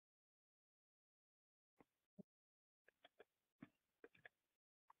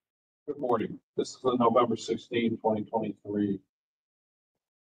Good morning. This is the November 16, 2023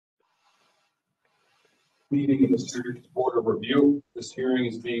 meeting of the Syracuse Board of Review. This hearing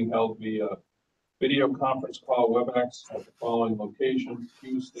is being held via video conference call WebEx at the following locations: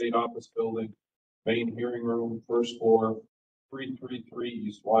 Hughes State Office Building, main hearing room, first floor, 333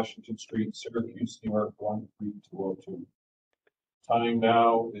 East Washington Street, Syracuse, New York 13202. Time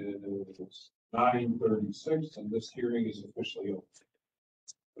now is 9:36 and this hearing is officially open.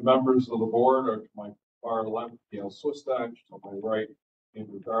 The members of the board are to my far left, Gail Swistak; to my right,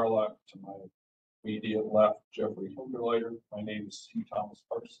 Andrew Garlock; to my immediate left, Jeffrey Hinterleiter. My name is C. Thomas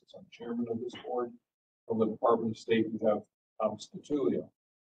Parsons. I'm chairman of this board. From the Department of State, we have Thomas DeTulio.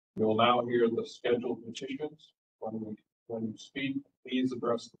 We will now hear the scheduled petitions. When you speak, please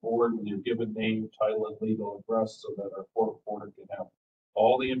address the board with your given name, title, and legal address so that our court reporter can have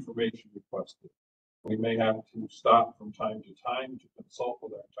all the information requested. We may have to stop from time to time to consult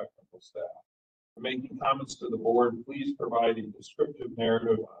with our technical staff. For making comments to the board, please provide a descriptive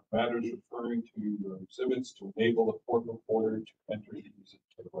narrative on matters referring to your exhibits to enable the court reporter to enter these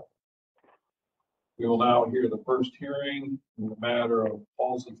into the record. We will now hear the first hearing in the matter of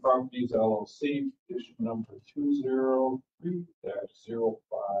Palsy Properties LLC, petition number 203-055.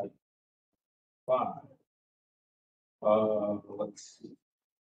 Let's see.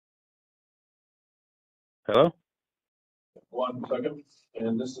 Hello? 1 second.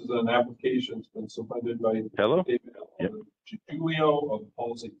 And this is an application that's been submitted by David Julio of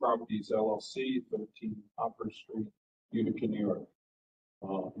Palsy Properties LLC, 13 Hopper Street, Utica, New York.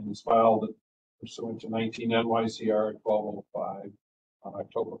 And it's filed pursuant to 19 NYCR 1205 on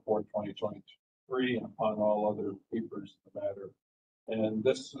October 4, 2023, and upon all other papers in the matter. And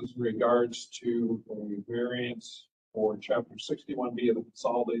this is regards to a variance for Chapter 61B of the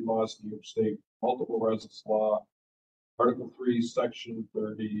Consolidated Laws of New York State, Multiple Residence Law, Article 3, Section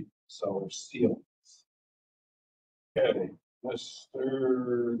 30, cellar ceilings. Okay,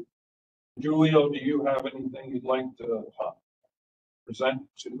 Mr. Julio, do you have anything you'd like to present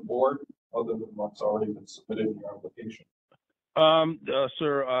to the board other than what's already been submitted in your application?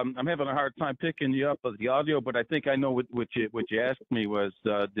 Sir, I'm having a hard time picking you up of the audio, but I think I know what you asked me was,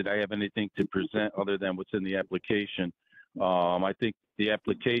 did I have anything to present other than what's in the application? I think the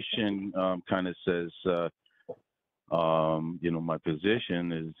application kind of says, my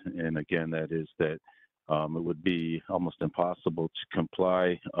position is, and again, that is that it would be almost impossible to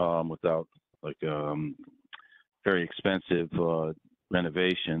comply without like very expensive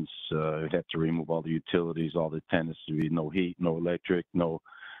renovations. We'd have to remove all the utilities, all the tenants, to be no heat, no electric, no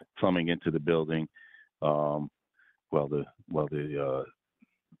plumbing into the building. While the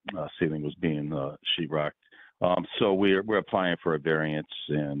ceiling was being sheetrocked. So we're applying for a variance,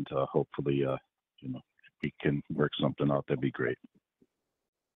 and hopefully, we can work something out. That'd be great.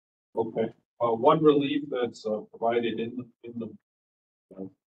 Okay. One relief that's provided in the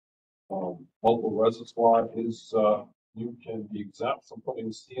multiple residence law is you can be exempt from putting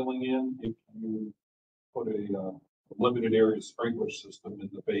a ceiling in if you put a limited area sprinkler system in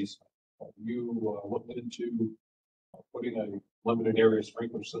the basement. You looked into putting a limited area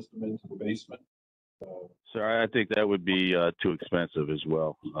sprinkler system into the basement? Sir, I think that would be too expensive as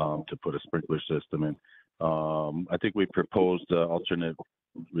well to put a sprinkler system in. I think we proposed alternate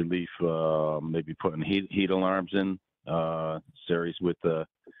relief, maybe putting heat alarms in series with the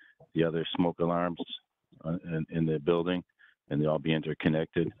other smoke alarms in the building, and they all be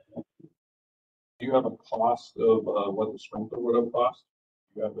interconnected. Do you have a cost of what the sprinkler would have cost?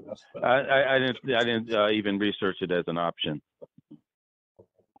 Do you have an estimate? I didn't even research it as an option.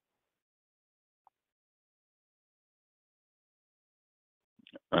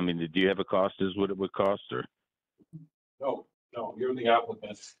 I mean, do you have a cost as what it would cost, or? No, you're the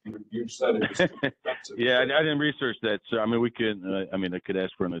applicant. You said it was too expensive. Yeah, I didn't research that, sir. I mean, we could. I could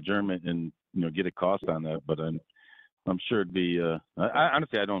ask for an adjournment and get a cost on that, but I'm sure it'd be.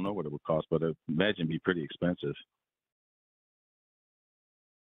 Honestly, I don't know what it would cost, but I imagine it'd be pretty expensive.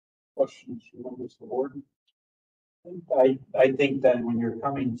 Questions from members of the board? I think that when you're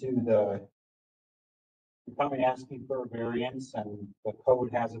coming asking for a variance, and the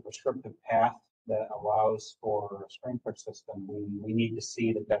code has a prescriptive path that allows for a sprinkler system, we need to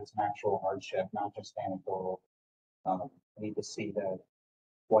see that that's an actual hardship, not just anecdotal. We need to see that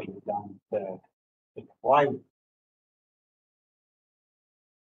what you've done to comply with.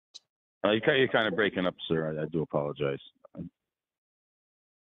 You're kind of breaking up, sir. I do apologize.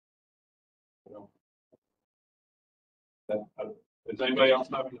 Is anybody else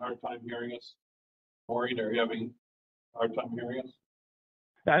having a hard time hearing us? Maureen, are you having a hard time hearing us?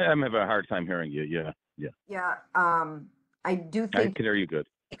 I'm having a hard time hearing you. Yeah. Yeah. I do I think can hear you good.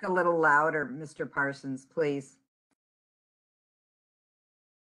 Speak a little louder, Mr. Parsons, please.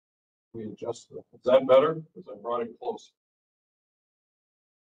 We adjust it. Is that better? Because I brought it close.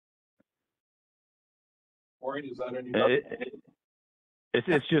 Maureen, is that any better?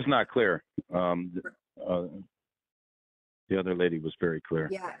 It's just not clear. The other lady was very clear.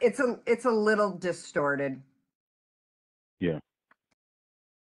 Yeah, it's a little distorted. Yeah.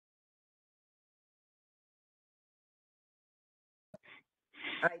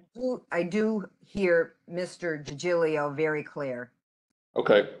 I do hear Mr. DiGilio very clear.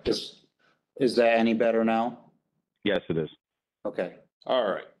 Okay. Is that any better now? Yes, it is. Okay.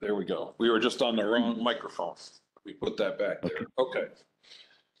 All right, there we go. We were just on the wrong microphone. We put that back there. Okay.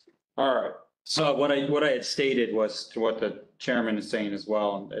 All right. So what I had stated was to what the chairman is saying as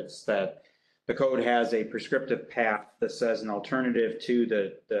well. It's that the code has a prescriptive path that says an alternative to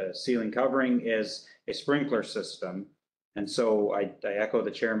the ceiling covering is a sprinkler system. And so I echo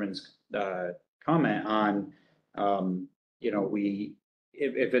the chairman's comment on, you know,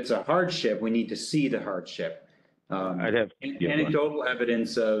 if it's a hardship, we need to see the hardship. I'd have Anecdotal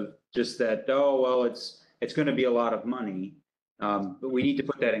evidence of just that, oh, well, it's going to be a lot of money. But we need to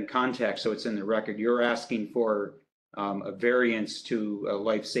put that in context so it's in the record. You're asking for a variance to a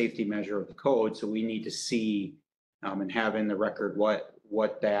life safety measure of the code, so we need to see and have in the record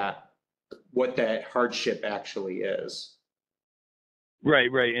what that hardship actually is.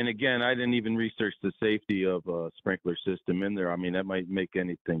 Right. And again, I didn't even research the safety of a sprinkler system in there. I mean, that might make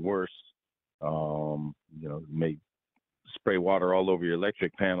anything worse. You know, may spray water all over your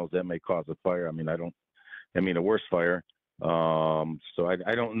electric panels. That may cause a fire. I mean, a worse fire. So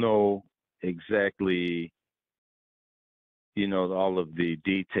I don't know exactly, you know, all of the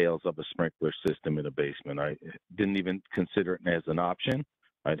details of a sprinkler system in a basement. I didn't even consider it as an option.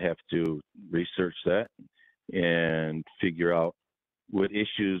 I'd have to research that and figure out what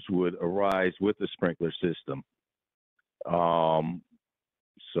issues would arise with the sprinkler system.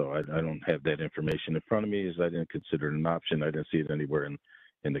 So I don't have that information in front of me, as I didn't consider it an option. I didn't see it anywhere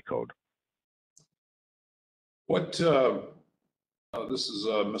in the code. What, this is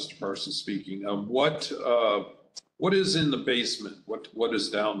Mr. Parsons speaking. What is in the basement? What is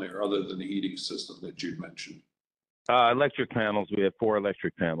down there other than the heating system that you mentioned? Electric panels. We have 4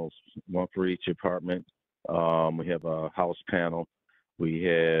 electric panels, one for each apartment. We have a house panel. We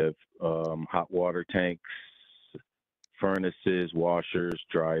have hot water tanks, furnaces, washers,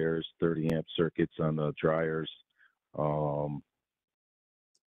 dryers, 30 amp circuits on the dryers. Other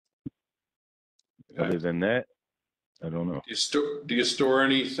than that, I don't know. Do you store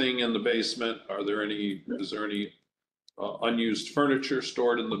anything in the basement? Is there any unused furniture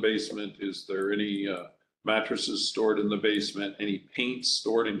stored in the basement? Is there any mattresses stored in the basement? Any paint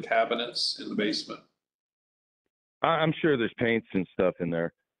stored in cabinets in the basement? I'm sure there's paints and stuff in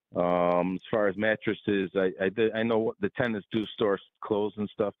there. As far as mattresses, I know the tenants do store clothes and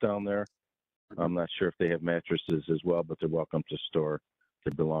stuff down there. I'm not sure if they have mattresses as well, but they're welcome to store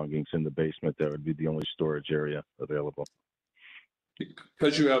their belongings in the basement. That would be the only storage area available.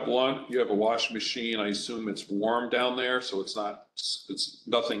 Because you have a washing machine, I assume it's warm down there, so it's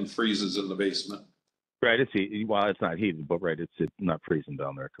nothing freezes in the basement. Right, well, it's not heated, but right, it's not freezing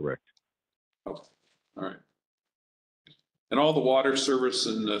down there, correct. Oh, all right. And all the water service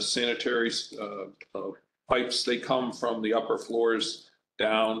and the sanitary pipes, they come from the upper floors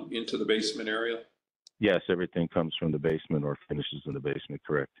down into the basement area? Yes, everything comes from the basement or finishes in the basement,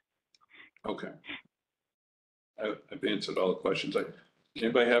 correct. Okay. I've answered all the questions.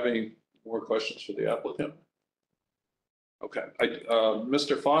 Anybody have any more questions for the applicant? Okay.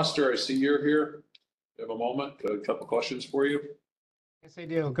 Mr. Foster, I see you're here. You have a moment, a couple questions for you. Yes, I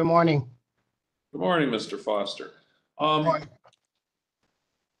do. Good morning. Good morning, Mr. Foster.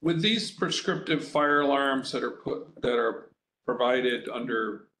 With these prescriptive fire alarms that are provided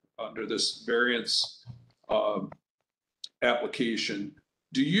under this variance application,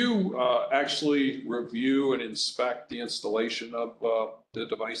 do you actually review and inspect the installation of the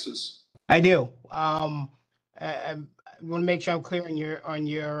devices? I do. I want to make sure I'm clear on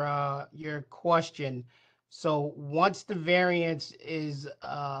your question. So once the variance is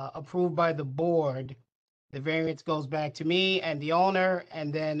approved by the board, the variance goes back to me and the owner,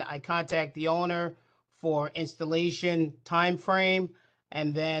 and then I contact the owner for installation time frame.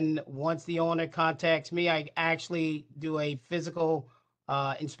 And then once the owner contacts me, I actually do a physical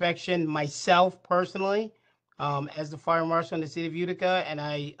inspection myself personally as the fire marshal in the city of Utica, and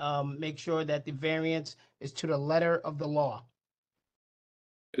I make sure that the variance is to the letter of the law.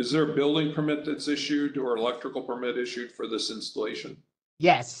 Is there a building permit that's issued or electrical permit issued for this installation?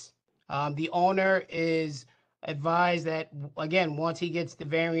 Yes. The owner is advise that, again, once he gets the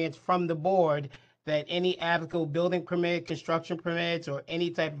variance from the board, that any applicable building permit, construction permits, or any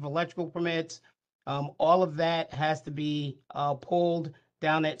type of electrical permits, all of that has to be pulled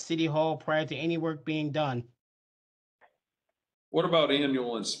down at City Hall prior to any work being done. What about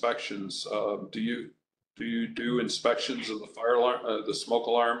annual inspections? Do you do inspections of the fire alarm, the smoke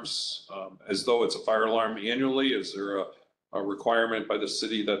alarms, as though it's a fire alarm annually? Is there a requirement by the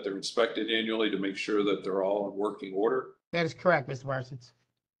city that they're inspected annually to make sure that they're all in working order? That is correct, Mr. Parsons.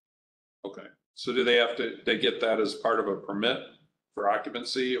 Okay, so do they get that as part of a permit for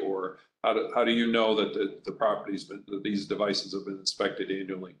occupancy, or how do you know that the properties, that these devices have been inspected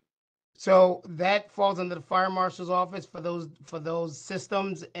annually? So that falls under the fire marshal's office for those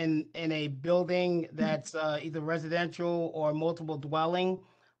systems in a building that's either residential or multiple dwelling.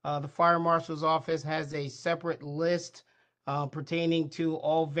 The fire marshal's office has a separate list pertaining to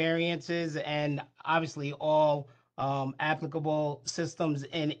all variances and obviously all applicable systems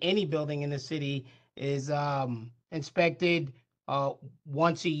in any building in the city is inspected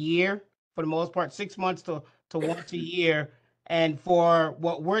once a year for the most part, 6 months to once a year. And for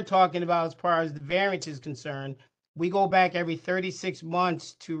what we're talking about as far as the variance is concerned, we go back every 36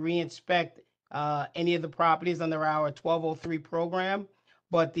 months to re-inspect any of the properties under our 1203 program.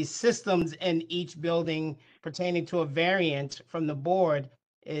 But the systems in each building pertaining to a variance from the board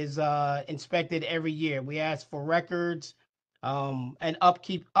is inspected every year. We ask for records and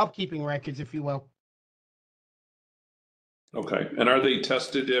upkeeping records, if you will. Okay, and are they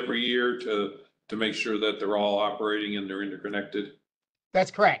tested every year to make sure that they're all operating and they're interconnected? That's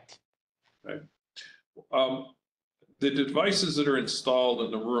correct. Okay. The devices that are installed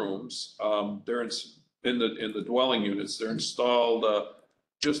in the rooms, they're in the dwelling units, they're installed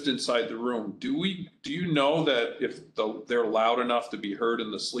just inside the room. Do you know that if they're loud enough to be heard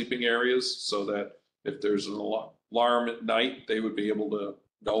in the sleeping areas, so that if there's an alarm at night, they would be able to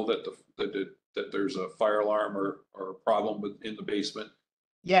know that that there's a fire alarm or a problem in the basement?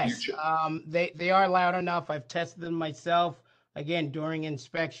 Yes, they are loud enough. I've tested them myself, again, during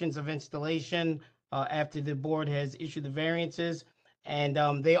inspections of installation, after the board has issued the variances, and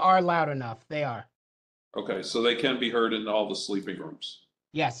they are loud enough. They are. Okay, so they can be heard in all the sleeping rooms.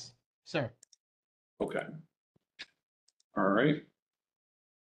 Yes, sir. Okay. All right.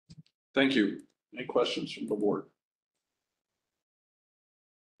 Thank you. Any questions from the board?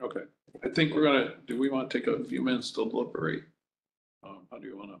 Okay, I think do we want to take a few minutes to deliberate? How do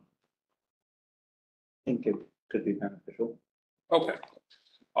you want to? I think it could be beneficial. Okay.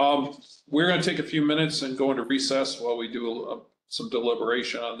 We're going to take a few minutes and go into recess while we do some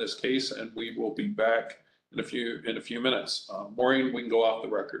deliberation on this case, and we will be back in a few minutes. Maureen, we can go off the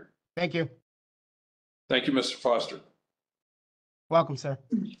record. Thank you. Thank you, Mr. Foster. Welcome, sir.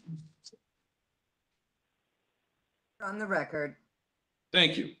 On the record.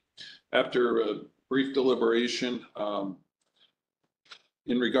 Thank you. After a brief deliberation,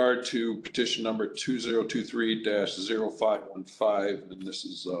 in regard to petition number 2023-0515, and this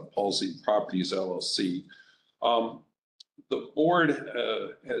is Palsy Properties LLC. The board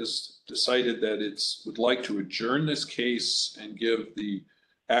has decided that it would like to adjourn this case and give the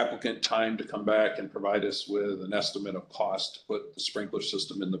applicant time to come back and provide us with an estimate of cost to put the sprinkler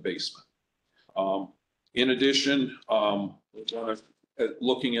system in the basement. In addition,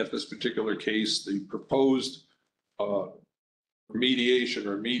 looking at this particular case, the proposed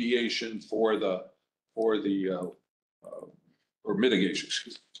mediation for the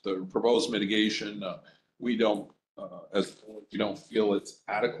mitigation, the proposed mitigation, we don't feel it's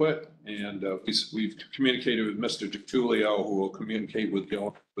adequate, and we've communicated with Mr. DiTullio, who will communicate with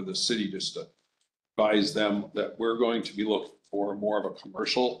the city just to advise them that we're going to be looking for more of a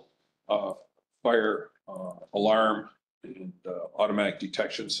commercial fire alarm and automatic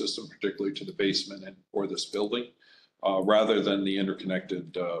detection system, particularly to the basement and for this building, rather than the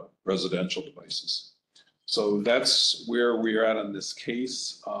interconnected residential devices. So that's where we are at on this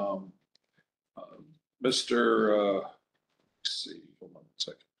case. Let's see, hold on a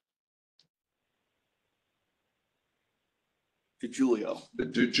second. DiGiulio.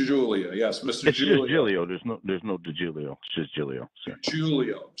 DiGiulio, yes, Mr. It's just Giulio. Giulio. There's no DiGiulio. It's just Giulio. Sir.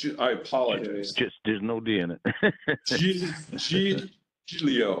 Giulio. I apologize. Just there's no D in it.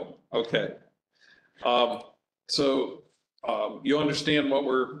 Giulio. Okay. So you understand what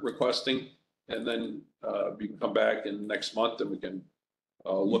we're requesting, and then we can come back in next month and we can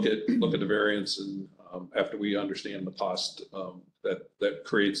look at the variance, and after we understand the cost that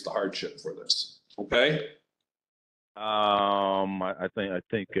creates the hardship for this. Okay. I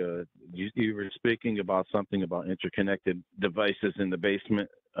think you were speaking about something about interconnected devices in the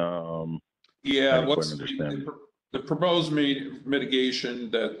basement. Yeah, didn't quite what's understand. the proposed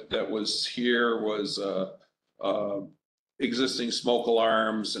mitigation that was here was existing smoke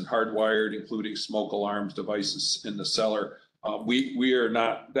alarms and hardwired, including smoke alarms devices in the cellar. We are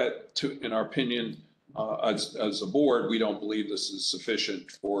not that, in our opinion, as a board, we don't believe this is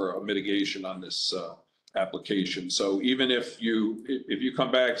sufficient for a mitigation on this application. So even if you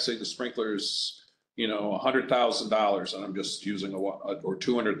come back, say the sprinklers, you know, $100,000, and I'm just using or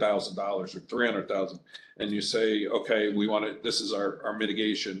 $200,000 or $300,000, and you say, okay, we want to, this is our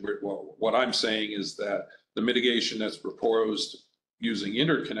mitigation. Well, what I'm saying is that the mitigation that's proposed using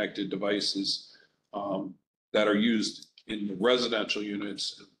interconnected devices that are used in the residential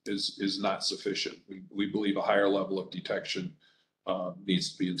units is not sufficient. We believe a higher level of detection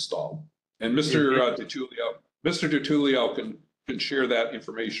needs to be installed. And Mr. DiTullio can share that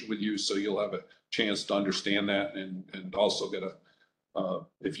information with you, so you'll have a chance to understand that and also get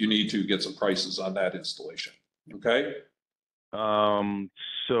if you need to, get some prices on that installation. Okay.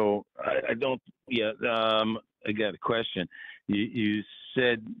 So I don't, yeah, I got a question. You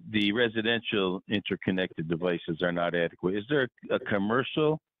said the residential interconnected devices are not adequate. Is there a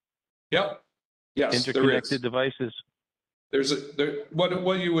commercial? Yep. Yes, interconnected devices?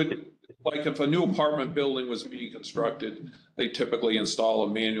 What you would, like if a new apartment building was being constructed, they typically install a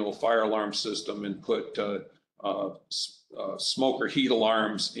manual fire alarm system and put smoke or heat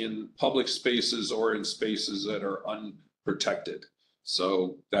alarms in public spaces or in spaces that are unprotected.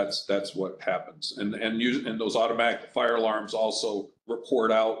 So that's what happens. And those automatic fire alarms also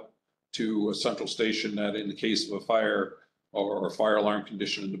report out to a central station that in the case of a fire or a fire alarm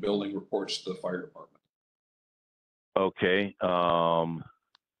condition in the building reports to the fire department. Okay.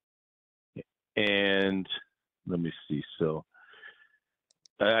 And let me see. So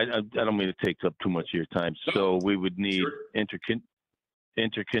I don't mean to take up too much of your time. No, so we would need sure.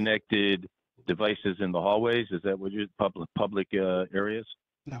 interconnected devices in the hallways. Is that what you're public areas?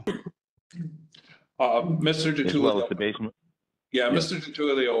 No. Mr. DiTullio. As well as the basement? Yeah, Mr.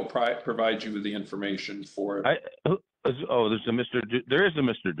 DiTullio will provide you with the information for it. There's a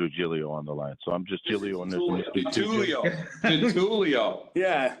Mr. DiGilio on the line. So I'm just Gilio and there's a Mr. DiTullio. DiTullio.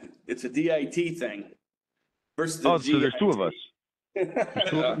 Yeah, it's a DIT thing. Versus So there's two of us.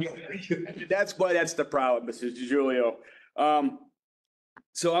 That's why that's the problem, Mr. DiGilio.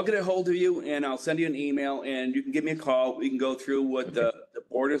 So I'll get a hold of you and I'll send you an email and you can give me a call. We can go through what the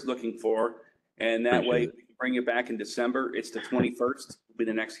board is looking for. And that way we can bring it back in December. It's the 21st will be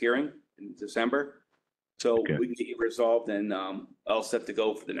the next hearing in December. So we can get you resolved and I'll set to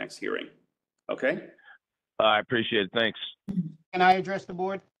go for the next hearing. Okay? I appreciate it. Thanks. Can I address the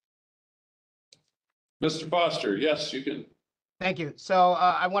board? Mr. Foster, yes, you can. Thank you. So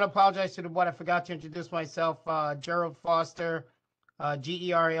I want to apologize to the board. I forgot to introduce myself. Gerald Foster,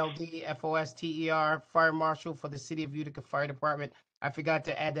 GERLD FOSTER, Fire Marshal for the City of Utica Fire Department. I forgot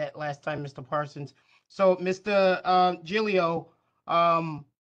to add that last time, Mr. Parsons. So, Mr. Gilio,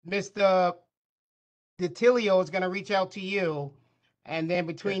 Mr. DiTullio is going to reach out to you, and then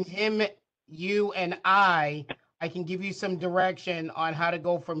between him, you, and I can give you some direction on how to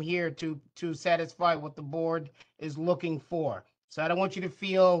go from here to satisfy what the board is looking for. So I don't want you to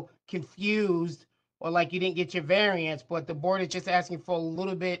feel confused or like you didn't get your variance, but the board is just asking for a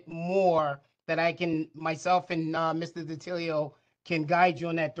little bit more that I can, myself and Mr. DiTullio can guide you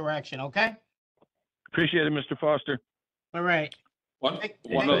in that direction, okay? Appreciate it, Mr. Foster. All right.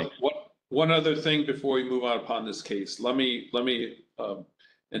 One other thing before we move on upon this case, let me,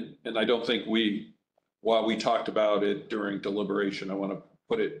 and I don't think while we talked about it during deliberation, I want to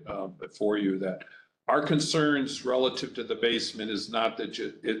put it before you that our concerns relative to the basement is not that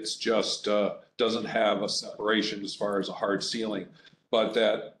it's just doesn't have a separation as far as a hard ceiling, but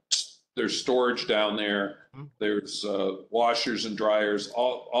that there's storage down there. There's washers and dryers.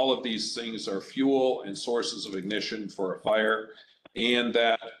 All of these things are fuel and sources of ignition for a fire. And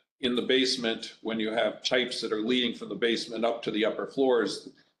that in the basement, when you have pipes that are leading from the basement up to the upper floors,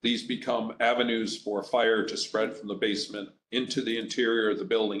 these become avenues for fire to spread from the basement into the interior of the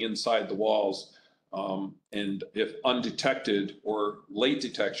building, inside the walls. And if undetected or late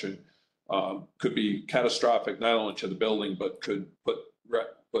detection, could be catastrophic, not only to the building, but could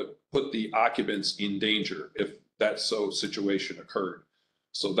put the occupants in danger if that situation occurred.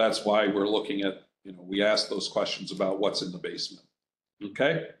 So that's why we're looking at, we ask those questions about what's in the basement.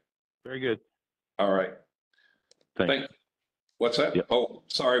 Okay? Very good. All right. Thank you. What's that? Yep. Oh,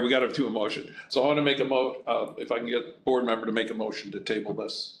 sorry, we got a motion. So I want to make if I can get the board member to make a motion to table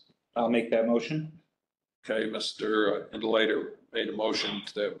this. I'll make that motion. Okay, Mr. Indelator made a motion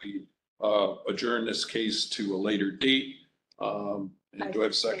that we adjourn this case to a later date. And do I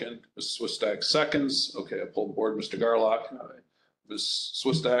have a second? Ms. Swistak seconds. Okay, I pull the board. Mr. Garlock. Aye. Ms.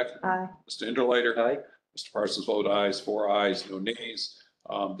 Swistak. Aye. Mr. Interlater. Aye. Mr. Parsons vote ayes, 4 ayes, no nays.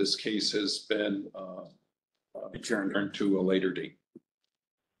 This case has been adjourned to a later date.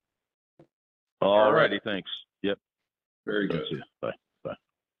 All righty, thanks. Yep. Very Talk good. to you. Bye. Bye.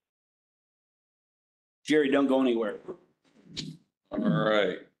 Jerry, don't go anywhere. All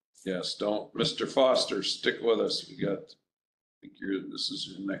right. Yes, don't, Mr. Foster, stick with us. We got, I think this is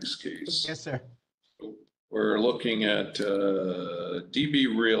your next case. Yes, sir. We're looking at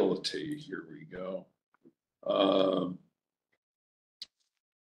DB Realty. Here we go.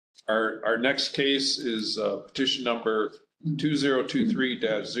 Our next case is petition number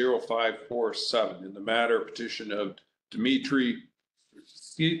 2023-0547 in the matter petition of Dmitry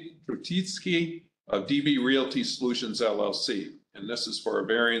Brutitsky of DB Realty Solutions LLC. And this is for a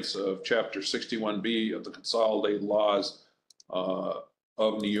variance of Chapter 61B of the Consolidated Laws of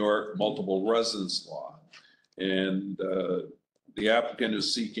New York, Multiple Residence Law. And the applicant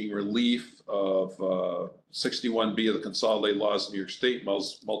is seeking relief of 61B of the Consolidated Laws of New York State,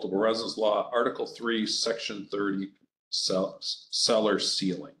 Multiple Residence Law, Article 3, Section 30, cellar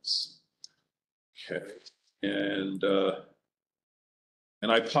ceilings. Okay, and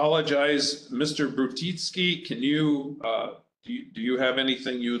I apologize, Mr. Brutitsky, can you, do you have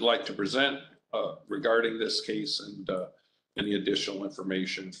anything you would like to present regarding this case and any additional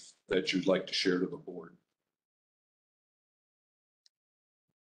information that you'd like to share to the board?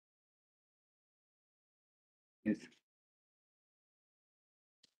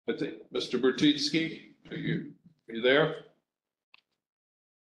 I think, Mr. Brutitsky, are you there?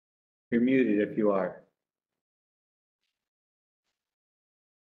 You're muted if you are.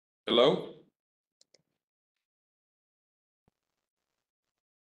 Hello?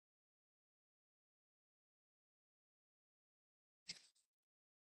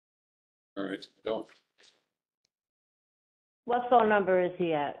 All right, don't. What phone number is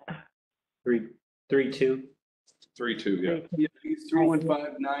he at? 332. 3-2, yeah. Yeah, he's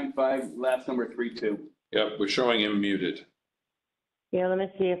 31595, last number 32. Yeah, we're showing him muted. Yeah, let me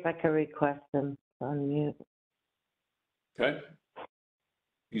see if I can request him to unmute. Okay?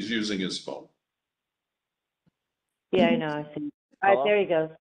 He's using his phone. Yeah, I know, I see. All right, there he goes.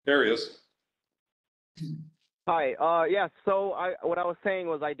 There he is. Hi. Yeah. So what I was saying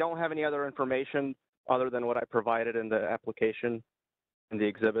was I don't have any other information other than what I provided in the application and the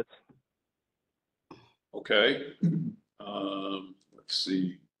exhibits. Okay. Let's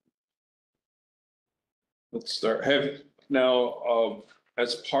see. Let's start. Now,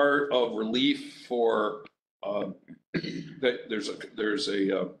 as part of relief for that, there's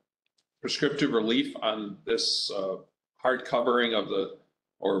a prescriptive relief on this hard covering of the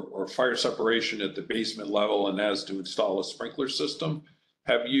or fire separation at the basement level, and as to install a sprinkler system.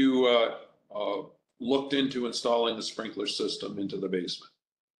 Have you looked into installing the sprinkler system into the basement?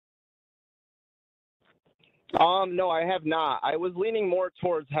 No, I have not. I was leaning more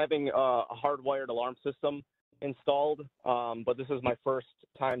towards having a hardwired alarm system installed, but this is my first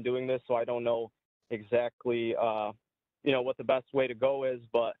time doing this, so I don't know exactly, what the best way to go is.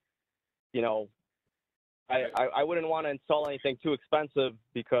 But, I wouldn't want to install anything too expensive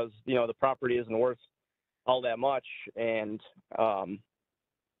because, the property isn't worth all that much. And, I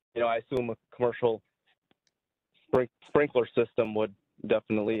assume a commercial sprinkler system would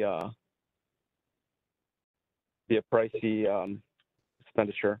definitely be a pricey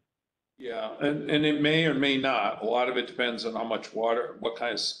expenditure. Yeah, and it may or may not. A lot of it depends on how much water, what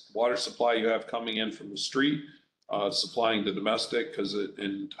kind of water supply you have coming in from the street, supplying the domestic,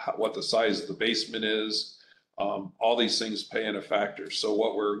 and what the size of the basement is. All these things play in a factor. So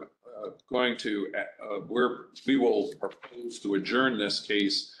what we're going to, we will propose to adjourn this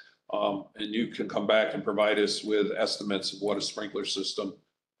case, and you can come back and provide us with estimates of what a sprinkler system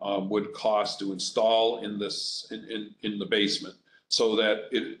would cost to install in the basement, so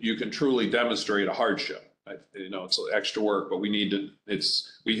that you can truly demonstrate a hardship. It's extra work, but we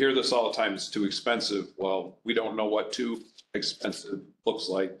hear this all the time, it's too expensive. Well, we don't know what too expensive looks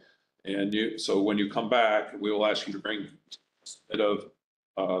like. And so when you come back, we will ask you to bring a bit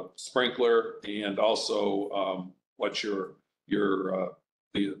of sprinkler, and also what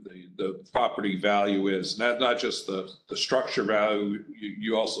the property value is. Not just the structure value,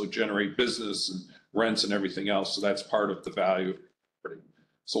 you also generate business and rents and everything else. So that's part of the value.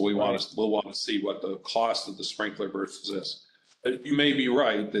 So we'll want to see what the cost of the sprinkler versus this. You may be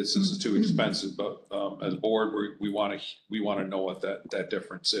right, this is too expensive, but as a board, we want to know what that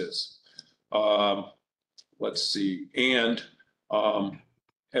difference is. Let's see. And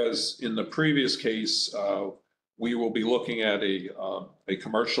as in the previous case, we will be looking at a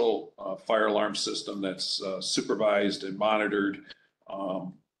commercial fire alarm system that's supervised and monitored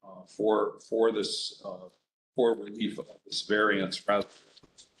for this for relief of this variance rather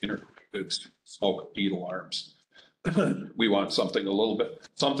than interconnected smoke heat alarms. We want something a little bit,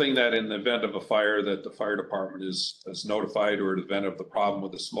 something that in the event of a fire that the fire department is notified, or in the event of the problem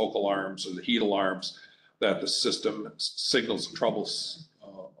with the smoke alarms or the heat alarms, that the system signals troubles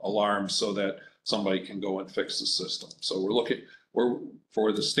alarms so that somebody can go and fix the system. So we're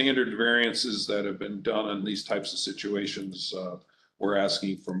for the standard variances that have been done in these types of situations. We're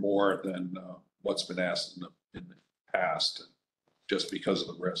asking for more than what's been asked in the past, just because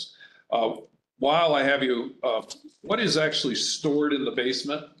of the risk. While I have you, what is actually stored in the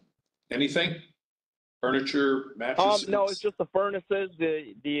basement? Anything? Furniture, mattresses? No, it's just the furnaces.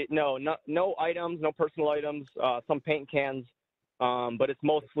 No items, no personal items. Some paint cans, but it's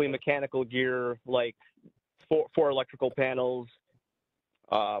mostly mechanical gear, like four electrical panels,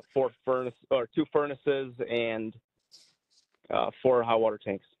 2 furnaces, and 4 hot water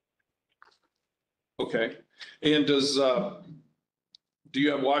tanks. Okay. And do you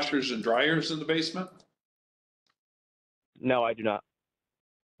have washers and dryers in the basement? No, I do not.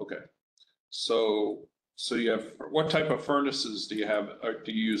 Okay. So you have, what type of furnaces do you have, or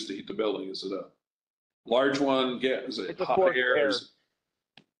do you use to heat the building? Is it a large one? Is it It's a hot forced air? air.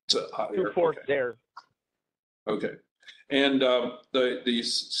 It's a hot 2 air. forced Okay. air. Okay. And the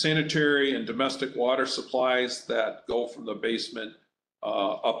sanitary and domestic water supplies that go from the basement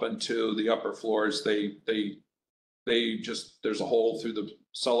up into the upper floors, they just, there's a hole through the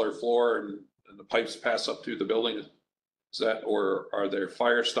cellar floor and the pipes pass up through the building. Is that, or are there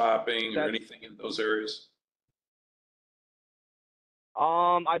fire stopping or anything in those areas?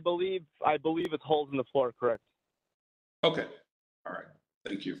 I believe it's holes in the floor, correct? Okay. All right.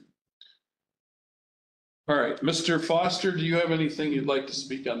 Thank you. All right, Mr. Foster, do you have anything you'd like to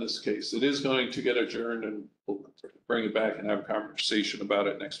speak on this case? It is going to get adjourned, and we'll bring it back and have a conversation about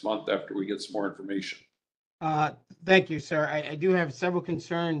it next month after we get some more information. Thank you, sir. I do have several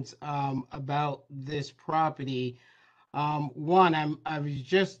concerns about this property. One, I was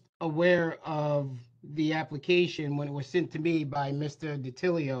just aware of the application when it was sent to me by Mr.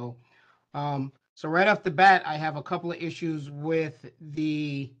 DiTilio. So right off the bat, I have a couple of issues with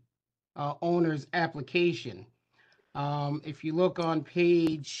the owner's application. If you look on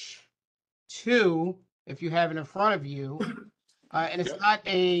page 2, if you have it in front of you, and it's not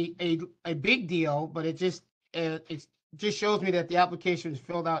a big deal, but it just shows me that the application was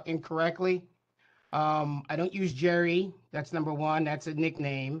filled out incorrectly. I don't use Jerry. That's number 1. That's a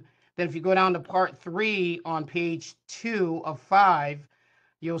nickname. Then if you go down to part 3 on page 2 of 5,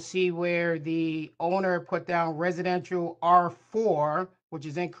 you'll see where the owner put down residential R4, which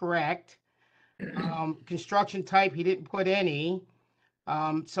is incorrect. Construction type, he didn't put any.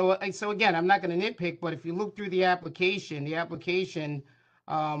 So again, I'm not going to nitpick, but if you look through the application,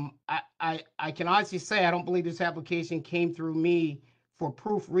 I can honestly say I don't believe this application came through me for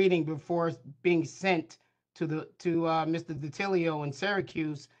proofreading before being sent to Mr. DiTilio in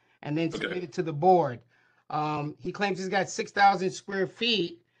Syracuse and then submitted to the board. He claims he's got 6,000 square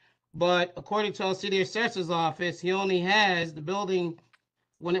feet, but according to our city assessor's office, he only has, the building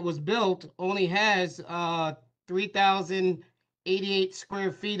when it was built only has 3,088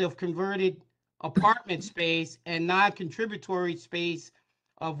 square feet of converted apartment space and non-contributory space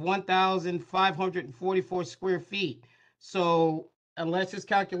of 1,544 square feet. So unless his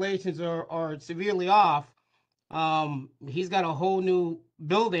calculations are severely off, he's got a whole new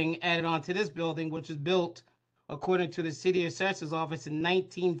building added onto this building, which was built according to the city assessor's office in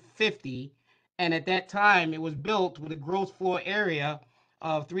 1950. And at that time, it was built with a gross floor area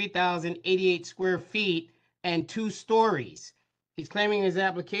of 3,088 square feet and 2 stories. He's claiming in his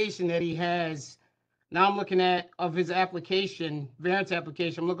application that he has, now I'm looking at, of his application, variance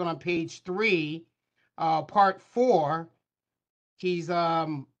application, I'm looking on page 3, part 4. He's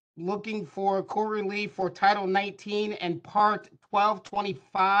looking for co-relief for Title 19 and Part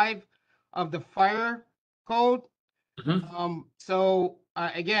 1225 of the Fire Code. So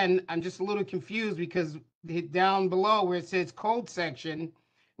again, I'm just a little confused because down below where it says code section,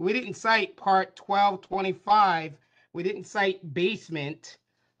 we didn't cite Part 1225. We didn't cite basement.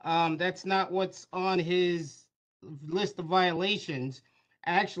 That's not what's on his list of violations.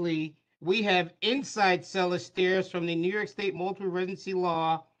 Actually, we have inside cellar stairs from the New York State Multiple Residency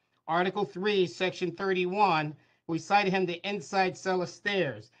Law, Article 3, Section 31. We cited him the inside cellar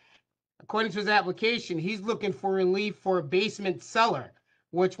stairs. According to his application, he's looking for relief for a basement cellar,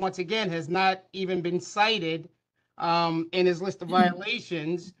 which once again has not even been cited in his list of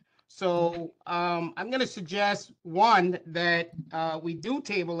violations. So I'm going to suggest one, that we do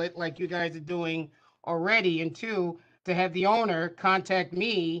table it like you guys are doing already, and two, to have the owner contact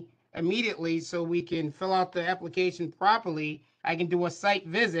me immediately so we can fill out the application properly. I can do a site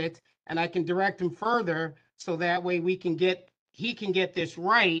visit and I can direct him further so that way he can get this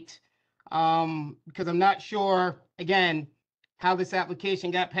right. Because I'm not sure, again, how this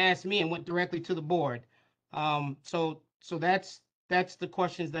application got past me and went directly to the board. So that's the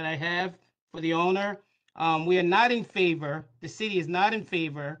questions that I have for the owner. We are not in favor, the city is not in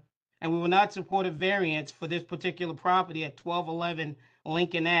favor, and we will not support a variance for this particular property at 1211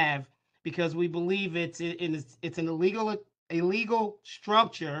 Lincoln Ave, because we believe it's an illegal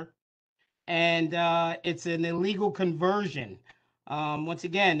structure, and it's an illegal conversion. Once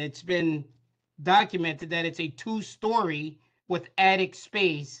again, it's been documented that it's a two-story with attic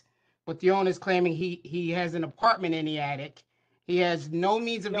space, but the owner's claiming he has an apartment in the attic. He has no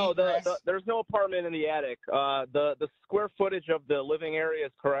means of No, egress. there's no apartment in the attic. The square footage of the living area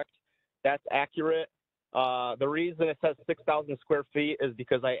is correct. That's accurate. The reason it says 6,000 square feet is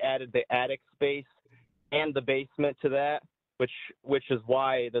because I added the attic space and the basement to that, which is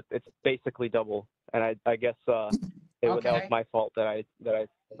why it's basically double. And I guess that was Okay. my fault that I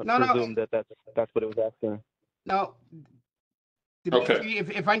No, presumed that's what it was asking. No, Dimitri,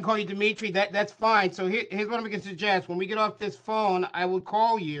 if I can call you Dimitri, that's fine. So here's what I'm going to suggest. When we get off this phone, I will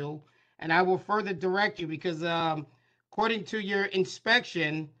call you and I will further direct you, because according to your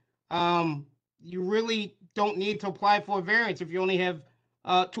inspection, you really don't need to apply for a variance if you only have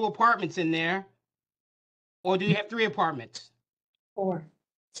 2 apartments in there. Or do you have 3 apartments? Four.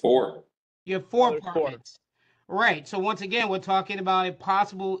 You have 4 there's 4. apartments. Right. So once again, we're talking about a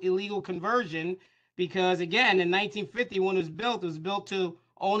possible illegal conversion, because again, in 1950, when it was built to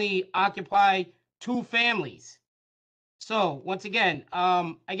only occupy 2 families. So once again,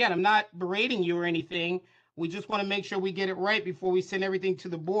 I'm not berating you or anything. We just want to make sure we get it right before we send everything to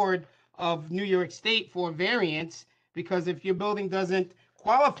the board of New York State for a variance, because if your building doesn't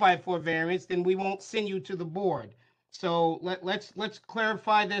qualify for a variance, then we won't send you to the board. So let's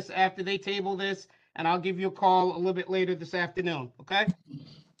clarify this after they table this, and I'll give you a call a little bit later this afternoon, okay?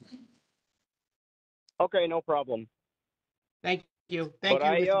 Okay, no problem. Thank you. But Thank you,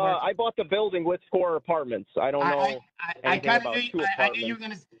 Mr. Barker. I bought the building with 4 apartments. I don't know I anything kind of about knew 2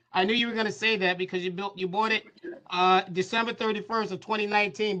 apartments. I knew you were gonna say that, because you bought it December 31st of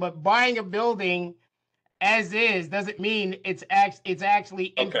 2019. But buying a building as is doesn't mean it's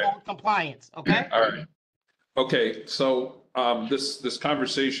actually in Okay. full compliance. Okay. All right. Okay, so this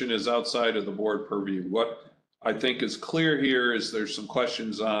conversation is outside of the board purview. What I think is clear here is there's some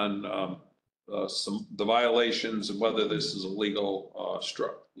questions on the violations and whether this is a legal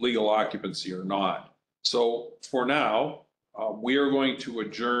occupancy or not. So for now, we are going to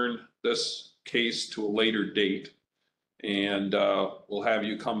adjourn this case to a later date, and we'll have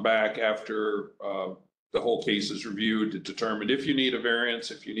you come back after the whole case is reviewed to determine if you need a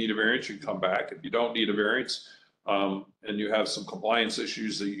variance. If you need a variance, you can come back. If you don't need a variance, and you have some compliance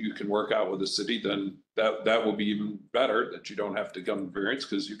issues that you can work out with the city, then that will be even better, that you don't have to come to variance,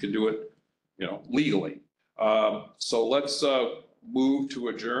 because you can do it, legally. So let's move to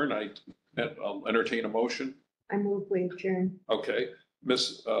adjourn. I'll entertain a motion. I move we adjourn. Okay,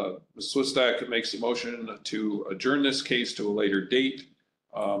 Ms. Swistak makes a motion to adjourn this case to a later date.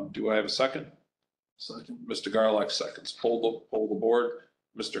 Do I have a second? Second. Mr. Garlock seconds. Poll the board.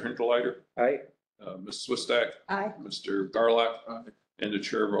 Mr. Hinterleiter? Aye. Ms. Swistak? Aye. Mr. Garlock? Aye. And the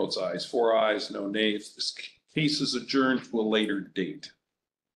chair votes ayes. 4 ayes, no nays. This case is adjourned to a later date.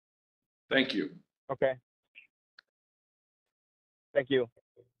 Thank you. Okay. Thank you.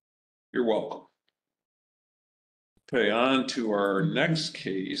 You're welcome. Okay, on to our next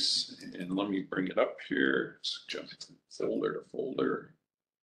case, and let me bring it up here. Let's jump from folder to folder.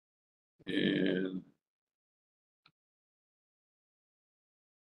 And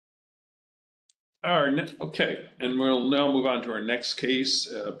okay, and we'll now move on to our next case,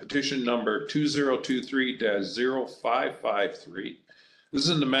 petition number 2023-0553. This is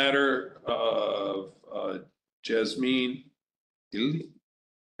in the matter of Jasmine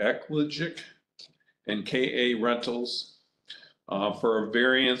Eklijic and KA Rentals for a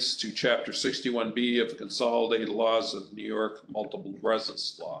variance to Chapter 61B of the Consolidated Laws of New York Multiple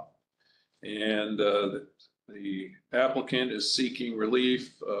Residence Law. And the applicant is seeking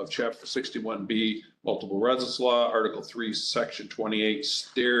relief of Chapter 61B Multiple Residence Law, Article 3, Section 28,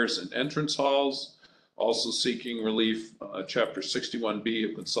 Stairs and Entrance Halls. Also seeking relief, Chapter 61B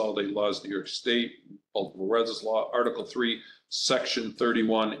of Consolidated Laws, New York State, Multiple Residence Law, Article 3, Section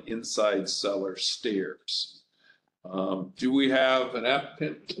 31, Inside Cellar Stairs. Do we have an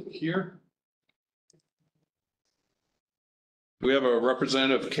applicant here? Do we have a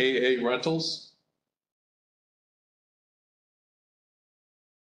representative of KA Rentals?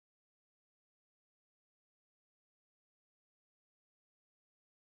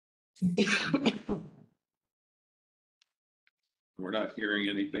 We're not hearing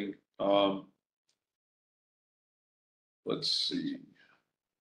anything. Let's see.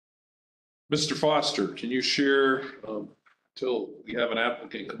 Mr. Foster, can you share, till we have an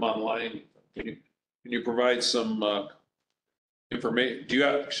applicant come online, can you provide some information? Do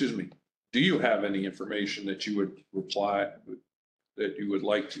you have any information that you would that you would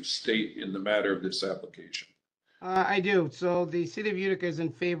like to state in the matter of this application? I do. So the city of Utica is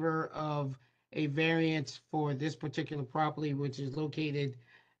in favor of a variance for this particular property, which is located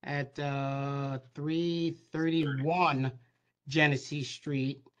at 331 Genesee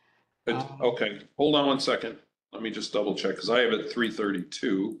Street. Okay, hold on one second. Let me just double check, because I have it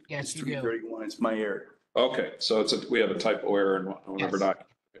 332. Yes, It's you do. 331, it's my error. Okay, so we have a typo error in whatever Yes. document.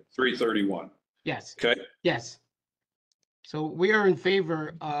 331, Yes, okay? yes. So we are in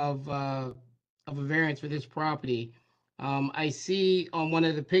favor of a variance for this property. I see on one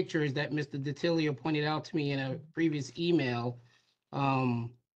of the pictures that Mr. DiTilio pointed out to me in a previous email,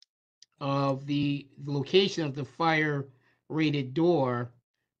 of the location of the fire rated door.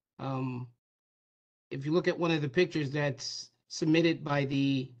 If you look at one of the pictures that's submitted by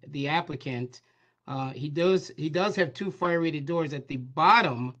the applicant, he does have two fire rated doors at the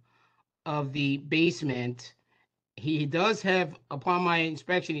bottom of the basement. He does have, upon my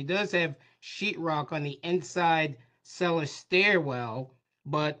inspection, he does have sheetrock on the inside cellar stairwell,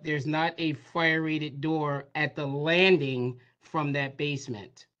 but there's not a fire rated door at the landing from that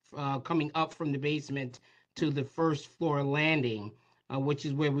basement, coming up from the basement to the first floor landing, which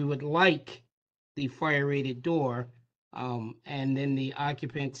is where we would like the fire rated door. And then the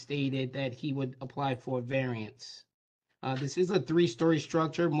occupant stated that he would apply for a variance. This is a 3-story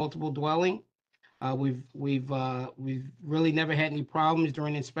structure, multiple dwelling. We've really never had any problems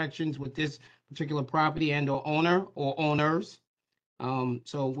during inspections with this particular property and or owner or owners.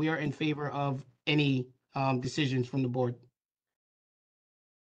 So we are in favor of any decisions from the board.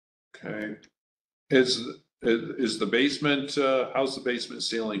 Okay. Is the basement, how's the basement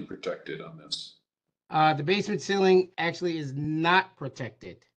ceiling protected on this? The basement ceiling actually is not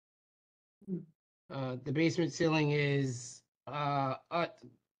protected. The basement ceiling is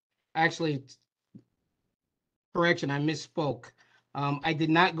actually, correction, I misspoke. I did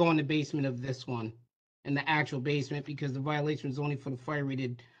not go in the basement of this one, in the actual basement, because the violation was only for the fire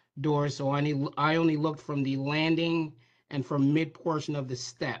rated door. So I only looked from the landing and from mid portion of the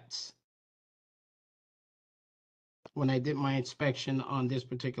steps when I did my inspection on this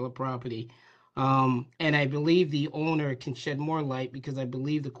particular property. And I believe the owner can shed more light, because I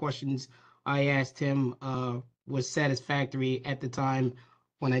believe the questions I asked him was satisfactory at the time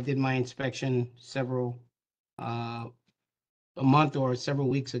when I did my inspection a month or several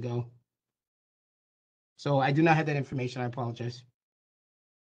weeks ago. So I do not have that information. I apologize.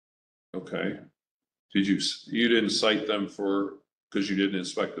 Okay. You didn't cite them because you didn't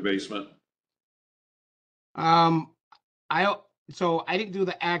inspect the basement? So I didn't do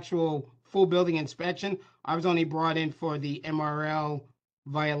the actual full building inspection. I was only brought in for the MRL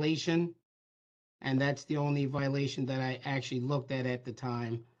violation. And that's the only violation that I actually looked at the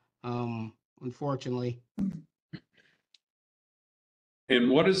time, unfortunately. And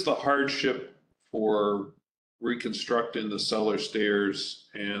what is the hardship for reconstructing the cellar stairs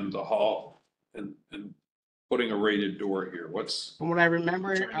and the hall and putting a rated door here? From what I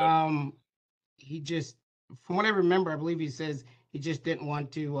remember, Trying from what I remember, I believe he says he just didn't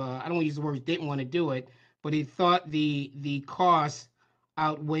want to, I don't want to use the word didn't want to do it, but he thought the cost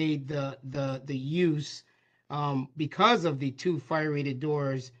outweighed the use, because of the two fire rated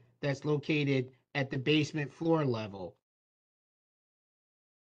doors that's located at the basement floor level.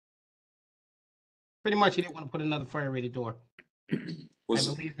 Pretty much, he didn't want to put another fire rated door. I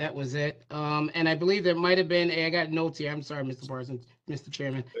believe that was it. And I believe there might have been, I got notes here. I'm sorry, Mr. Parsons, Mr.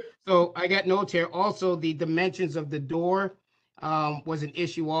 Chairman. So I got notes here. Also, the dimensions of the door was an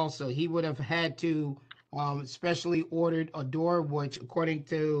issue also. He would have had to specially ordered a door, which according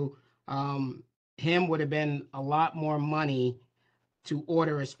to him would have been a lot more money to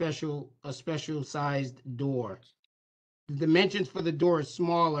order a special sized door. The dimensions for the door is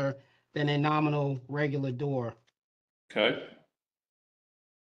smaller than a nominal regular door. Okay.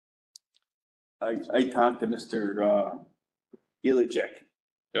 I talked to Mr. Ilijek,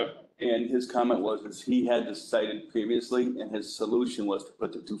 Yep. and his comment was he had this cited previously, and his solution was to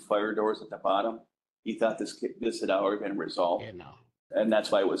put the two fire doors at the bottom. He thought this had already been resolved, Yeah, no. and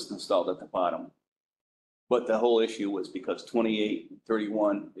that's why it was installed at the bottom. But the whole issue was because 28 and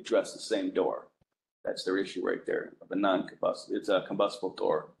 31 address the same door. That's their issue right there, of a non-combustible, it's a combustible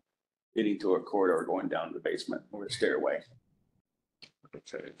door leading to a corridor going down to the basement or the stairway.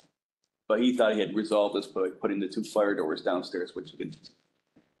 Okay. But he thought he had resolved this by putting the 2 fire doors downstairs, which he could,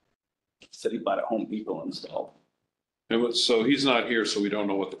 said he bought at Home Depot and installed. So he's not here, so we don't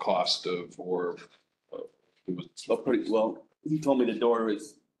know what the cost of, But pretty well, he told me the door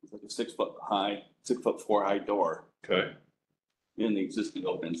is like a 6 foot high, 6'4" high door. okay. And the existing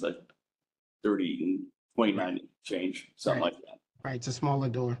opening's like 30 and 29 change, something like that. Right, it's a smaller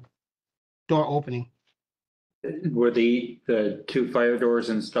door opening. Were the 2 fire doors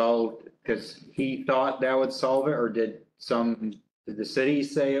installed because he thought that would solve it, or did the city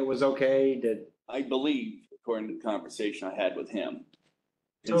say it was okay? I believe, according to the conversation I had with him,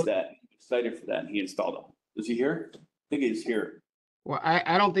 So- is that he was excited for that and he installed them. Is he here? I think he's here. Well,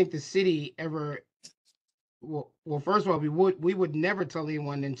 I don't think the city ever, well, first of all, we would never tell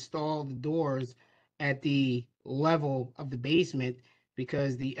anyone to install the doors at the level of the basement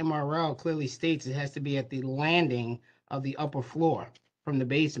because the MRL clearly states it has to be at the landing of the upper floor from the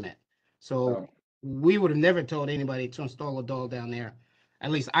basement. So we would have never told anybody to install a door down there. At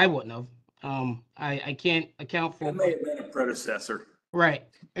least I wouldn't have. I can't account for. It may have been a predecessor. Right.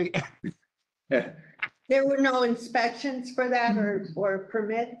 There were no inspections for that or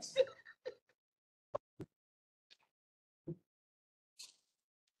permits?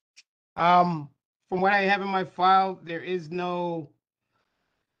 From what I have in my file, there is no.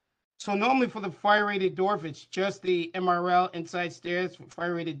 So normally for the fire rated door, if it's just the MRL inside stairs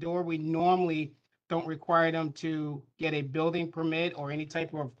fire rated door, we normally don't require them to get a building permit or any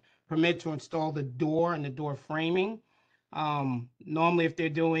type of permit to install the door and the door framing. Normally if they're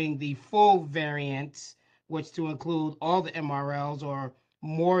doing the full variance, which to include all the MRLs or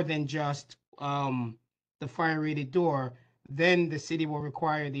more than just the fire rated door, then the city will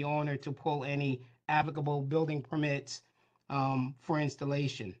require the owner to pull any applicable building permits for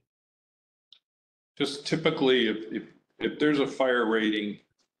installation. Just typically, if there's a fire rating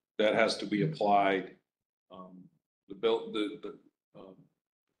that has to be applied, the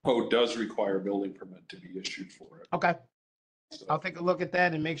code does require a building permit to be issued for it. Okay, So I'll take a look at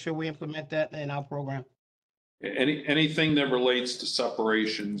that and make sure we implement that in our program. anything that relates to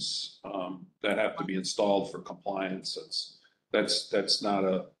separations that have to be installed for compliance, that's not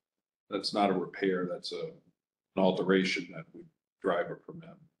a repair, that's an alteration that would drive a permit,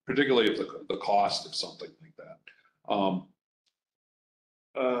 particularly if the cost of something like that.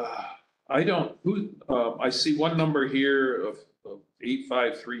 I see one number here of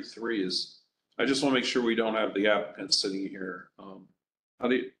 8533 I just want to make sure we don't have the applicant sitting here.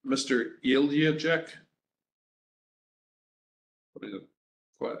 Mr. Iljacek?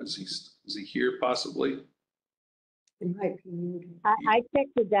 What is he here possibly? It might be muted. I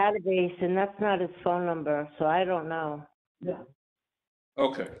checked the database and that's not his phone number, so I don't know.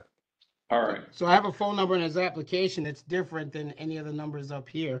 Okay, all right, So I have a phone number in his application that's different than any of the numbers up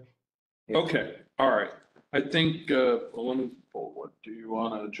here. okay, all right. I think, what, do you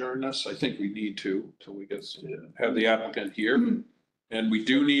want to adjourn this? I think we need to, till we get to have the applicant here. And we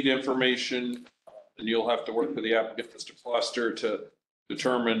do need information, and you'll have to work with the applicant, Mr. Foster, to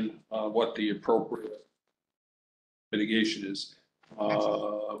determine what the appropriate mitigation is.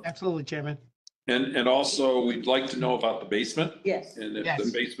 Absolutely, Chairman. And also, we'd like to know about the basement. Yes. And if Yes.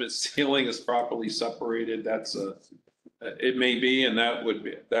 the basement ceiling is properly separated, it may be, and that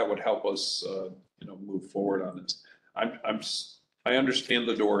would help us, move forward on this. I understand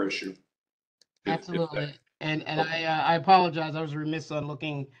the door issue. Absolutely. And I apologize. I was remiss on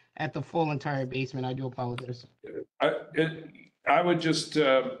looking at the full entire basement. I do apologize. I would just,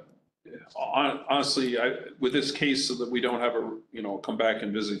 honestly, with this case, so that we don't have come back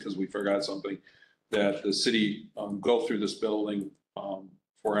and visit because we forgot something, that the city go through this building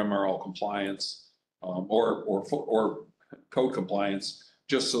for MRL compliance or code compliance,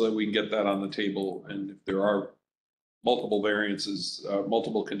 just so that we can get that on the table. And if there are multiple variances,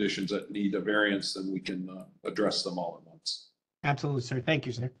 multiple conditions that need a variance, then we can address them all at once. Absolutely, sir. Thank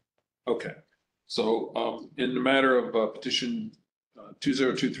you, sir. Okay, so in the matter of petition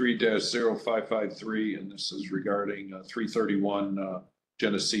 2023-0553, and this is regarding 331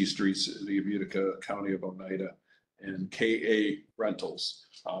 Genesee Street, City of Utica, County of Oneida, and KA Rentals.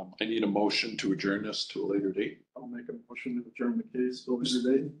 I need a motion to adjourn this to a later date. I'll make a motion to adjourn the case till later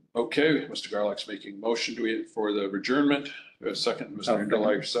date. Okay, Mr. Garlock's making motion for the adjournment. Second, Mr.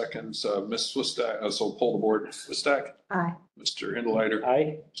 Hinderleiter seconds. Ms. Swistak, so pull the board. Swistak? Aye. Mr. Hinderleiter?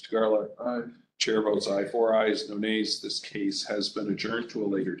 Aye. Mr. Garlock? Aye. Chair votes aye, 4 ayes, no nays. This case has been adjourned to a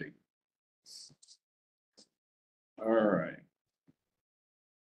later date. All right.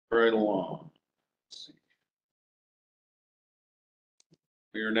 Right along. Let's see.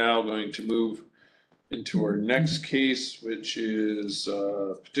 We are now going to move into our next case, which is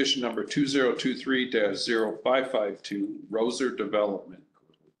petition number 2023-0552, Roser Development.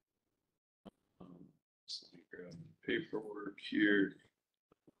 So let me grab the paperwork here.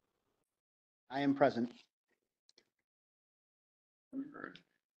 I am present. All right.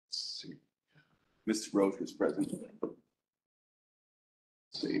 Let's see. Mr. Roach is present. Let's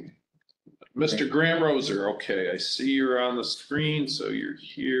see. Mr. Graham Roser, okay, I see you're on the screen, so you're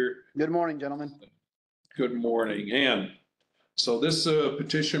here. Good morning, gentlemen. Good morning. And so this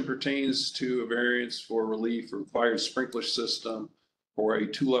petition pertains to a variance for relief for required sprinkler system for a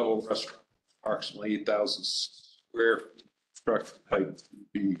 2-level restaurant, approximately 8,000 square structure type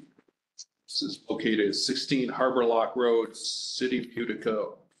B. This is located at 16 Harbor Lock Road, City of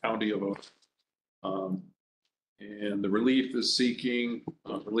Utica, County of Ocean. And the relief is seeking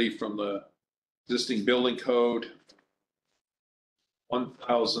relief from the existing building code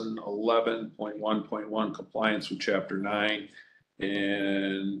 1011.1.1 compliance with chapter 9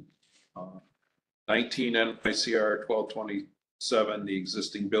 and 19 NYCR 1227, the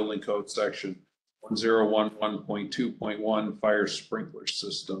existing building code section 1011.2.1 fire sprinkler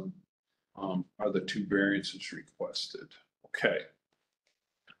system are the two variances requested. Okay.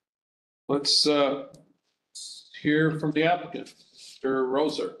 Let's hear from the applicant, Mr.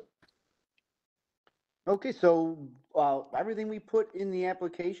 Roser. Okay, so everything we put in the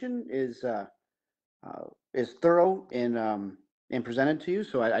application is thorough and presented to you.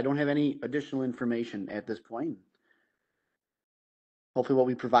 So I don't have any additional information at this point. Hopefully, what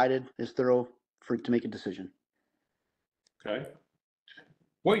we provided is thorough to make a decision. Okay.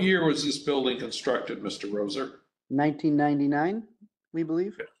 What year was this building constructed, Mr. Roser? 1999, we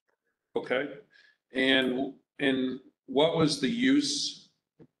believe. Okay. And what was the use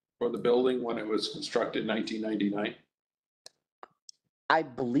for the building when it was constructed in 1999? I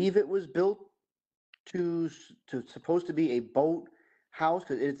believe it was built to supposed to be a boat house.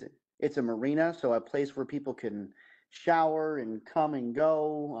 It's a marina, so a place where people can shower and come and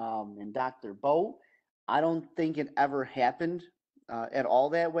go and dock their boat. I don't think it ever happened at all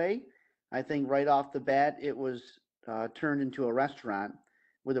that way. I think right off the bat it was turned into a restaurant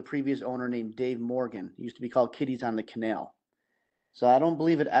with a previous owner named Dave Morgan. It used to be called Kitty's on the Canal. So I don't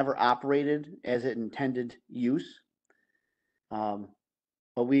believe it ever operated as it intended use. But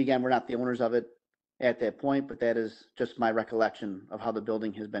we're not the owners of it at that point, but that is just my recollection of how the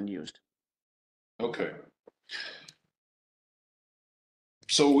building has been used. Okay.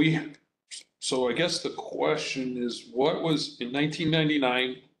 So I guess the question is, what was in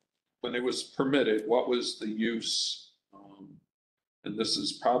 1999 when it was permitted, what was the use? And this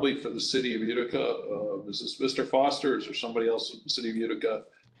is probably for the city of Utica. This is Mr. Foster. Is there somebody else in the city of Utica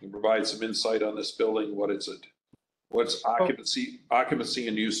who can provide some insight on this building? What is it? What's occupancy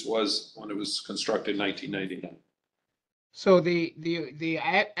and use was when it was constructed in 1999? So the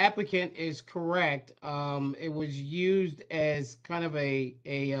applicant is correct. It was used as kind of a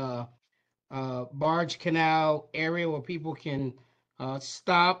barge canal area where people can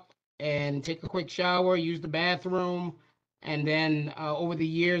stop and take a quick shower, use the bathroom, and then over the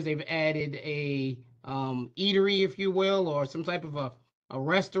years they've added a eatery, if you will, or some type of a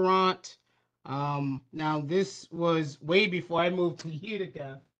restaurant. Now this was way before I moved to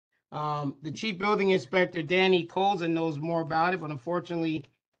Utica. The chief building inspector, Danny Colson, knows more about it, but unfortunately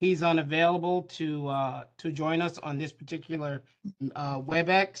he's unavailable to join us on this particular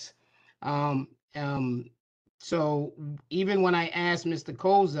WebEx. So even when I asked Mr.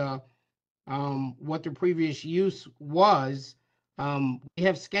 Koza what the previous use was, we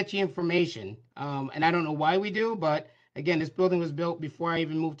have sketchy information. And I don't know why we do, but again, this building was built before I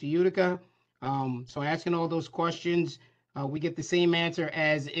even moved to Utica. So asking all those questions, we get the same answer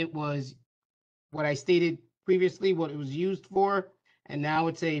as it was what I stated previously, what it was used for, and now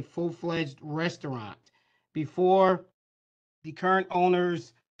it's a full-fledged restaurant. Before the current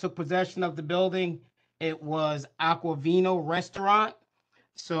owners took possession of the building, it was Aquavino Restaurant.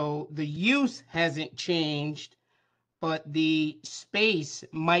 So the use hasn't changed, but the space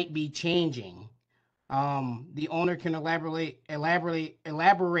might be changing. The owner can elaborate,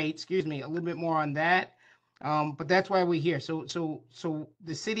 excuse me, a little bit more on that. But that's why we're here. So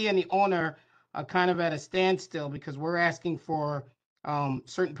the city and the owner are kind of at a standstill because we're asking for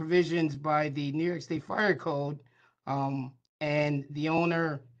certain provisions by the New York State Fire Code, and the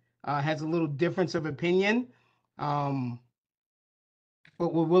owner has a little difference of opinion.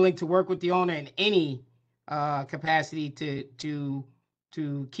 but we're willing to work with the owner in any capacity to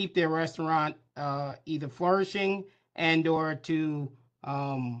keep their restaurant either flourishing and or to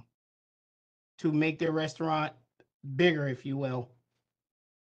make their restaurant bigger, if you will.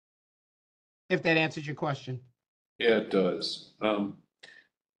 If that answers your question. Yeah, it does.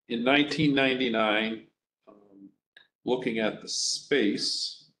 In 1999, looking at the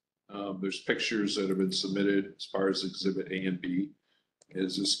space, there's pictures that have been submitted as far as Exhibit A and B.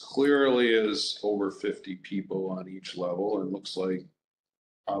 Is as clearly as over 50 people on each level, and looks like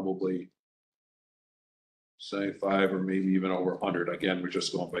probably 75 or maybe even over 100. Again, we're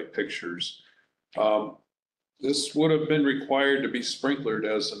just going by pictures. This would have been required to be sprinklered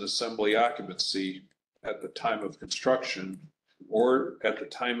as an assembly occupancy at the time of construction or at the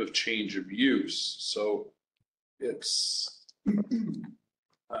time of change of use. So it's,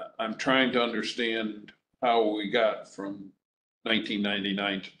 I'm trying to understand how we got from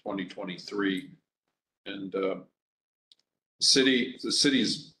 1999 to 2023. And the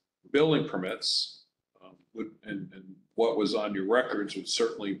city's building permits and what was on your records would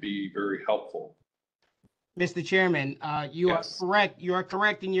certainly be very helpful. Mr. Chairman, you Yes. are correct. You are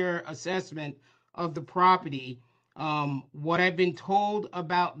correct in your assessment of the property. What I've been told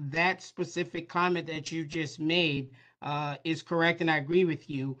about that specific comment that you just made is correct, and I agree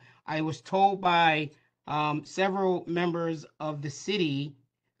with you. I was told by several members of the city,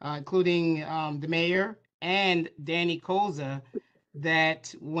 including the mayor and Danny Koza,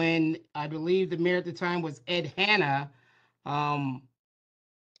 that when I believe the mayor at the time was Ed Hanna, the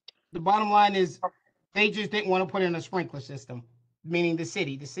bottom line is they just didn't want to put in a sprinkler system, meaning the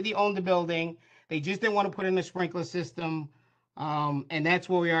city. The city owned the building. They just didn't want to put in a sprinkler system. And that's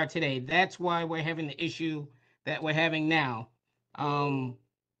where we are today. That's why we're having the issue that we're having now.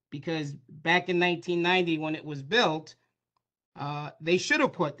 Because back in 1990, when it was built, they should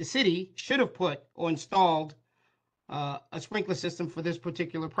have put, the city should have put or installed a sprinkler system for this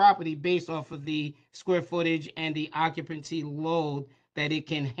particular property based off of the square footage and the occupancy load that it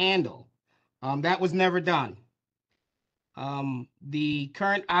can handle. That was never done. The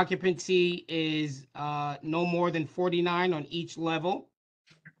current occupancy is no more than 49 on each level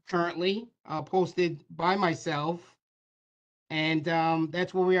currently, posted by myself. And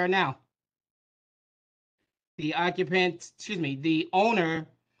that's where we are now. The occupant, excuse me, the owner,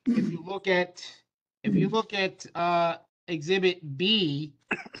 if you look at Exhibit B,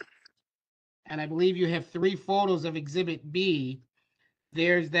 and I believe you have 3 photos of Exhibit B,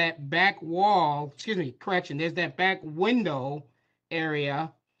 there's that back wall, excuse me, correction, there's that back window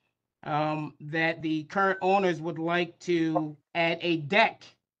area that the current owners would like to add a deck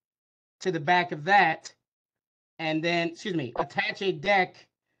to the back of that, and then, excuse me, attach a deck,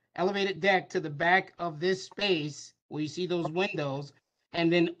 elevated deck to the back of this space where you see those windows,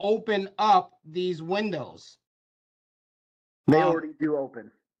 and then open up these windows. They already do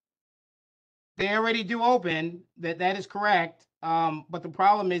open. They already do open, that is correct. But the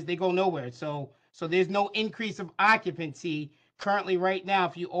problem is they go nowhere. So there's no increase of occupancy currently right now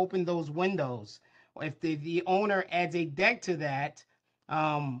if you open those windows. If the owner adds a deck to that,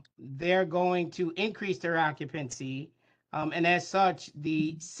 they're going to increase their occupancy. And as such,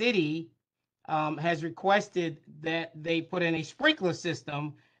 the city has requested that they put in a sprinkler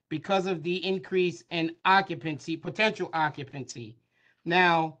system because of the increase in occupancy, potential occupancy.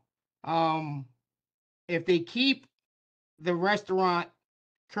 Now, if they keep the restaurant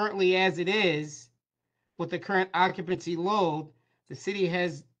currently as it is with the current occupancy load, the city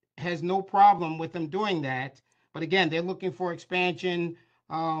has no problem with them doing that. But again, they're looking for expansion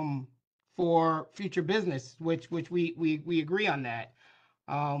for future business, which we agree on that.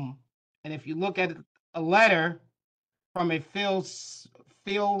 And if you look at a letter from a Phil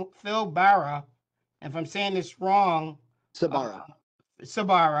Barra, if I'm saying this wrong, Sabara.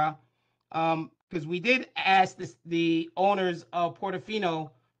 Sabara, because we did ask the owners of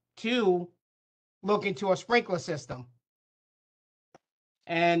Portofino to look into a sprinkler system.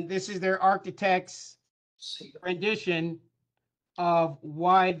 And this is their architect's rendition of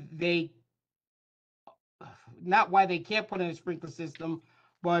why they, not why they can't put in a sprinkler system,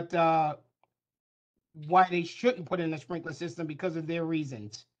 but why they shouldn't put in a sprinkler system because of their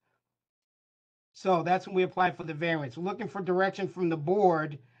reasons. So that's when we apply for the variance. We're looking for direction from the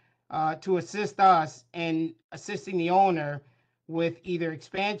board to assist us in assisting the owner with either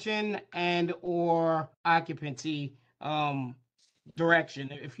expansion and or occupancy direction,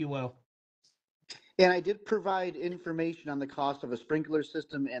 if you will. And I did provide information on the cost of a sprinkler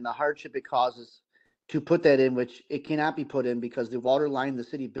system and the hardship it causes to put that in, which it cannot be put in because the water line the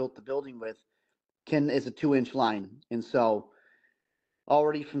city built the building with is a 2-inch line. And so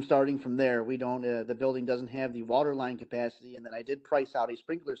already from starting from there. We don't, the building doesn't have the water line capacity. And then I did price out a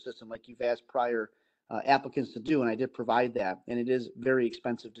sprinkler system like you've asked prior applicants to do, and I did provide that. And it is very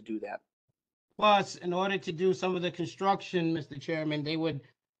expensive to do that. Plus, in order to do some of the construction, Mr. Chairman, they would,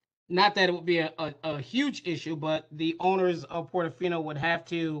 not that it would be a huge issue, but the owners of Portofino would have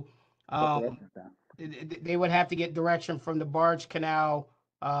to, they would have to get direction from the barge canal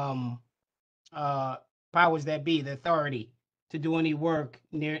powers that be, the authority, to do any work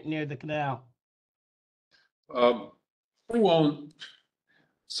near the canal. Who owned,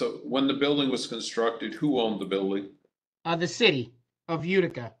 so when the building was constructed, who owned the building? The city of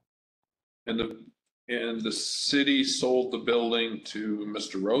Utica. And the city sold the building to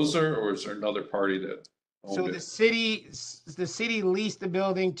Mr. Roser, or is there another party that So owned the it? city leased the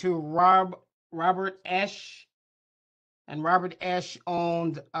building to Robert Esch, and Robert Esch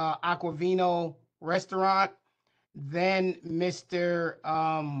owned Aquavino Restaurant. Then then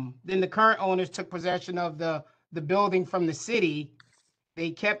the current owners took possession of the building from the city.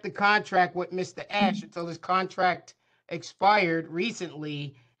 They kept the contract with Mr. Esch until his contract expired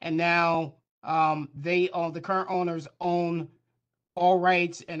recently, and now the current owners own all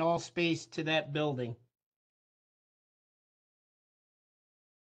rights and all space to that building.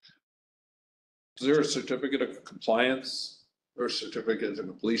 Is there a certificate of compliance or certificate of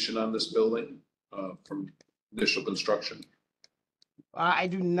completion on this building from initial construction? I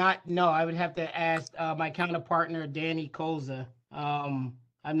do not know. I would have to ask my counterpartner, Danny Koza. I'm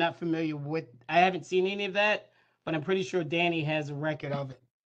not familiar with, I haven't seen any of that, but I'm pretty sure Danny has a record of it.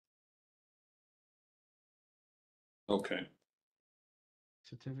 Okay.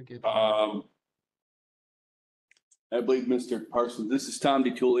 Certificate. I believe, Mr. Parsons, this is Tom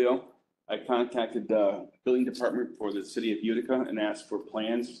DiTullio. I contacted the building department for the city of Utica and asked for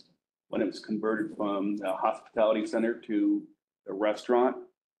plans when it was converted from the hospitality center to the restaurant.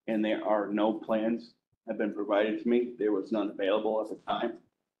 And there are no plans have been provided to me. There was none available at the time,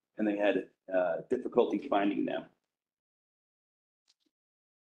 and they had difficulty finding them.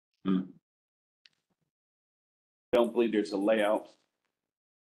 Don't believe there's a layout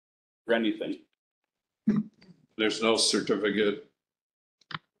for anything. There's no certificate.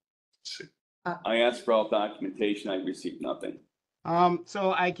 I asked for all documentation. I received nothing.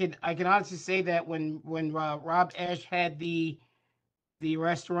 So I can honestly say that when Rob Esch had the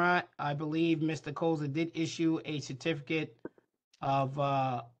restaurant, I believe Mr. Koza did issue a certificate of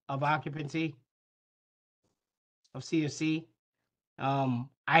occupancy of CFC.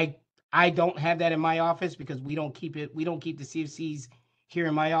 I don't have that in my office because we don't keep the CFCs here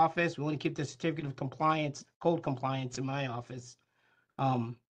in my office. We only keep the certificate of compliance, code compliance in my office.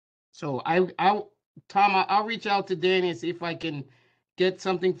 So Tom, I'll reach out to Danny and see if I can get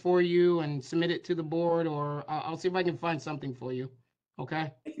something for you and submit it to the board, or I'll see if I can find something for you.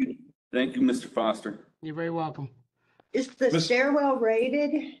 Okay? Thank you, Mr. Foster. You're very welcome. Is the stairwell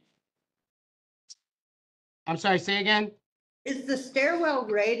rated? I'm sorry, say again? Is the stairwell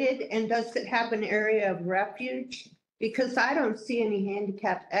rated, and does it have an area of refuge? Because I don't see any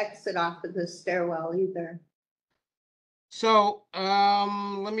handicap exit off of the stairwell either. So,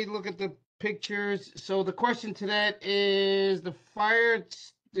 let me look at the pictures. So the question to that is the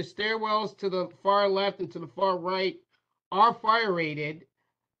stairwells to the far left and to the far right are fire rated,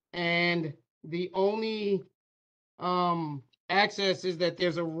 and the only access is that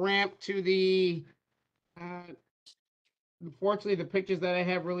there's a ramp to the unfortunately the pictures that I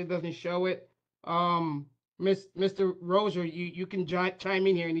have really doesn't show it. Mr. Roser, you can chime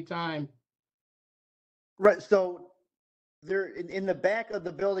in here anytime. Right, so there in the back of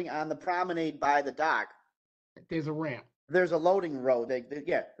the building on the promenade by the dock, there's a ramp. There's a loading road.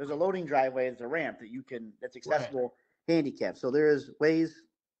 There's a loading driveway. There's a ramp that's accessible handicapped. So there is ways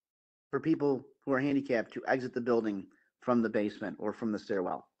for people who are handicapped to exit the building from the basement or from the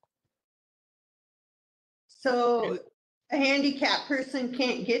stairwell. So a handicapped person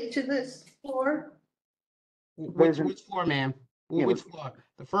can't get to this floor? Which floor, ma'am? Which floor?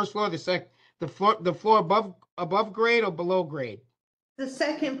 The first floor, the floor above grade or below grade? The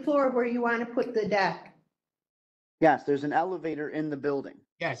second floor where you want to put the deck. Yes, there's an elevator in the building.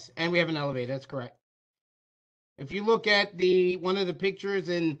 Yes, and we have an elevator. That's correct. If you look at one of the pictures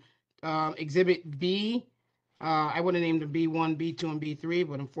in Exhibit B, I would have named them B1, B2, and B3,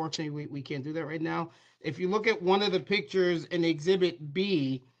 but unfortunately we can't do that right now. If you look at one of the pictures in Exhibit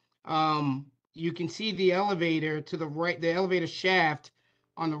B, you can see the elevator to the right, the elevator shaft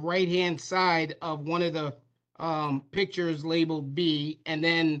on the right-hand side of one of the pictures labeled B, and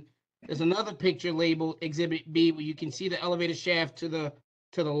then there's another picture labeled Exhibit B where you can see the elevator shaft to the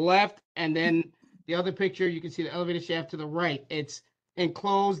left, and then the other picture you can see the elevator shaft to the right. It's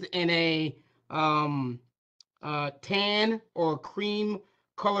enclosed in a tan or cream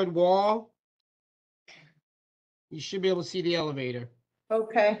colored wall. You should be able to see the elevator.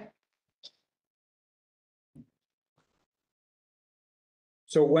 Okay.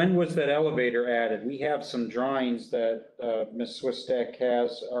 So when was that elevator added? We have some drawings that Ms. Swistak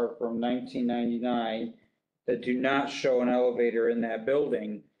has are from 1999 that do not show an elevator in that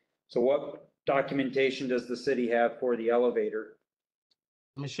building. So what documentation does the city have for the elevator?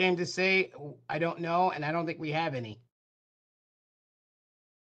 I'm ashamed to say, I don't know, and I don't think we have any.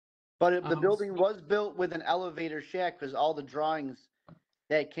 But if the building was built with an elevator shack, because all the drawings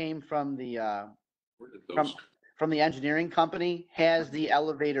that came from the Where did those? from the engineering company has the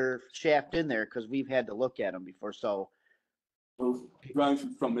elevator shaft in there, because we've had to look at them before. So Those drawings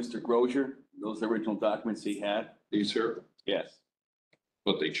from Mr. Grozier, those original documents he had? These here, Yes.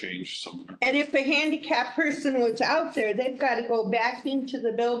 but they changed somewhere. And if a handicapped person was out there, they've got to go back into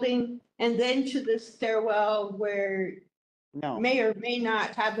the building and then to the stairwell where no, may or may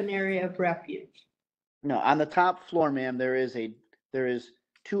not have an area of refuge. no, on the top floor, ma'am, there is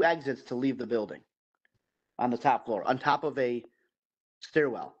 2 exits to leave the building. On the top floor, on top of a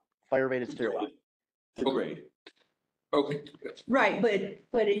stairwell, fire rated stairwell. Great. Okay, Right,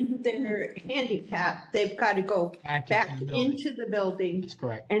 but in their handicap, they've got to go back into the building That's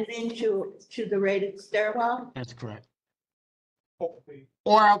correct. and then to the rated stairwell. That's correct.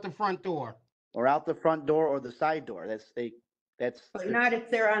 Or out the front door. Or out the front door or the side door. That's But not if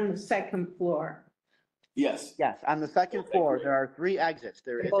they're on the second floor. Yes. yes. On the second floor, there are 3 exits.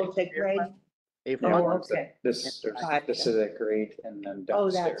 There is Both a at grade. a No, front. okay. This is at grade and then Oh,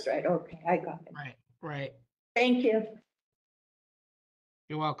 downstairs. that's right. Okay, I got it. Right, right. Thank you.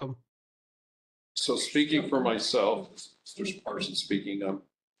 You're welcome. so speaking for myself, Mr. Parsons speaking,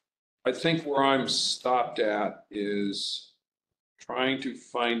 I think where I'm stopped at is trying to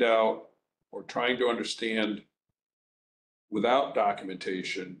find out or trying to understand without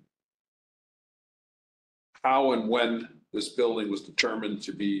documentation how and when this building was determined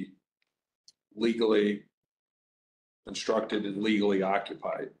to be legally constructed and legally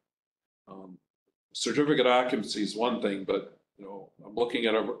occupied. Certificate of occupancy is one thing, but I'm looking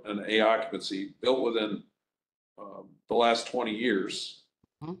at an A occupancy built within the last 20 years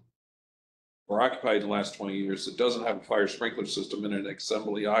or occupied in the last 20 years that doesn't have a fire sprinkler system and an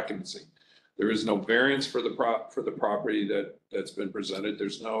assembly occupancy. There is no variance for the property that's been presented.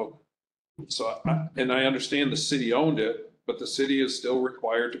 There's no, and I understand the city owned it, but the city is still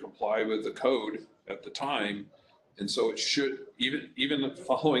required to comply with the code at the time. And so it should, even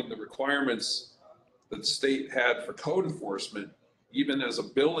following the requirements that the state had for code enforcement, even as a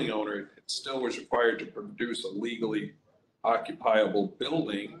building owner, it still was required to produce a legally occupiable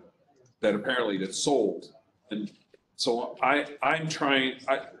building that apparently gets sold. And so I'm trying,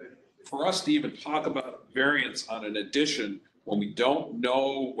 for us to even talk about variance on an addition when we don't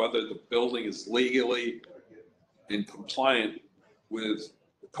know whether the building is legally in compliant with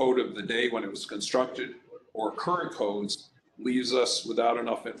the code of the day when it was constructed or current codes, leaves us without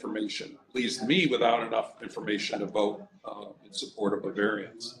enough information, leaves me without enough information to vote in support of a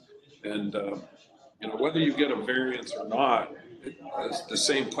variance. And whether you get a variance or not, the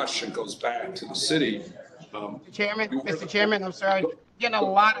same question goes back to the city. Mr. Chairman, I'm sorry. I'm getting a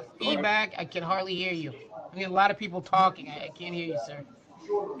lot of feedback. I can hardly hear you. I mean, a lot of people talking. I can't hear you, sir.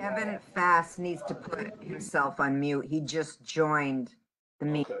 Kevin Fass needs to put himself on mute. He just joined the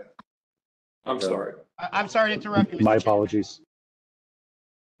meeting. Okay. I'm sorry. I'm sorry to interrupt you, Mr. My Chairman. apologies.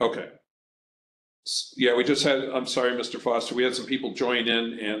 Okay. Yeah, we just had, I'm sorry, Mr. Foster, we had some people join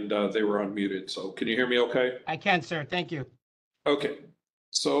in and they were unmuted. So can you hear me okay? I can, sir. Thank you. Okay.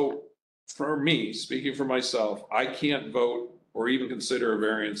 So for me, speaking for myself, I can't vote or even consider a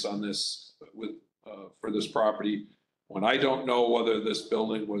variance on this for this property when I don't know whether this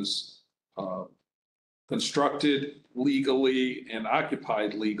building was constructed legally and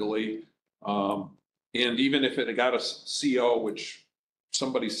occupied legally. And even if it had got a CO, which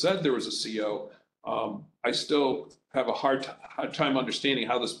somebody said there was a CO, I still have a hard time understanding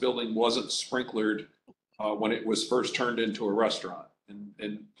how this building wasn't sprinklered when it was first turned into a restaurant.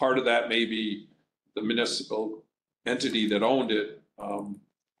 And part of that may be the municipal entity that owned it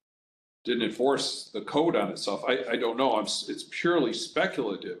didn't enforce the code on itself. I don't know. It's purely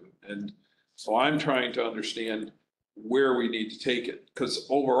speculative. And so I'm trying to understand where we need to take it. Because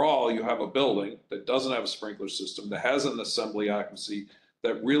overall, you have a building that doesn't have a sprinkler system, that has an assembly occupancy,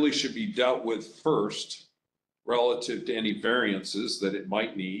 that really should be dealt with first relative to any variances that it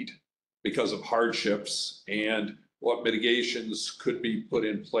might need because of hardships and what mitigations could be put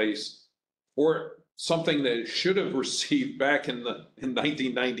in place for something that it should have received back in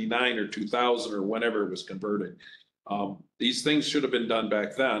 1999 or 2000 or whenever it was converted. These things should have been done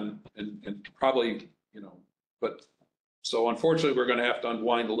back then and probably, but so unfortunately, we're going to have to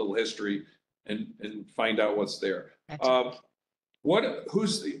unwind a little history and find out what's there.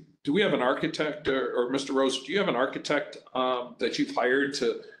 Do we have an architect or Mr. Rose, do you have an architect that you've hired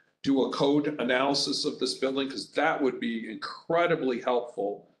to do a code analysis of this building? Because that would be incredibly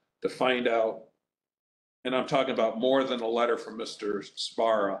helpful to find out. And I'm talking about more than a letter from Mr.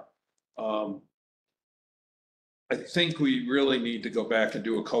 Sbarra. I think we really need to go back and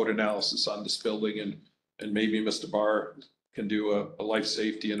do a code analysis on this building, and maybe Mr. Barr can do a life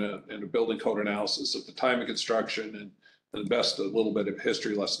safety and a building code analysis at the time of construction and invest a little bit of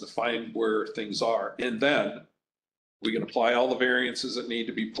history lesson to find where things are. And then we can apply all the variances that need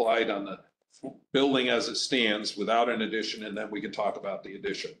to be applied on the building as it stands without an addition, and then we can talk about the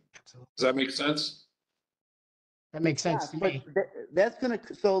addition. Does that make sense? That makes sense to me. That's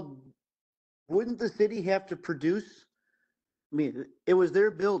so wouldn't the city have to produce? I mean, it was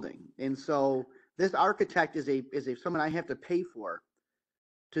their building, and so this architect is someone I have to pay for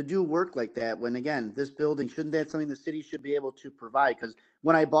to do work like that. When again, this building, shouldn't that something the city should be able to provide? Because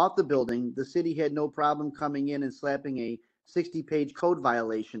when I bought the building, the city had no problem coming in and slapping a 60-page code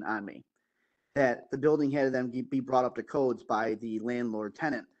violation on me. That the building had to then be brought up to codes by the landlord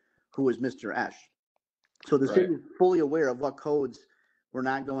tenant, who was Mr. Esch. So the city is fully aware of what codes were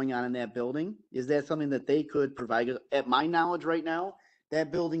not going on in that building. Is that something that they could provide? At my knowledge right now,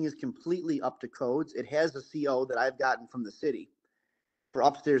 that building is completely up to codes. It has a CO that I've gotten from the city for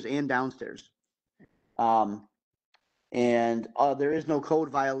upstairs and downstairs. And there is no code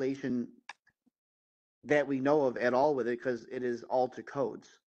violation that we know of at all with it because it is all to codes.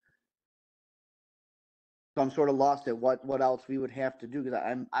 So I'm sort of lost at what else we would have to do, because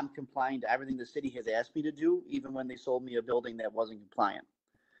I'm complying to everything the city has asked me to do, even when they sold me a building that wasn't compliant.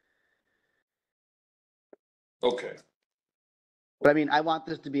 Okay. But I mean, I want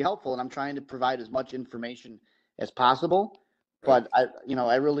this to be helpful, and I'm trying to provide as much information as possible. But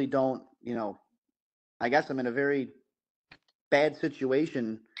I really don't, I guess I'm in a very bad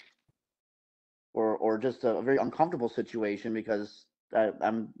situation, or just a very uncomfortable situation, because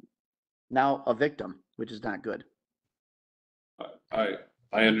I'm now a victim, which is not good. I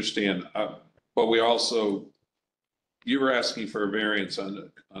understand, but you were asking for a variance on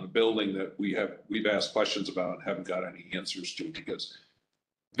a building that we've asked questions about and haven't got any answers to, because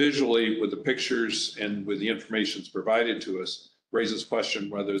visually with the pictures and with the information that's provided to us raises question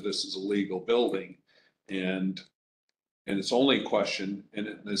whether this is a legal building, and it's only a question,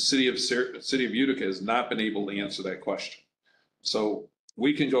 and the city of Utica has not been able to answer that question. So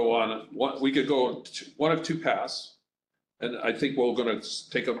we can go on we could go one of two paths. And I think we're going to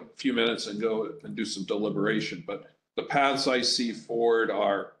take a few minutes and go and do some deliberation. But the paths I see forward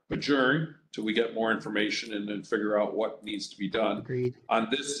are adjourn till we get more information and then figure out what needs to be done. Agreed. On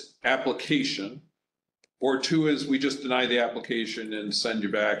this application. Or two is we just deny the application and send you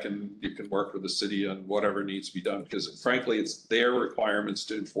back, and you can work with the city on whatever needs to be done. Because frankly, it's their requirements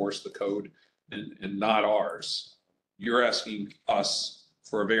to enforce the code and not ours. You're asking us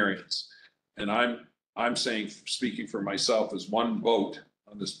for a variance. And I'm saying, speaking for myself as one vote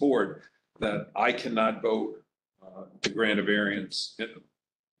on this board, that I cannot vote to grant a variance,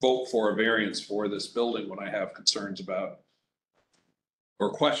 vote for a variance for this building when I have concerns about,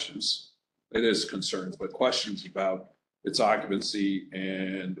 or questions. It is concerns, but questions about its occupancy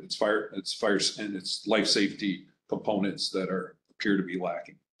and its fire and its life safety components that appear to be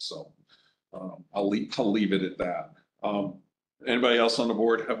lacking. So I'll leave it at that. Anybody else on the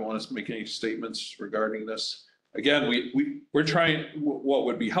board want to make any statements regarding this? Again, we're trying. What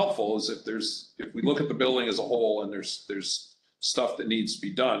would be helpful is if we look at the building as a whole and there's stuff that needs to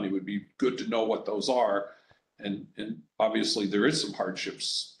be done, it would be good to know what those are. And obviously there is some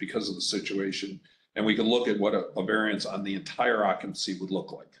hardships because of the situation, and we can look at what a variance on the entire occupancy would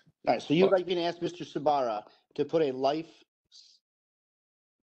look like. All right, so you'd like me to ask Mr. Sbarra to put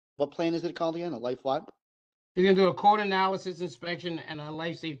what plan is it called again? A life what? You're gonna do a code analysis inspection and a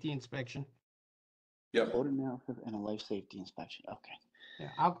life safety inspection. Yeah. Code analysis and a life safety inspection. Okay. Yeah,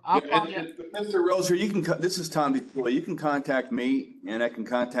 I'll call you. Mr. Roser, this is Tom DeFoy. You can contact me, and I can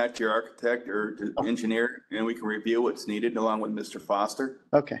contact your architect or engineer, and we can review what's needed along with Mr. Foster.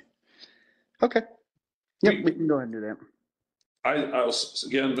 Okay. Yep, we can go ahead and do that.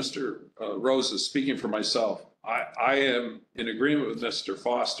 Again, Mr. Rose is speaking for myself. I am in agreement with Mr.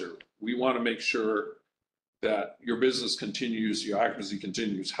 Foster. We want to make sure that your business continues, your occupancy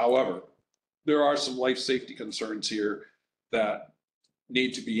continues. However, there are some life safety concerns here that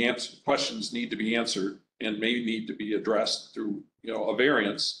need to be answered, questions need to be answered and may need to be addressed through, a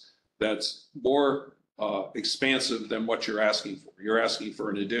variance that's more expansive than what you're asking for. You're asking for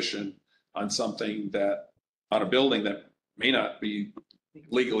an addition on something on a building that may not be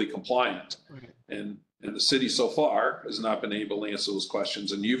legally compliant. And the city so far has not been able to answer those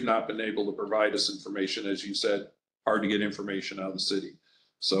questions, and you've not been able to provide us information, as you said, hard to get information out of the city.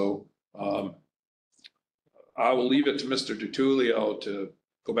 So I will leave it to Mr. DiTullio to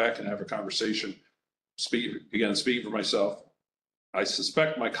go back and have a conversation. Speaking for myself, I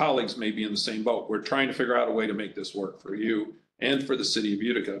suspect my colleagues may be in the same boat. We're trying to figure out a way to make this work for you and for the city of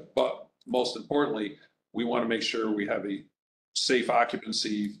Utica. But most importantly, we want to make sure we have a safe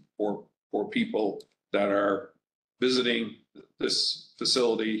occupancy for people that are visiting this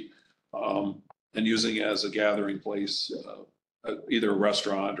facility and using it as a gathering place, either a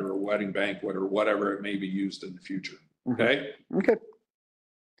restaurant or a wedding banquet or whatever it may be used in the future. Okay? Okay.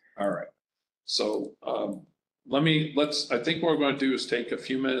 All right. So I think what we're going to do is take a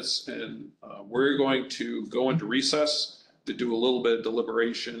few minutes and we're going to go into recess to do a little bit of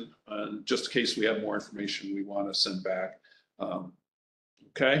deliberation, just in case we have more information we want to send back.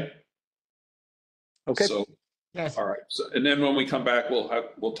 Okay? Okay. So, Yes. all right. So, and then when we come back,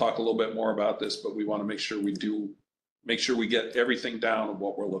 we'll talk a little bit more about this, but we want to make sure we get everything down of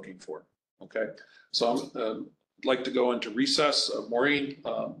what we're looking for. Okay? So I'd like to go into recess. Maureen,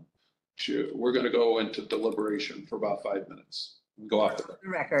 we're going to go into deliberation for about 5 minutes. Go off the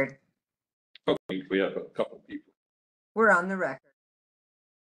record. Okay, we have a couple of people. We're on the record.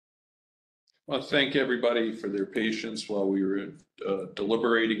 I want to thank everybody for their patience while we were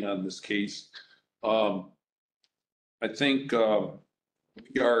deliberating on this case. I think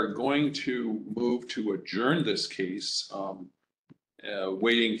we are going to move to adjourn this case,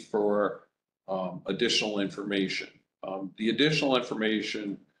 waiting for additional information. The additional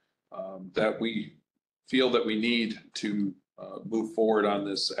information that we feel that we need to move forward on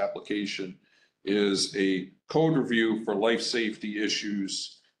this application is a code review for life safety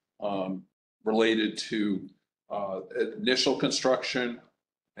issues related to initial construction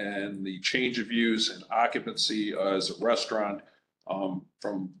and the change of use and occupancy as a restaurant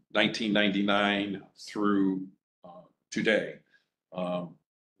from 1999 through today.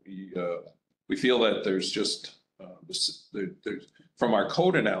 We feel that there's just from our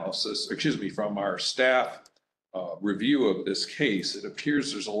code analysis, from our staff review of this case, it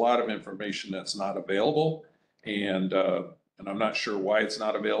appears there's a lot of information that's not available, and I'm not sure why it's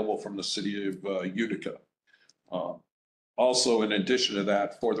not available from the city of Utica. Also, in addition to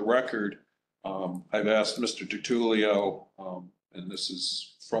that, for the record, I've asked Mr. DiTullio, and this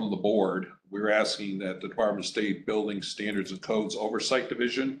is from the board, we're asking that the Department of State Building Standards and Codes Oversight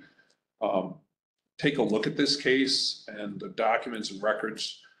Division take a look at this case and the documents and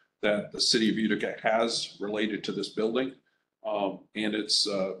records that the city of Utica has related to this building. And it's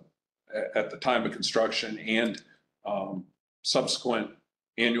at the time of construction and subsequent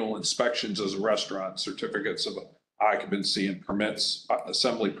annual inspections as a restaurant, certificates of occupancy and permits,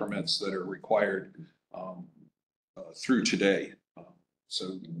 assembly permits that are required through today.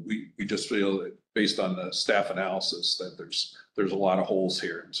 So we just feel that based on the staff analysis that there's a lot of holes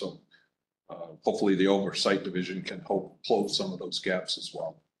here. And so hopefully the oversight division can help close some of those gaps as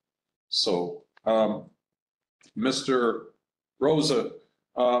well. So Mr. Rosa,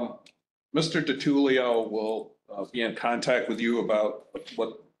 Mr. DiTullio will be in contact with you about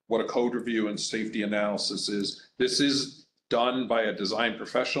what a code review and safety analysis is. This is done by a design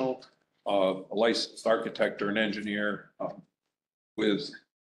professional, a licensed architect or an engineer with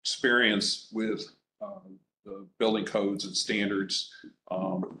experience with the building codes and standards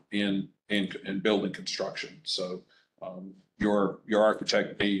in building construction. So your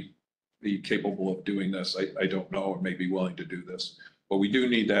architect may be capable of doing this. I don't know, and may be willing to do this, but we do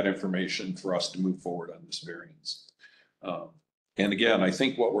need that information for us to move forward on this variance. And again, I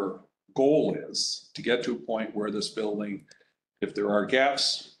think what our goal is to get to a point where this building, if there are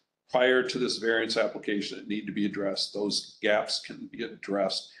gaps prior to this variance application that need to be addressed, those gaps can be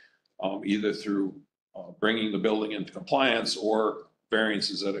addressed either through bringing the building into compliance or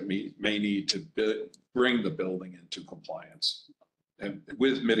variances that it may need to bring the building into compliance. And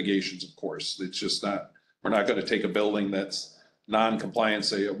with mitigations, of course. It's just not, we're not going to take a building that's non-compliant,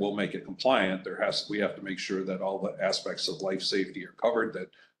 say we'll make it compliant. We have to make sure that all the aspects of life safety are covered, that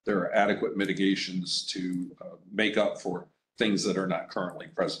there are adequate mitigations to make up for things that are not currently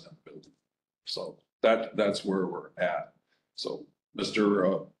present in the building. So that's where we're at. So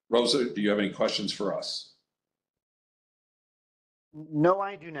Mr. Rosa, do you have any questions for us? No,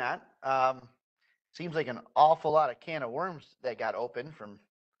 I do not. seems like an awful lot of can of worms that got opened from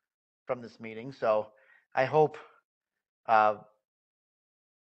this meeting. So I hope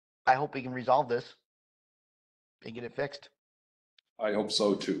we can resolve this and get it fixed. I hope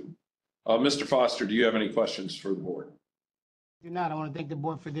so too. Mr. Foster, do you have any questions for the board? Do not. I want to thank the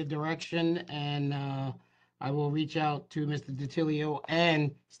board for the direction, and I will reach out to Mr. DiTilio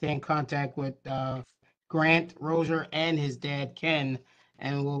and stay in contact with Grant Rozier and his dad Ken,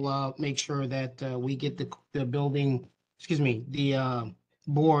 and we'll make sure that we get the building, the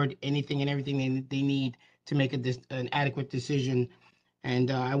board, anything and everything they need to make an adequate decision.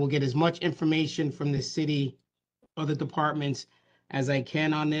 And I will get as much information from the city, other departments as I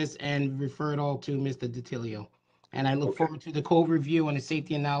can on this, and refer it all to Mr. DiTilio. And I look forward to the code review and the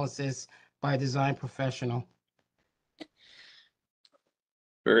safety analysis by a design professional.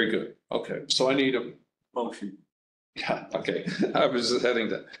 Very good. Okay, so I need a motion. Yeah, okay. I was heading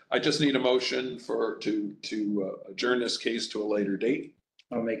to, I just need a motion to adjourn this case to a later date.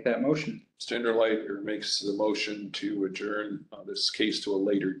 I'll make that motion. Mr. Hinderleiter makes the motion to adjourn this case to a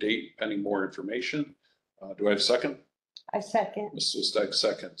later date, pending more information. Do I have a second? I second. Ms. Swistek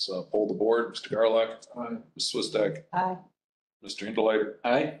seconds. Poll the board. Mr. Garlock. Aye. Ms. Swistek. Aye. Mr. Hinderleiter.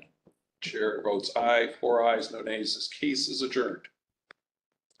 Aye. Chair votes aye. 4 ayes, no nays. This case is adjourned.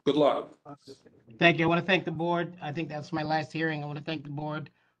 Good luck. Thank you. I want to thank the board. I think that's my last hearing. I want to thank the board.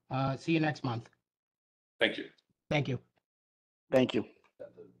 See you next month. Thank you. Thank you. Thank you.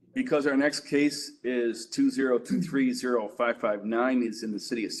 Because our next case is 202305559 is in the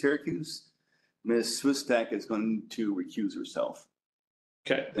city of Syracuse. Ms. Swistek is going to recuse herself.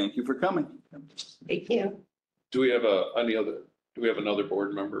 Okay. Thank you for coming. Thank you. Do we have another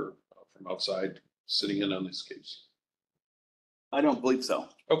board member from outside sitting in on this case? I don't believe so.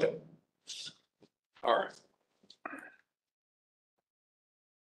 Okay. All right.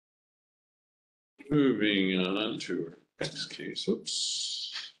 Moving on to our next case. Oops.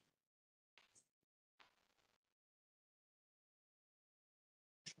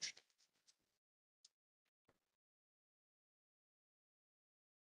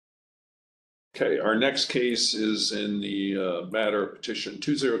 Okay, our next case is in the matter of petition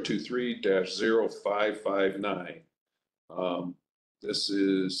 2023-0559. This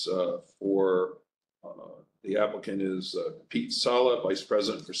is for the applicant is Pete Sala, Vice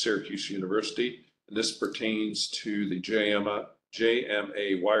President for Syracuse University. And this pertains to the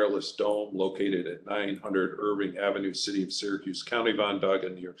JMA Wireless Dome located at 900 Irving Avenue, City of Syracuse, County of Onondaga,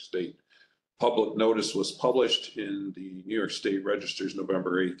 New York State. Public notice was published in the New York State Registers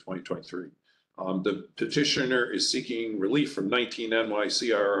November 8, 2023. The petitioner is seeking relief from 19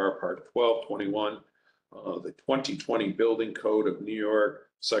 NYCRR Part 1221, the 2020 Building Code of New York,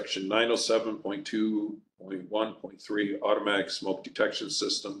 Section 907.2.1.3 Automatic Smoke Detection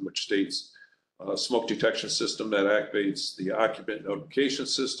System, which states smoke detection system that activates the occupant notification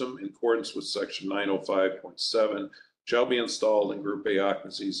system in accordance with Section 905.7 shall be installed in Group A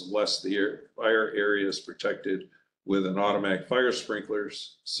occupancies unless the fire area is protected with an automatic fire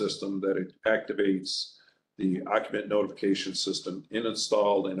sprinklers system that it activates the occupant notification system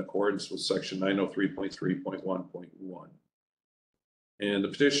installed in accordance with Section 903.3.1.1. And the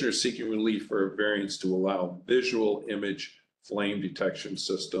petitioner is seeking relief for a variance to allow visual image flame detection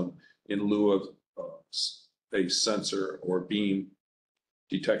system in lieu of a sensor or beam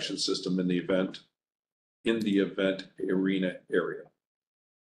detection system in the event arena area.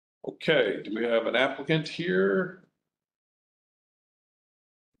 Okay, do we have an applicant here?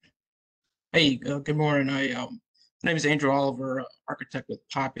 Hey, good morning. My name is Andrew Oliver, architect with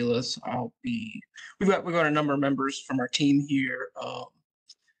Populous. We've got a number of members from our team here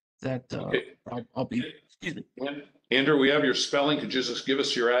Okay. I'll be, excuse me. Andrew, we have your spelling. Could you just give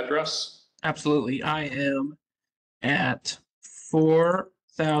us your address? Absolutely. I am at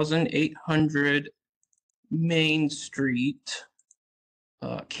 4800 Main Street,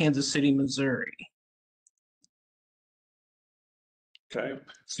 Kansas City, Missouri. Okay.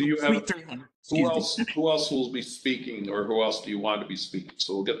 So you have, Suite 300. who else will be speaking, or who else do you want to be speaking?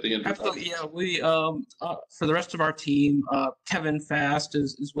 So we'll get the introduction. Absolutely. Yeah, we for the rest of our team, Kevin Fast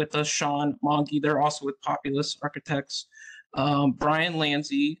is with us, Sean Monke, they're also with Populous Architects. Brian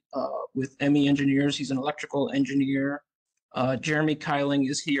Lanzi with ME Engineers, he's an electrical engineer. Jeremy Kyling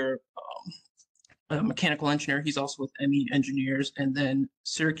is here, a mechanical engineer, he's also with ME Engineers. And then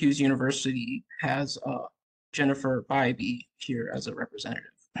Syracuse University has Jennifer Bybee here as a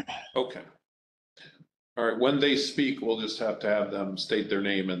representative. Okay. All right. When they speak, we'll just have to have them state their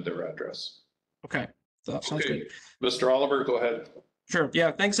name and their address. Okay. That sounds good. Mr. Oliver, go ahead. Sure.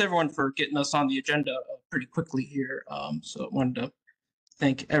 Yeah. Thanks everyone for getting us on the agenda pretty quickly here. So I wanted to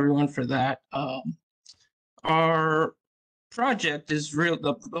thank everyone for that. Our project is real.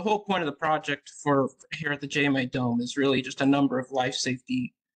 The whole point of the project for here at the JMA Dome is really just a number of life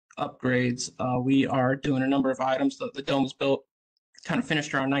safety upgrades. We are doing a number of items. The dome was built, kind of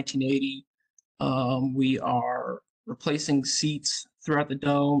finished around 1980. We are replacing seats throughout the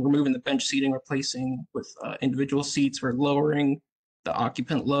dome, removing the bench seating, replacing with individual seats. We're lowering the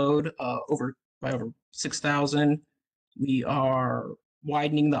occupant load by over 6,000. We are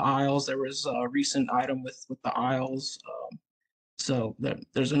widening the aisles. There was a recent item with the aisles. So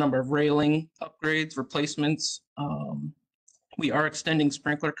there's a number of railing upgrades, replacements. We are extending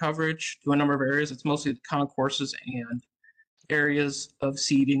sprinkler coverage to a number of areas. It's mostly the concourses and areas of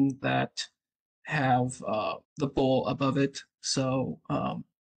seating that have the bowl above it. So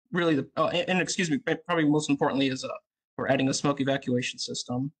really, and excuse me, probably most importantly is we're adding a smoke evacuation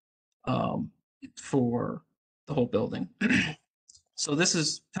system for the whole building. So this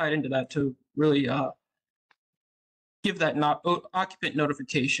is tied into that to really give that occupant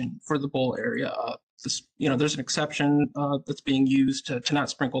notification for the bowl area. There's an exception that's being used to not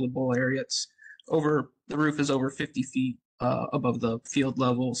sprinkle the bowl area. The roof is over 50 feet above the field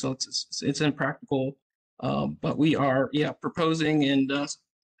level, so it's impractical. But we are proposing and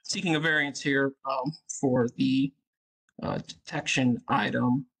seeking a variance here for the detection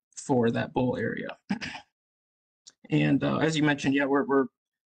item for that bowl area. And as you mentioned, we're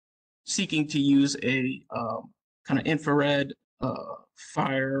seeking to use a kind of infrared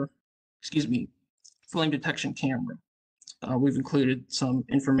flame detection camera. We've included some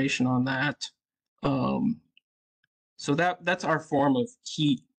information on that. So that's our form of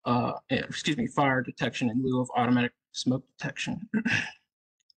fire detection in lieu of automatic smoke detection.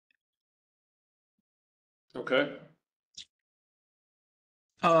 Okay.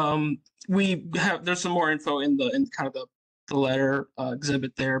 There's some more info in kind of the letter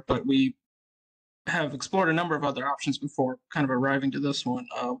exhibit there, but we have explored a number of other options before kind of arriving to this one.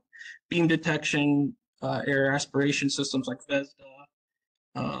 Beam detection, air aspiration systems like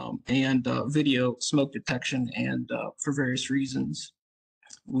VESDA, and video smoke detection, and for various reasons.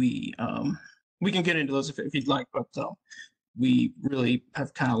 We can get into those if you'd like, but we really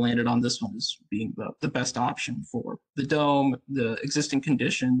have kind of landed on this one as being the best option for the dome, the existing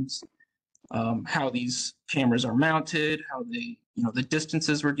conditions, how these cameras are mounted, how the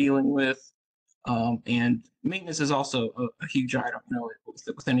distances we're dealing with, and maintenance is also a huge item.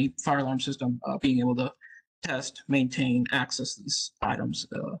 With any fire alarm system, being able to test, maintain, access these items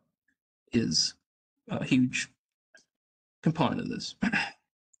is a huge component of this.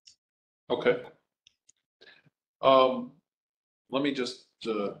 Okay. Let me just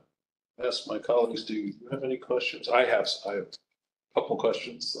ask my colleagues, do you have any questions? I have a couple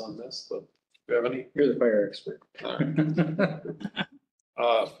questions on this, but do you have any? You're the fire expert. All right.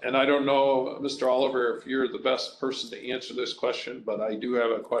 And I don't know, Mr. Oliver, if you're the best person to answer this question, but I do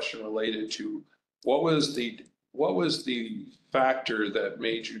have a question related to what was the factor that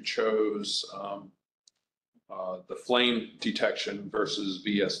made you chose the flame detection versus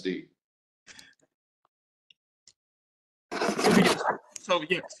VSD?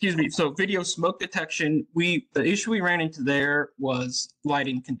 So video smoke detection, the issue we ran into there was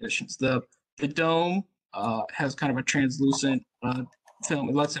lighting conditions. The dome has kind of a translucent film.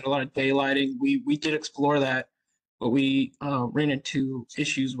 It lets in a lot of daylighting. We did explore that, but we ran into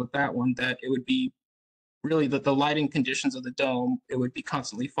issues with that one, that it would be really the lighting conditions of the dome, it would be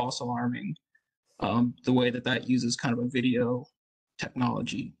constantly false alarming, the way that uses kind of a video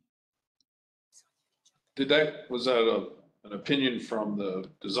technology. Was that an opinion from the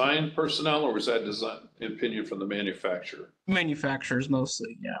design personnel, or was that opinion from the manufacturer? Manufacturers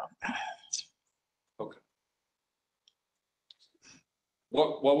mostly, yeah. Okay.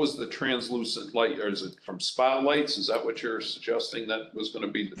 What was the translucent light, or is it from spotlights? Is that what you're suggesting that was going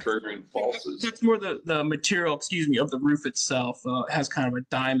to be the triggering falses? It's more the material, of the roof itself. Has kind of a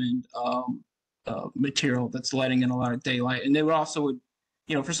diamond material that's letting in a lot of daylight, and it would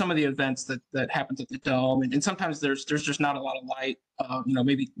for some of the events that happens at the dome, and sometimes there's just not a lot of light,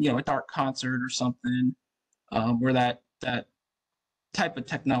 maybe a dark concert or something, where that type of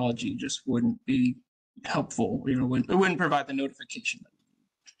technology just wouldn't be helpful. It wouldn't provide the notification.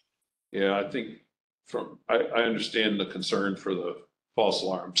 Yeah, I think I understand the concern for the false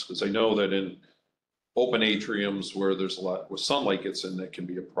alarms, because I know that in open atriums where there's a lot, where sunlight gets in, that can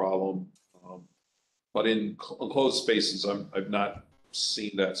be a problem. But in enclosed spaces, I've not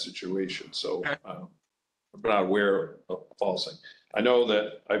seen that situation, so I'm not aware of falsing. I know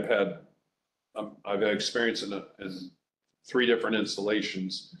that I've had experience in 3 different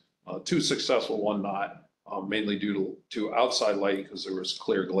installations, 2 successful, 1 not, mainly due to outside lighting because there was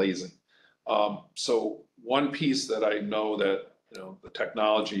clear glazing. So one piece that I know that, the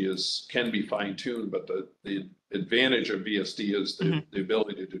technology can be fine tuned, but the advantage of VSD is the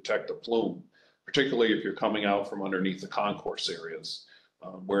ability to detect a plume, particularly if you're coming out from underneath the concourse areas,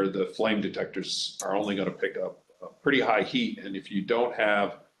 where the flame detectors are only going to pick up pretty high heat. And if you don't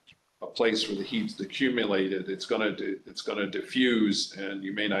have a place where the heat's accumulated, it's going to diffuse, and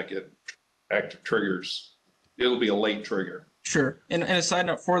you may not get active triggers. It'll be a late trigger. Sure. And a side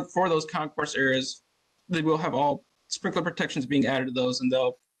note, for those concourse areas, they will have all sprinkler protections being added to those, and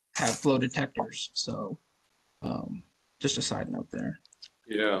they'll have flow detectors. So just a side note there.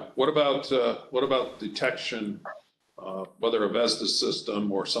 Yeah. What about detection, whether a Vestas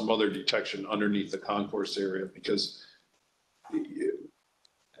system or some other detection underneath the concourse area? Because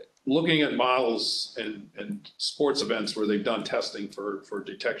looking at models and sports events where they've done testing for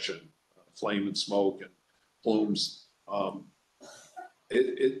detection, flame and smoke and plumes,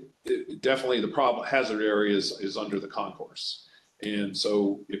 it definitely, the problem hazard area is under the concourse. And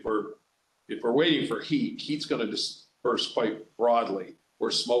so if we're waiting for heat's going to disperse quite broadly,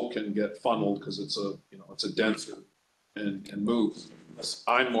 where smoke can get funneled because it's a denser and move.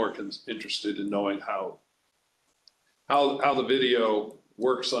 I'm more interested in knowing how the video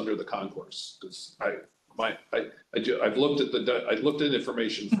works under the concourse, because I've looked at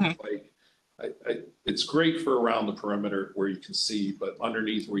information from it's great for around the perimeter where you can see, but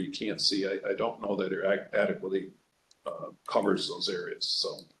underneath where you can't see, I don't know that it adequately covers those areas.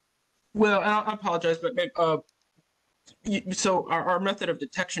 So, well, I apologize, but so our method of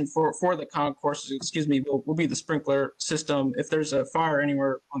detection for the concourse, will be the sprinkler system. If there's a fire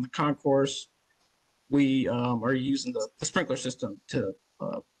anywhere on the concourse, we are using the sprinkler system to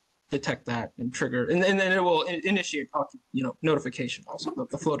detect that and trigger, and then it will initiate notification. Also,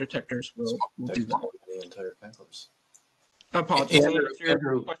 the flow detectors will do that. The entire concourse. I apologize.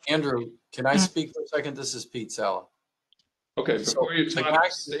 Andrew, can I speak for a second? This is Pete Sala. Okay, before you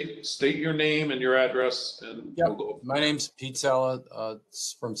talk, state your name and your address, and we'll go. My name's Pete Sala,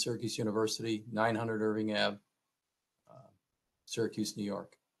 from Syracuse University, 900 Irving Ave, Syracuse, New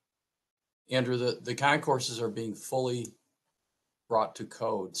York. Andrew, the concourses are being fully brought to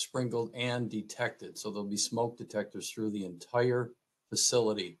code, sprinkled and detected. So there'll be smoke detectors through the entire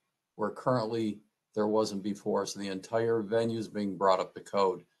facility, where currently there wasn't before. So the entire venue is being brought up to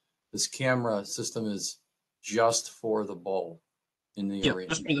code. This camera system is just for the bowl in the arena.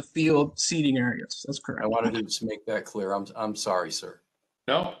 Just for the field seating areas. That's correct. I wanted to just make that clear. I'm sorry, sir.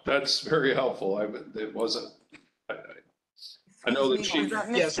 No, that's very helpful. It wasn't. I know the chief. Was that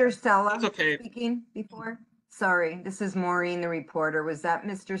Mr. Sella okay. speaking before? Sorry, this is Maureen, the reporter. Was that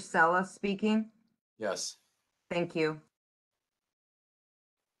Mr. Sella speaking? Yes. Thank you.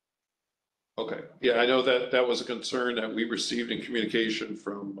 Okay. Yeah, I know that was a concern that we received in communication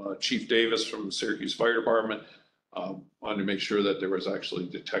from Chief Davis from the Syracuse Fire Department. Wanted to make sure that there was actually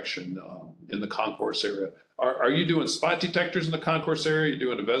detection in the concourse area. Are you doing spot detectors in the concourse area? Are you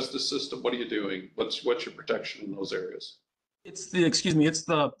doing a Vestas system? What are you doing? What's your protection in those areas? It's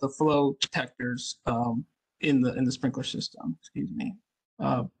the flow detectors in the sprinkler system.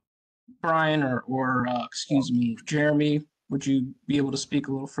 Brian or Jeremy, would you be able to speak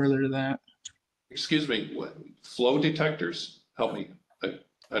a little further to that? Excuse me, what, flow detectors? Help me.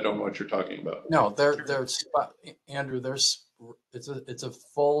 I don't know what you're talking about. No, Andrew, it's a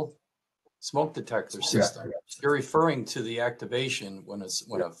full smoke detector system. Yeah. You're referring to the activation when a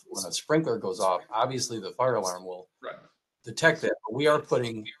sprinkler goes off. Obviously, the fire alarm will detect that. But we are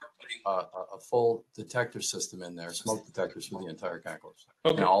putting a full detector system in there, smoke detectors for the entire concourse,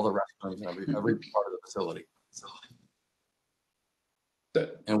 and all the restrooms and every part of the facility.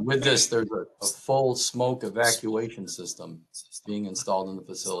 And with this, there's a full smoke evacuation system being installed in the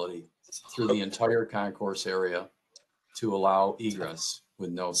facility through the entire concourse area to allow egress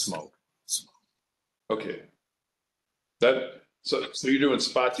with no smoke. Okay. So you're doing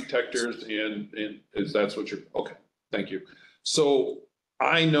spot detectors and that's what you're, okay, thank you. So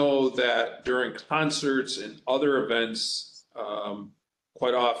I know that during concerts and other events,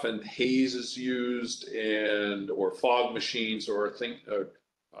 quite often haze is used or fog machines or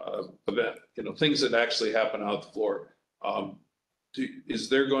event, things that actually happen out the floor. Is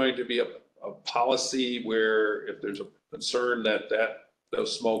there going to be a policy where if there's a concern that the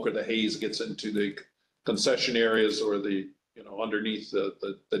smoke or the haze gets into the concession areas or the underneath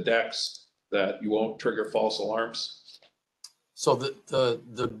the decks, that you won't trigger false alarms? So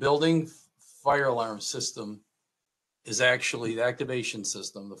the building fire alarm system is actually the activation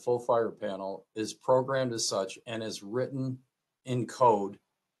system. The full fire panel is programmed as such and is written in code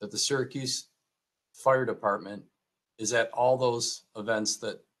that the Syracuse Fire Department is at all those events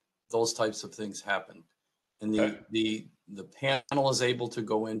that those types of things happen. And Okay. the panel is able to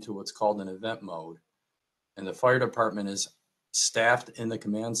go into what's called an event mode. And the fire department is staffed in the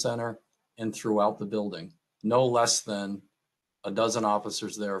command center and throughout the building. No less than a dozen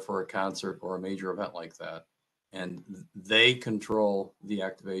officers there for a concert or a major event like that. And they control the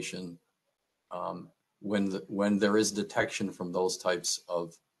activation when there is detection from those types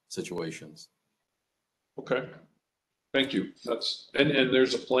of situations. Okay, thank you. And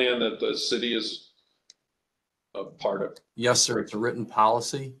there's a plan that the city is a part of. Yes, sir. It's a written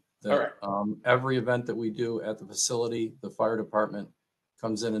policy All right. that every event that we do at the facility, the fire department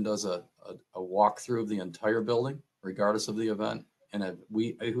comes in and does a walkthrough of the entire building, regardless of the event. And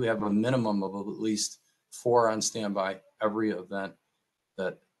we have a minimum of at least 4 on standby every event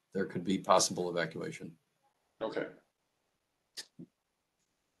that there could be possible evacuation. Okay.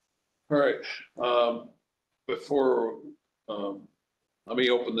 All right. Before, let me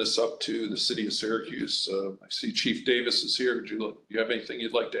open this up to the city of Syracuse. I see Chief Davis is here. Do you have anything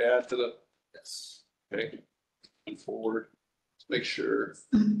you'd like to add to the? Yes. Okay. Moving forward. Let's make sure.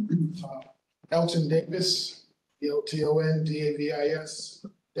 Elton Davis, Elton Davis,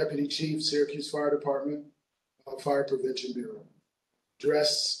 Deputy Chief, Syracuse Fire Department, Fire Prevention Bureau.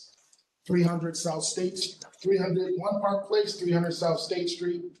 Address 300 South State, 300 One Park Place, 300 South State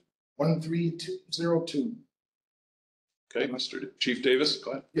Street, 13202. Okay, Mr. Chief Davis,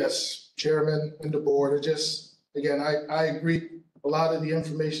 go ahead. Yes, Chairman and the board. It just, again, I agree. A lot of the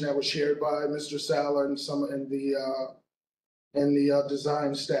information that was shared by Mr. Sala and the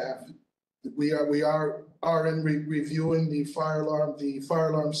design staff. We are reviewing the fire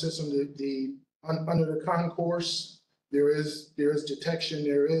alarm system, under the concourse. There is detection,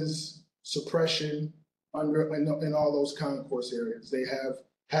 there is suppression in all those concourse areas. They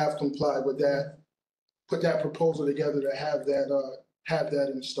have complied with that, put that proposal together to have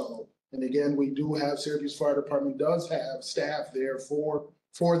that installed. And again, we do have, Syracuse Fire Department does have staff there for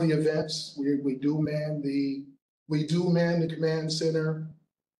the events. We do man the command center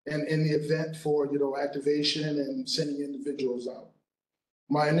and in the event for, activation and sending individuals out.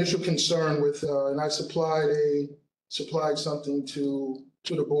 My initial concern with, and I supplied something to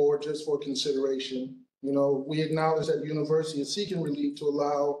the board just for consideration. We acknowledge that the university is seeking relief to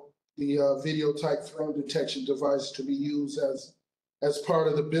allow the video type flame detection device to be used as part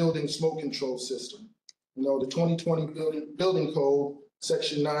of the building smoke control system. The 2020 building code,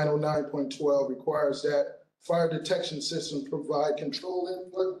 section 909.12 requires that fire detection systems provide control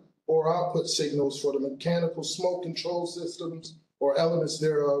input or output signals for the mechanical smoke control systems or elements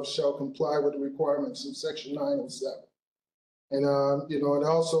thereof shall comply with the requirements of section 907. And, it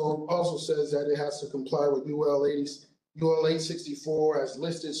also says that it has to comply with UL 864 as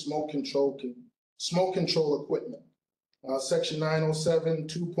listed smoke control equipment. Section 907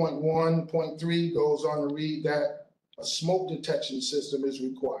 2.1.3 goes on to read that a smoke detection system is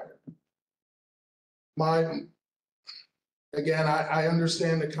required. Again, I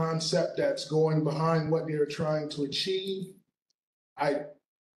understand the concept that's going behind what they're trying to achieve.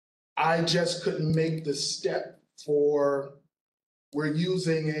 I just couldn't make the step we're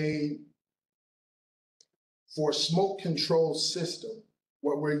using for smoke control system,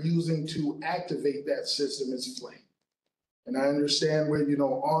 what we're using to activate that system is flame. And I understand we're,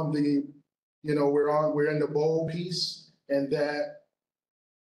 we're in the bowl piece and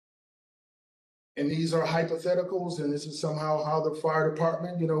these are hypotheticals, and this is somehow how the fire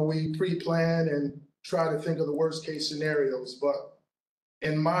department, we pre-plan and try to think of the worst case scenarios. But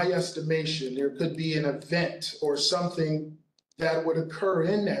in my estimation, there could be an event or something that would occur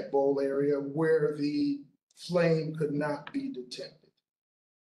in that bowl area where the flame could not be detected.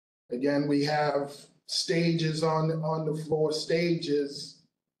 Again, we have stages on the floor,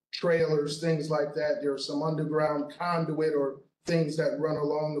 trailers, things like that. There are some underground conduit or things that run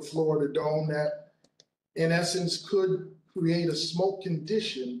along the floor of the dome that in essence could create a smoke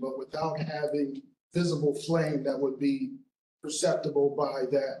condition, but without having visible flame that would be perceptible by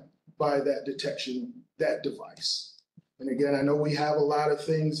that detection, that device. And again, I know we have a lot of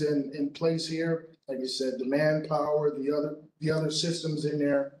things in place here. Like I said, the manpower, the other systems in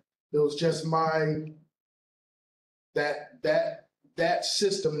there. It was just that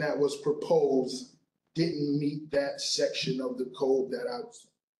system that was proposed didn't meet that section of the code that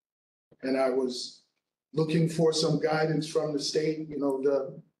I was looking for some guidance from the state.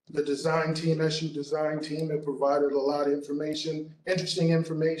 The design team, SU design team, that provided a lot of information, interesting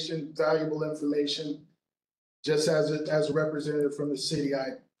information, valuable information. Just as a representative from the city,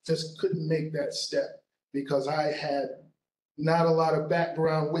 I just couldn't make that step because I had not a lot of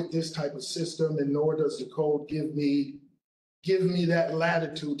background with this type of system, and nor does the code give me give me that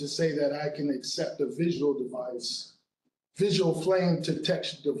latitude to say that I can accept a visual device, visual flame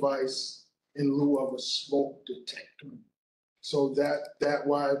detection device in lieu of a smoke detector. So that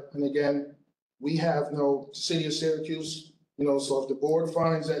why, and again, we have no city of Syracuse, so if the board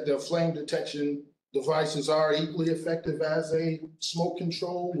finds that the flame detection devices are equally effective as a smoke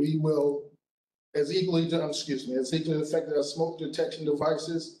control, we will, as equally effective as smoke detection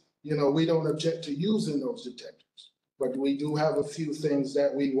devices, we don't object to using those detectors. But we do have a few things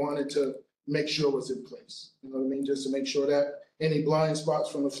that we wanted to make sure was in place. You know what I mean? Just to make sure that any blind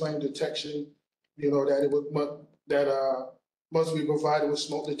spots from the flame detection, that must be provided with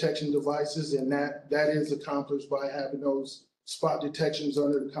smoke detection devices, and that is accomplished by having those spot detections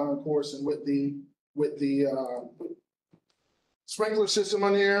under the concourse and with the sprinkler system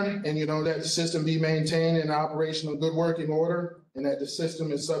on there, and that the system be maintained in operational good working order, and that the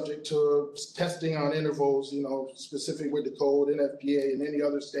system is subject to testing on intervals, specific with the code, NFPA, and any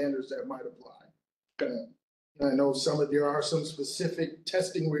other standards that might apply. I know there are some specific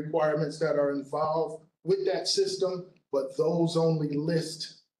testing requirements that are involved with that system, but those only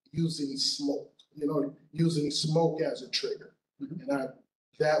list using smoke, using smoke as a trigger. And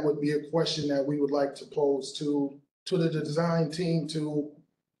that would be a question that we would like to pose to the design team, to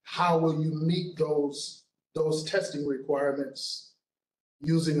how will you meet those testing requirements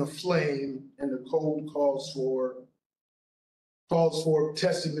using a flame, and the code calls for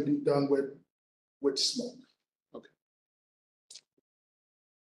testing to be done with smoke. Okay.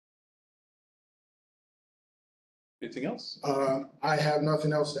 Anything else? I have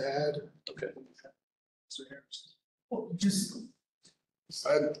nothing else to add. Okay. Well,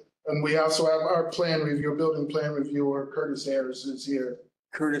 and we also have our building plan reviewer, Curtis Harris, is here.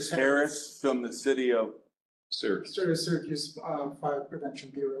 Curtis Harris from the city of Syracuse. Syracuse Fire Prevention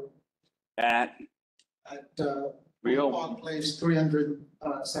Bureau at Real Place 300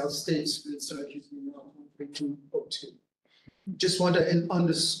 South State Street, Syracuse, New York, 13202. Just want to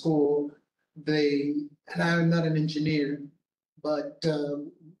underscore and I'm not an engineer, but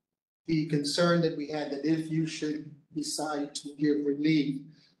the concern that we had, that if you should decide to give relief,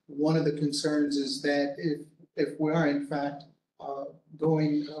 one of the concerns is that if we are in fact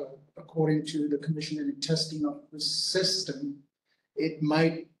going according to the commissioning and testing of the system, it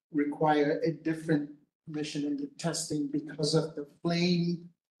might require a different commissioning and testing because of the flame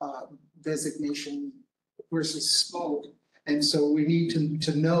designation versus smoke. And so we need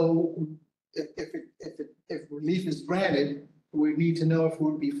to know if relief is granted, we need to know if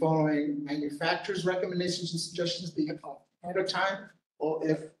we'll be following manufacturer's recommendations and suggestions ahead of time, or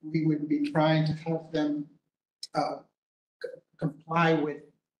if we would be trying to help them comply with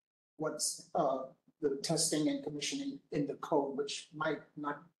what's the testing and commissioning in the code, which might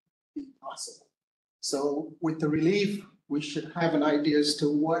not be possible. So with the relief, we should have an idea as to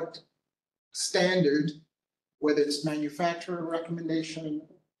what standard, whether it's manufacturer recommendation,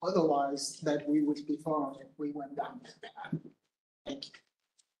 otherwise, that we would be following if we went down that path. Thank you.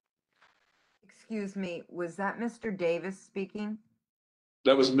 Excuse me, was that Mr. Davis speaking?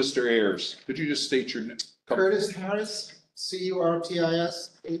 That was Mr. Ayers. Could you just state your name? Curtis Harris,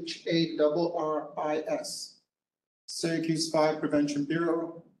 CURTIS HARRIS, Syracuse Fire Prevention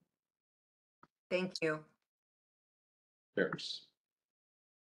Bureau. Thank you. Harris.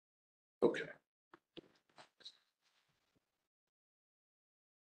 Okay.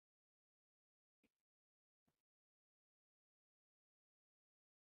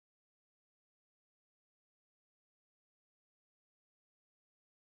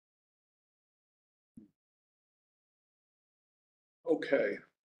 Okay.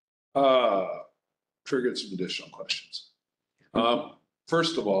 Triggered some additional questions.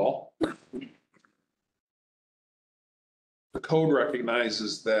 First of all, the code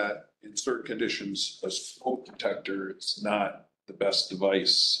recognizes that in certain conditions, a smoke detector is not the best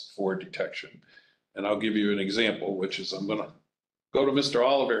device for detection. And I'll give you an example, which is I'm going to go to Mr.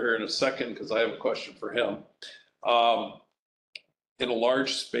 Oliver here in a second because I have a question for him. In a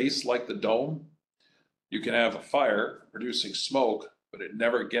large space like the dome, you can have a fire producing smoke, but it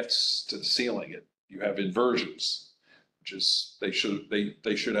never gets to the ceiling. You have inversions, which is they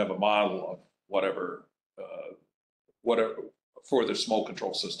should have a model of whatever for the smoke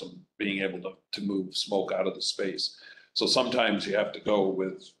control system being able to move smoke out of the space. So sometimes you have to go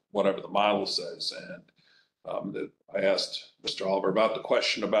with whatever the model says. And I asked Mr. Oliver about the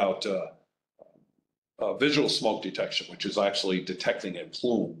question about visual smoke detection, which is actually detecting a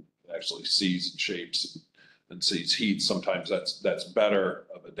plume. It actually sees and shapes and sees heat. Sometimes that's better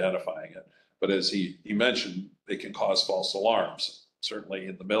of identifying it. But as he mentioned, it can cause false alarms. Certainly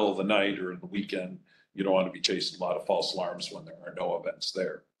in the middle of the night or in the weekend, you don't want to be chasing a lot of false alarms when there are no events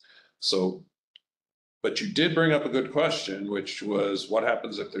there. So, but you did bring up a good question, which was what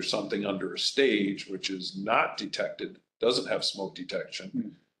happens if there's something under a stage which is not detected, doesn't have smoke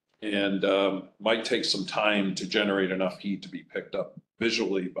detection, and might take some time to generate enough heat to be picked up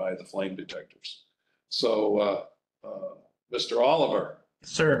visually by the flame detectors. So, Mr. Oliver,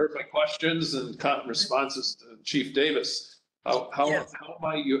 Sir. heard my questions and responses to Chief Davis. How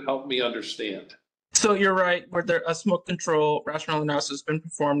might you help me understand? So you're right, where there a smoke control rational analysis has been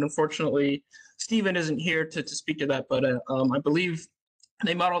performed. Unfortunately, Stephen isn't here to speak to that, but I believe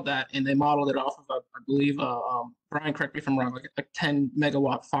they modeled that, and they modeled it off of I believe Brian, correct me if I'm wrong, like a 10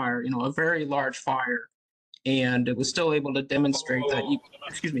 megawatt fire, a very large fire, and it was still able to demonstrate that you.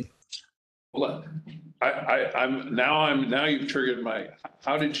 Excuse me. Hold on. Now you've triggered my.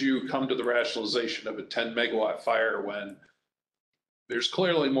 How did you come to the rationalization of a 10 megawatt fire when there's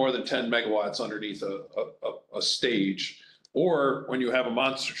clearly more than 10 megawatts underneath a stage, or when you have a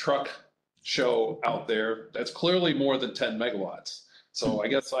monster truck show out there, that's clearly more than 10 megawatts. So I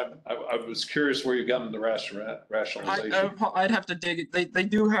guess I was curious where you got in the rationalization. I'd have to dig it. They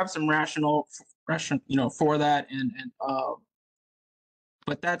do have some rational, for that, and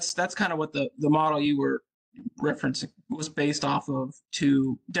but that's kind of what the model you were referencing was based off of,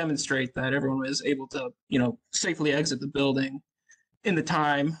 to demonstrate that everyone was able to, safely exit the building in the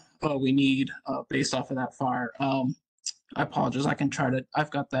time we need based off of that fire. I apologize.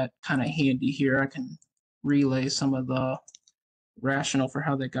 I've got that kind of handy here. I can relay some of the rationale for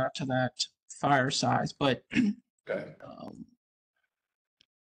how they got to that fire size, but okay.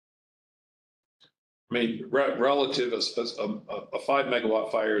 I mean, relative, a 5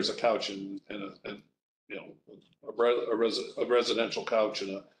 megawatt fire is a couch and a residential couch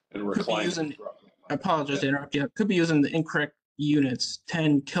and a recliner. I apologize to interrupt you. Could be using the incorrect units.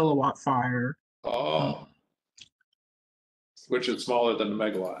 10 kilowatt fire. Which is smaller than a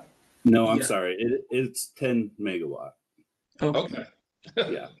megawatt. No, I'm sorry. It's 10 megawatt. Okay.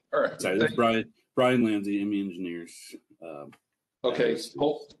 Yeah. All right. Sorry, that's Brian Lanzi, ME Engineers. Okay.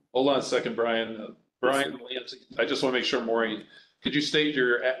 Hold on a second, Brian. Brian Lanzi, I just want to make sure, Maureen, could you state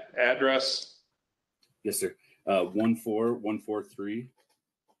your address? Yes, sir. 14143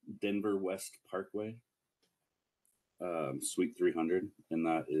 Denver West Parkway, Suite 300, and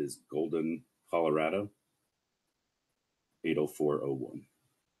that is Golden, Colorado, 80401.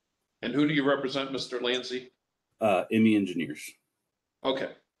 And who do you represent, Mr. Lanzi? ME Engineers.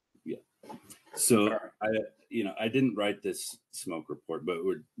 Okay. Yeah. So I didn't write this smoke report, but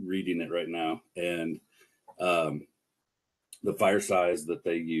we're reading it right now, and the fire size that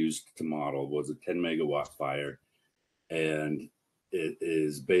they used to model was a 10 megawatt fire, and it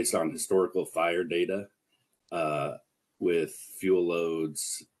is based on historical fire data with fuel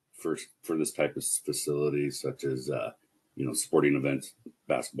loads for this type of facility, such as sporting events,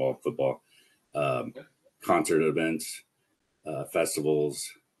 basketball, football, concert events, festivals,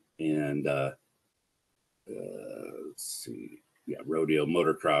 and let's see, rodeo,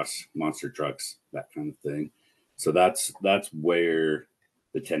 motocross, monster trucks, that kind of thing. So that's where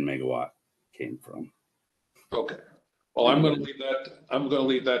the 10 megawatt came from. Okay. Well, I'm going to leave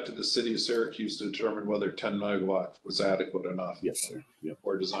that to the city of Syracuse to determine whether 10 megawatt was adequate enough. Yes, sir. Yep.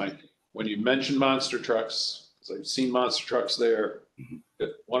 For design. When you mention monster trucks, because I've seen monster trucks there,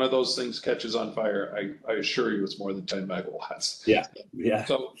 if one of those things catches on fire, I assure you it's more than 10 megawatts. Yeah. Yeah.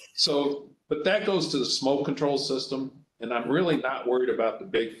 So, but that goes to the smoke control system. And I'm really not worried about the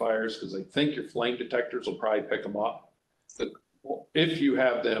big fires because I think your flame detectors will probably pick them up. If you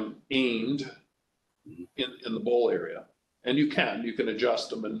have them aimed in the bowl area, and you can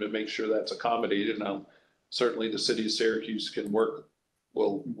adjust them and make sure that's accommodated. Now, certainly the city of Syracuse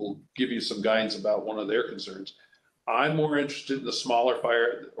will give you some guidance about one of their concerns. I'm more interested in the smaller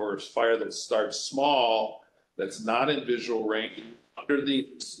fire, or fire that starts small, that's not in visual range,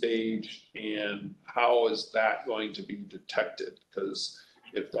 underneath the stage, and how is that going to be detected? Because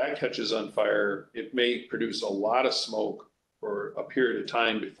if that catches on fire, it may produce a lot of smoke for a period of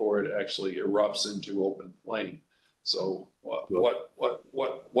time before it actually erupts into open flame. So what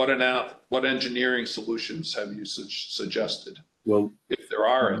engineering solutions have you suggested? Well, if there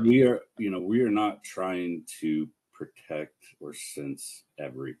are any. we are not trying to protect or sense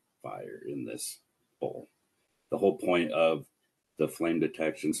every fire in this bowl. The whole point of the flame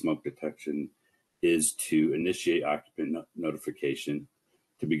detection, smoke detection, is to initiate occupant notification,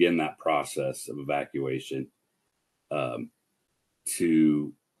 to begin that process of evacuation,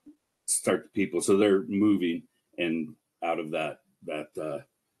 to start the people, so they're moving and out of that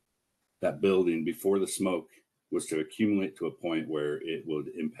building before the smoke was to accumulate to a point where it would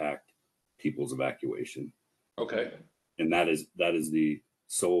impact people's evacuation. Okay. And that is the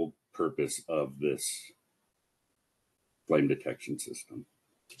sole purpose of this flame detection system.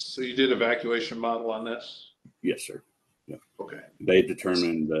 So you did evacuation model on this? Yes, sir. Yeah. Okay. They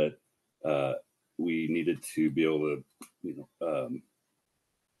determined that we needed to be able to,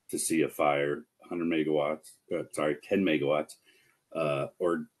 to see a fire 100 megawatts, 10 megawatts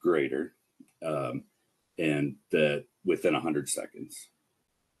or greater, and that within 100 seconds.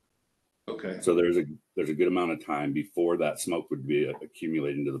 Okay. So there's a good amount of time before that smoke would be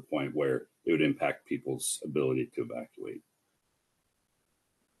accumulating to the point where it would impact people's ability to evacuate.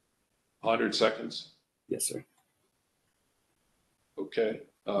 100 seconds? Yes, sir. Okay.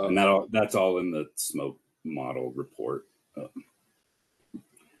 And that's all in the smoke model report.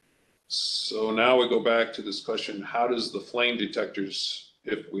 So now we go back to this question, how does the flame detectors,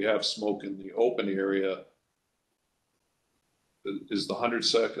 if we have smoke in the open area, is the 100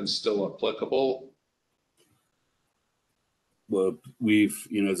 seconds still applicable? Well, we've,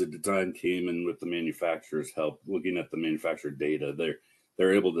 as a design team and with the manufacturer's help, looking at the manufacturer data,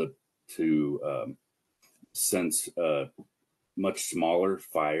 they're able to sense much smaller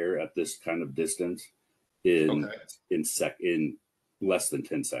fire at this kind of distance in less than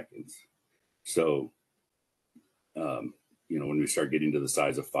 10 seconds. So, when we start getting to the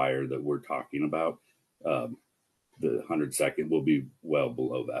size of fire that we're talking about, the 100 second will be well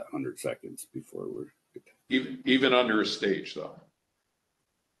below that 100 seconds before we're even under a stage, though.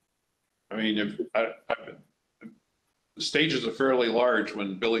 I mean, the stages are fairly large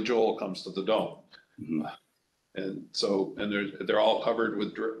when Billy Joel comes to the dome. Mm-hmm. And so, they're all covered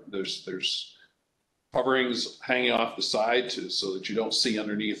with, there's coverings hanging off the side so that you don't see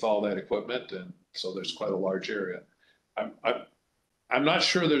underneath all that equipment. And so there's quite a large area. I'm not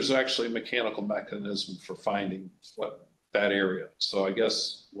sure there's actually a mechanical mechanism for finding that area. So I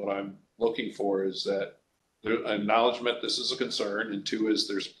guess what I'm looking for is that acknowledgement this is a concern, and two is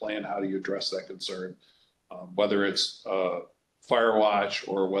there's a plan how do you address that concern, whether it's fire watch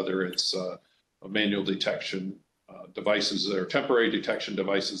or whether it's a manual detection devices or temporary detection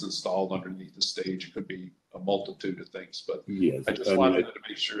devices installed underneath the stage. It could be a multitude of things, but yes, I just wanted to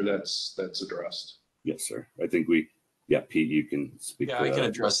make sure that's addressed. Yes, sir. I think Pete, you can speak. Yeah, I can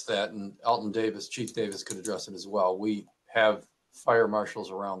address that, and Alton Davis, Chief Davis could address it as well. We have fire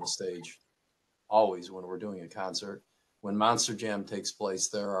marshals around the stage always when we're doing a concert. When Monster Jam takes place,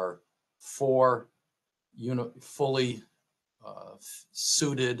 there are 4 fully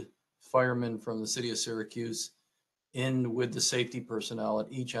suited firemen from the city of Syracuse in with the safety personnel at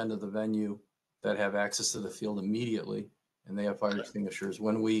each end of the venue that have access to the field immediately, and they have fire extinguishers.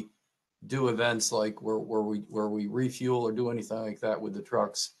 When we do events like where we refuel or do anything like that with the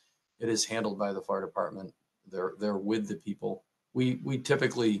trucks, it is handled by the fire department. They're with the people. We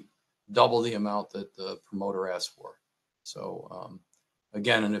typically double the amount that the promoter asks for. So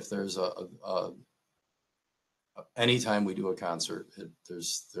again, and if there's anytime we do a concert,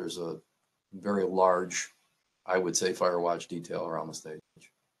 there's a very large, I would say, fire watch detail around the stage.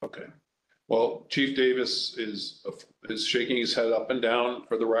 Okay. Well, Chief Davis is shaking his head up and down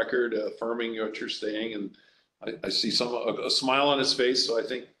for the record, affirming what you're saying, and I see a smile on his face. So I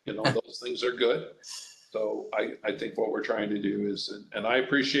think those things are good. So I think what we're trying to do is, and I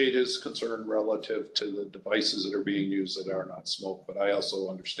appreciate his concern relative to the devices that are being used that are not smoke, but I also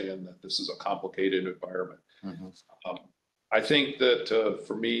understand that this is a complicated environment. Mm-hmm. I think that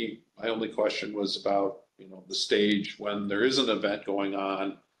for me, my only question was about the stage when there is an event going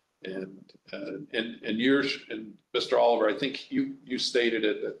on. And Mr. Oliver, I think you stated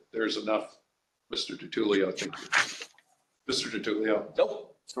it that there's enough. Mr. DiTullio, I think. Mr. DiTullio.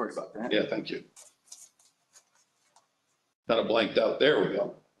 Nope. Sorry about that. Yeah, thank you. Kind of blanked out. There we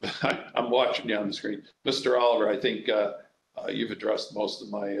go. I'm watching you on the screen. Mr. Oliver, I think you've addressed most of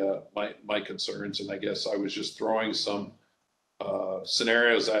my concerns, and I guess I was just throwing some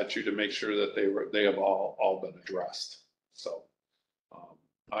scenarios at you to make sure that they have all been addressed. So.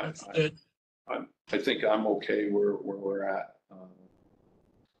 I think I'm okay where we're at,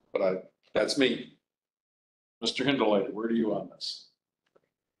 but that's me. Mr. Hinderleiter, where do you on this?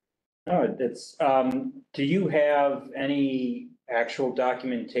 No, it's, do you have any actual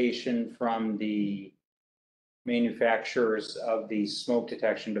documentation from the manufacturers of these smoke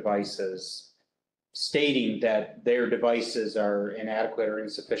detection devices stating that their devices are inadequate or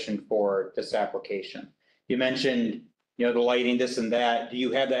insufficient for this application? You mentioned the lighting, this and that. Do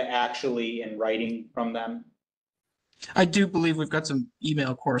you have that actually in writing from them? I do believe we've got some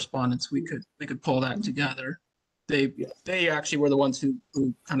email correspondence. We could pull that together. They actually were the ones who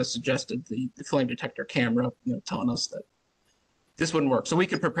kind of suggested the flame detector camera, telling us that this wouldn't work. So we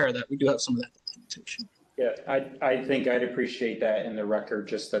could prepare that. We do have some of that documentation. Yeah, I think I'd appreciate that in the record,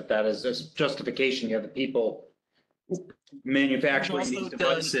 just that is this justification. You have the people manufacturing these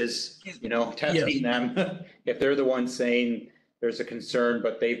devices, you know, testing them. If they're the ones saying there's a concern,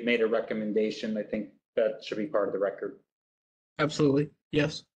 but they've made a recommendation, I think that should be part of the record. Absolutely,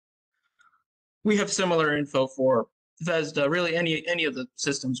 yes. We have similar info for Vesda, really any of the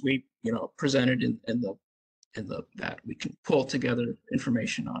systems we presented in the that we can pull together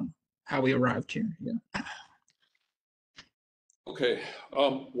information on how we arrived here. Yeah. Okay,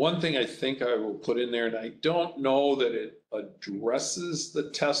 one thing I think I will put in there, and I don't know that it addresses the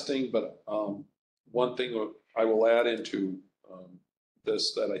testing, but one thing I will add into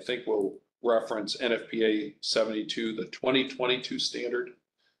this that I think will reference NFPA 72, the 2022 standard,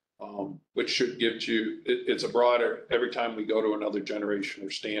 which should give you, it's a broader, every time we go to another generation or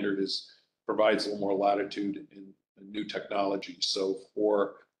standard provides a little more latitude in new technology. So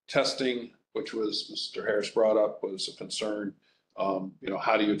for testing, which was Mr. Harris brought up, was a concern.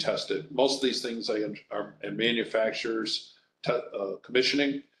 How do you test it? Most of these things are in manufacturers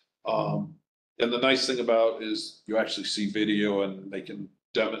commissioning. And the nice thing about is you actually see video, and they can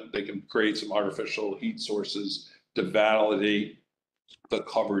create some artificial heat sources to validate the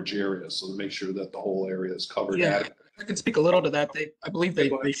coverage area, so to make sure that the whole area is covered. Yeah, I can speak a little to that. I believe they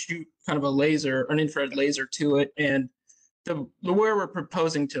shoot kind of a laser, an infrared laser to it, and where we're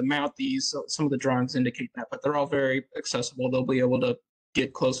proposing to mount these, so some of the drawings indicate that, but they're all very accessible. They'll be able to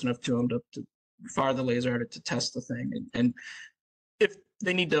get close enough to them to fire the laser at it to test the thing, and if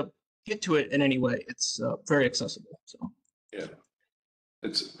they need to get to it in any way, it's very accessible. So yeah,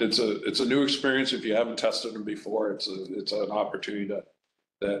 it's a new experience if you haven't tested them before. It's an opportunity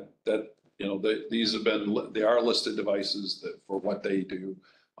these they are listed devices for what they do.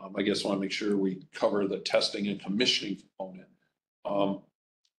 I guess want to make sure we cover the testing and commissioning component.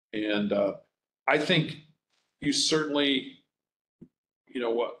 I think you certainly,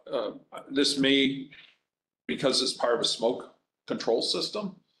 this may, because it's part of a smoke control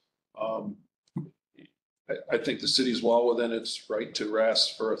system, I think the city's well within its right to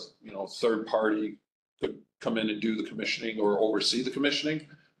ask for a third party to come in and do the commissioning or oversee the commissioning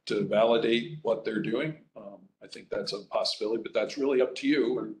to validate what they're doing. I think that's a possibility, but that's really up to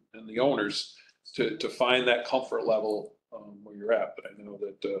you and the owners to find that comfort level where you're at. But I know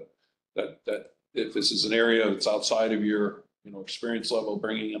that if this is an area that's outside of your experience level,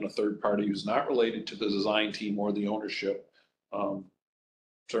 bringing in a third party who's not related to the design team or the ownership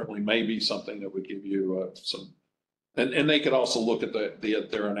certainly may be something that would give you some. And they could also look at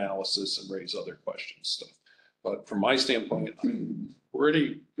their analysis and raise other questions stuff. But from my standpoint, I'm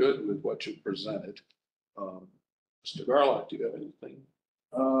pretty good with what you presented. Mr. Garlock, do you have anything?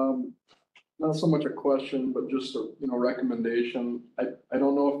 Not so much a question, but just a recommendation. I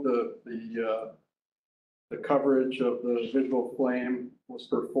don't know if the coverage of the visual flame was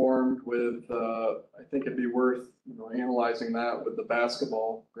performed with. I think it'd be worth analyzing that with the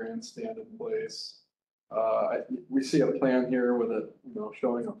basketball grandstand in place. We see a plan here with it,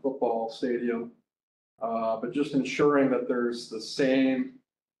 showing a football stadium, but just ensuring that there's the same.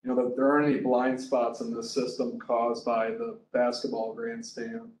 That there aren't any blind spots in this system caused by the basketball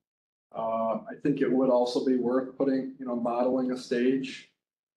grandstand. I think it would also be worth putting, modeling a stage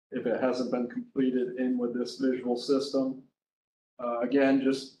if it hasn't been completed in with this visual system. Again,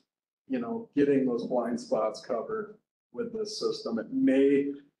 just, getting those blind spots covered with this system. It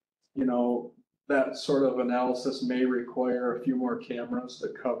may, that sort of analysis may require a few more cameras to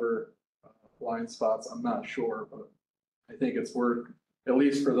cover blind spots. I'm not sure, but I think it's worth, at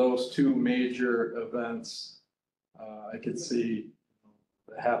least for those two major events, I could see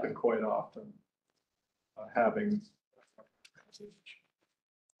it happen quite often, having.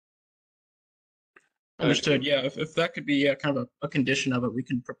 Understood. Yeah, if that could be kind of a condition of it, we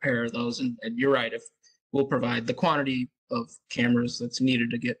can prepare those. And you're right, if we'll provide the quantity of cameras that's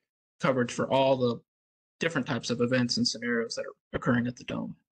needed to get coverage for all the different types of events and scenarios that are occurring at the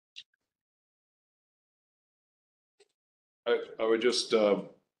Dome. I would just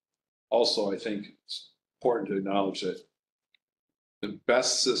also, I think it's important to acknowledge that the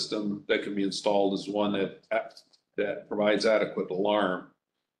best system that can be installed is one that provides adequate alarm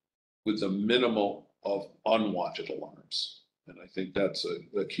with the minimal of unwanted alarms. And I think that's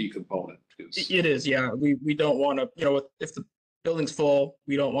a key component. It is, yeah. We don't want to, if the building's full,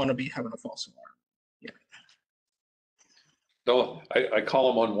 we don't want to be having a false alarm. Yeah. No, I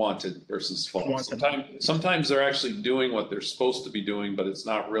call them unwanted versus false. Sometimes they're actually doing what they're supposed to be doing, but it's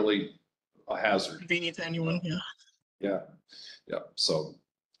not really a hazard. Convenient to anyone, yeah. Yeah. So,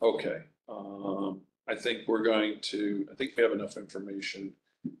 okay. I think we have enough information.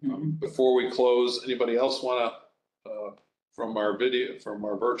 Before we close, anybody else want to, from our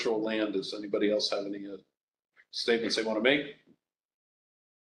virtual land, does anybody else have any statements they want to make?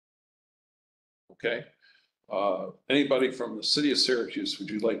 Okay. Anybody from the city of Syracuse, would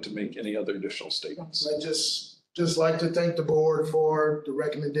you like to make any other additional statements? I just like to thank the board for the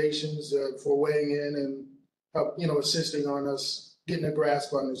recommendations, for weighing in and, assisting on us getting a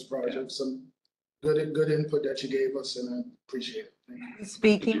grasp on this project. Some good input that you gave us, and I appreciate it. Thank you.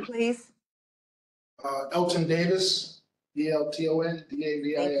 Speaking, please. Elton Davis, ELTON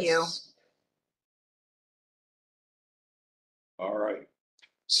DAVIS. Thank you. All right.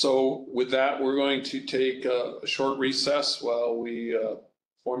 So with that, we're going to take a short recess while we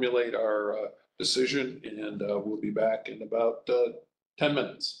formulate our decision, and we'll be back in about 10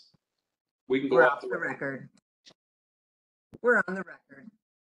 minutes. We can go We're off the record. We're on the record.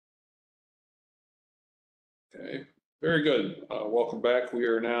 Okay, very good. Welcome back. We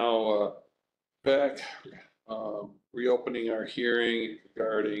are now back reopening our hearing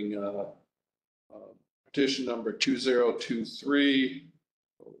regarding petition number 2023.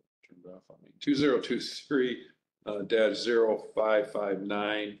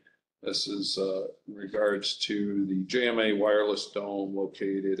 2023-0559. This is in regards to the JMA wireless dome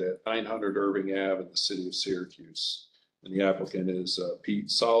located at 900 Irving Ave in the city of Syracuse. And the applicant is Pete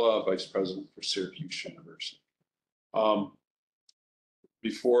Sala, Vice President for Syracuse University.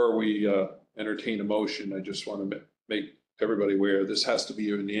 Before we entertain a motion, I just want to make everybody aware this has to be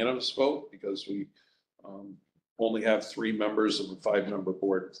a unanimous vote because we only have 3 members of a 5-member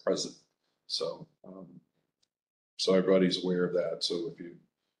board present. So, so everybody's aware of that. So if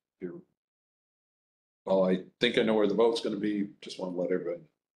you're, well, I think I know where the vote's going to be. Just want to let everybody.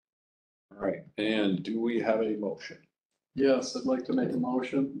 All right. And do we have a motion? Yes, I'd like to make a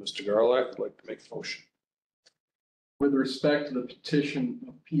motion. Mr. Garlock would like to make a motion. With respect to the petition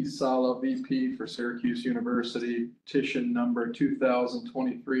of P. Sala, VP for Syracuse University, petition number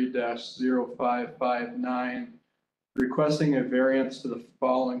 2023-0559, requesting a variance to the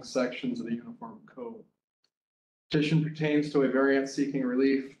following sections of the Uniform Code. Petition pertains to a variance seeking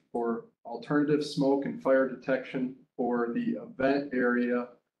relief for alternative smoke and fire detection for the event area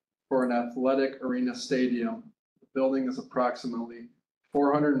for an athletic arena stadium. The building is approximately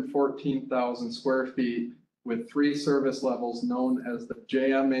 414,000 square feet with 3 service levels known as the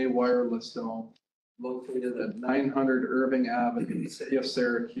JMA Wireless Dome, located at 900 Irving Avenue, City of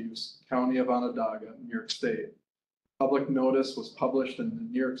Syracuse, County of Onondaga, New York State. Public notice was published in the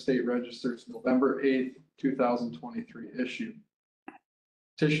New York State Register's November 8th, 2023 issue.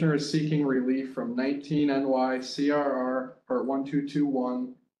 Petitioner is seeking relief from 19 NY CRR Part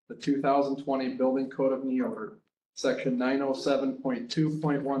 1221, the 2020 Building Code of New York, Section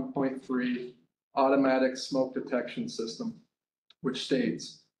 907.2.1.3, Automatic Smoke Detection System, which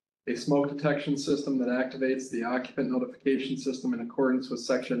states, a smoke detection system that activates the occupant notification system in accordance with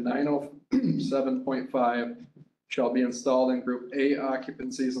Section 907.5 shall be installed in Group A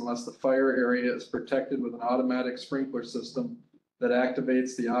occupancies unless the fire area is protected with an automatic sprinkler system that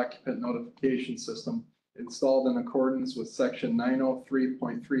activates the occupant notification system installed in accordance with Section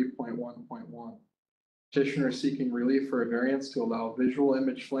 903.3.1.1. Petitioner is seeking relief for a variance to allow visual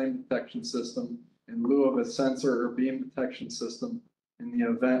image flame detection system in lieu of a sensor or beam detection system in the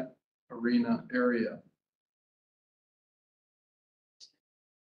event arena area.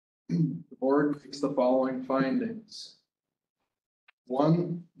 The board makes the following findings.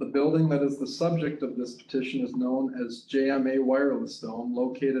 1, the building that is the subject of this petition is known as JMA Wireless Dome,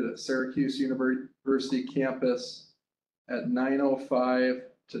 located at Syracuse University campus at 905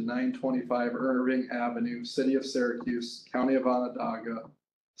 to 925 Irving Avenue, City of Syracuse, County of Onondaga,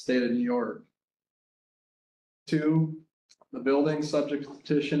 State of New York. 2, the building subject to the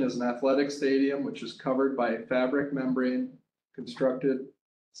petition is an athletic stadium which is covered by a fabric membrane constructed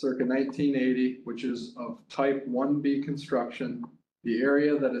circa 1980, which is of type 1B construction. The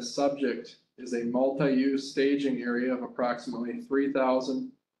area that is subject is a multi-use staging area of approximately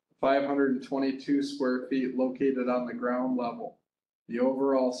 3,522 square feet located on the ground level. The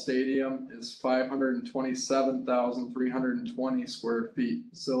overall stadium is 527,320 square feet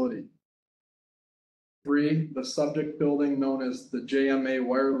facility. 3, the subject building known as the JMA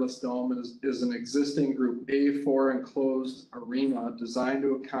Wireless Dome is an existing Group A4 enclosed arena designed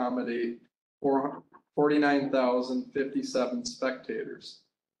to accommodate 49,057 spectators.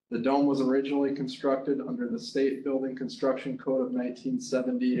 The dome was originally constructed under the State Building Construction Code of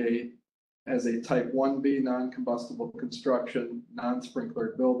 1978 as a Type 1B non-combustible construction,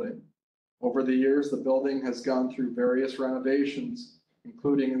 non-sprinklered building. Over the years, the building has gone through various renovations,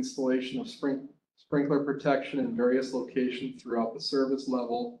 including installation of sprinkler protection in various locations throughout the service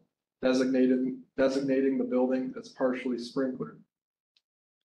level, designating the building as partially sprinklered.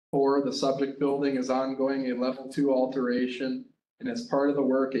 4, the subject building is ongoing a level 2 alteration, and as part of the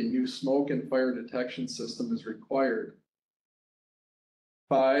work, a new smoke and fire detection system is required.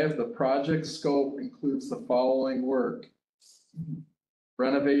 5, the project scope includes the following work: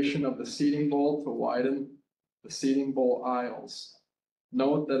 renovation of the seating bowl to widen the seating bowl aisles.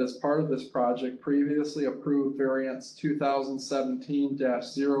 Note that as part of this project, previously approved variance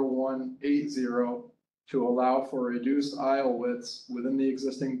 2017-0180 to allow for reduced aisle widths within the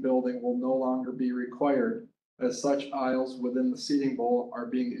existing building will no longer be required, as such aisles within the seating bowl are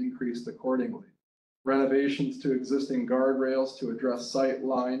being increased accordingly. Renovations to existing guardrails to address sight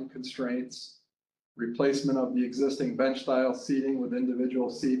line constraints, replacement of the existing bench-style seating with individual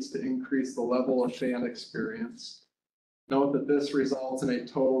seats to increase the level of fan experience. Note that this results in a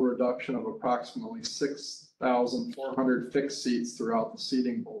total reduction of approximately 6,400 fixed seats throughout the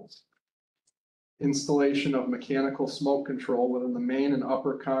seating bowls. Installation of mechanical smoke control within the main and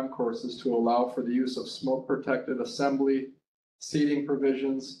upper concourses to allow for the use of smoke-protected assembly seating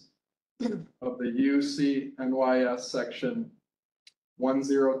provisions of the UCNYS section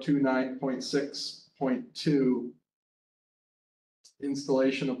 1029.6.2,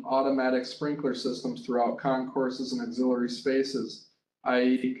 installation of automatic sprinkler systems throughout concourses and auxiliary spaces,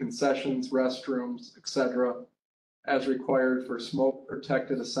 i.e. concessions, restrooms, etc., as required for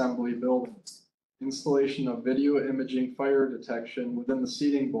smoke-protected assembly buildings. Installation of video imaging fire detection within the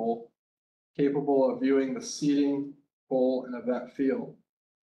seating bowl, capable of viewing the seating bowl and event field.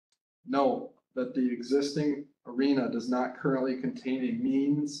 Note that the existing arena does not currently contain a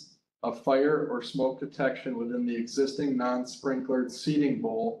means of fire or smoke detection within the existing non-sprinklered seating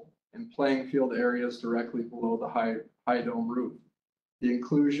bowl and playing field areas directly below the high dome roof. The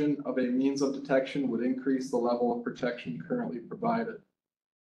inclusion of a means of detection would increase the level of protection currently provided.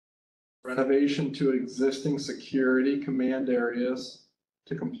 Renovation to existing security command areas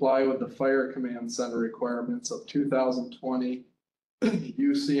to comply with the Fire Command Center requirements of 2020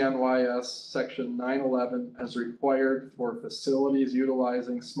 UCNYS section 911 as required for facilities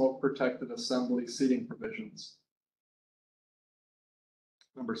utilizing smoke-protected assembly seating provisions.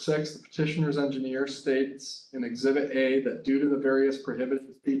 Number 6, the petitioner's engineer states in Exhibit A that due to the various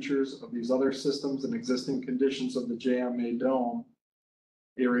prohibited features of these other systems and existing conditions of the JMA dome,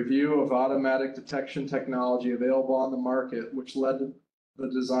 a review of automatic detection technology available on the market, which led the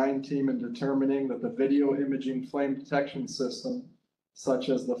design team in determining that the video imaging flame detection system, such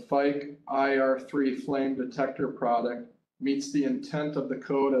as the FIKE IR3 flame detector product, meets the intent of the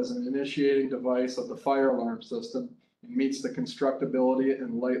code as an initiating device of the fire alarm system and meets the constructability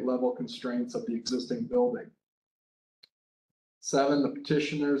and light level constraints of the existing building. 7, the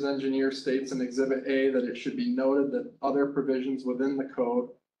petitioner's engineer states in Exhibit A that it should be noted that other provisions within the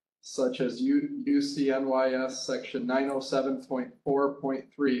code, such as UCNYS section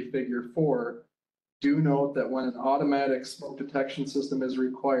 907.4.3 figure 4, do note that when an automatic smoke detection system is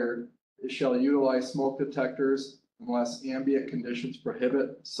required, it shall utilize smoke detectors unless ambient conditions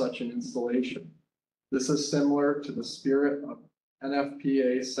prohibit such an installation. This is similar to the spirit of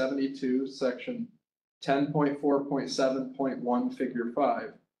NFPA 72 section 10.4.7.1 figure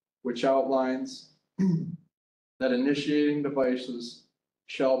 5, which outlines that initiating devices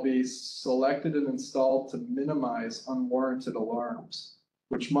shall be selected and installed to minimize unwarranted alarms,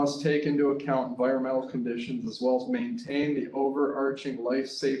 which must take into account environmental conditions as well as maintain the overarching life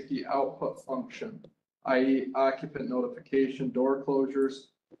safety output function, i.e. occupant notification, door closures,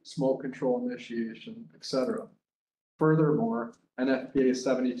 smoke control initiation, etc. Furthermore, NFPA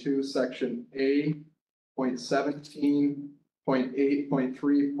 72 section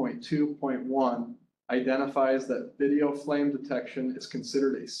A.17.8.3.2.1 identifies that video flame detection is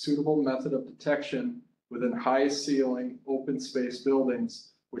considered a suitable method of detection within high ceiling open space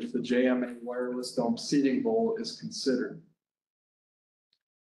buildings, which the JMA wireless dome seating bowl is considered.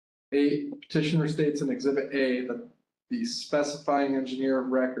 8, petitioner states in Exhibit A that the specifying engineer of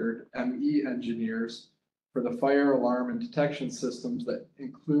record, ME engineers, for the fire alarm and detection systems that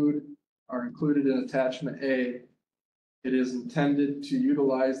are included in Attachment A, it is intended to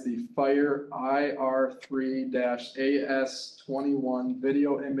utilize the Fire IR3-AS21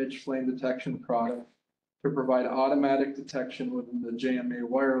 video image flame detection product to provide automatic detection within the JMA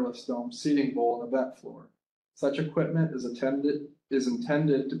wireless dome seating bowl and event floor. Such equipment is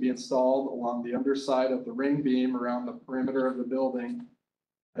intended to be installed along the underside of the ring beam around the perimeter of the building,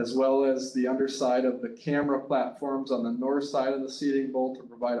 as well as the underside of the camera platforms on the north side of the seating bowl to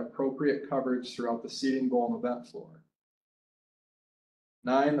provide appropriate coverage throughout the seating bowl and event floor.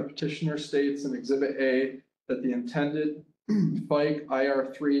 9, the petitioner states in Exhibit A that the intended FIKE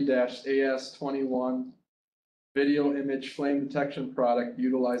IR3-AS21 video image flame detection product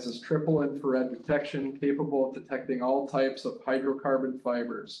utilizes triple infrared detection capable of detecting all types of hydrocarbon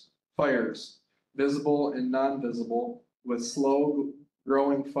fires, visible and non-visible, with slow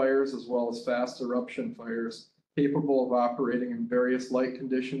growing fires as well as fast eruption fires, capable of operating in various light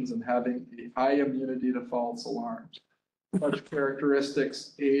conditions and having a high immunity to false alarms. Such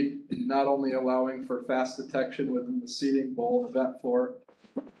characteristics aid in not only allowing for fast detection within the seating bowl event floor,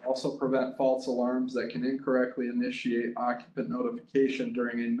 also prevent false alarms that can incorrectly initiate occupant notification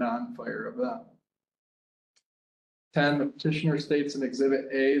during a non-fire event. 10, the petitioner states in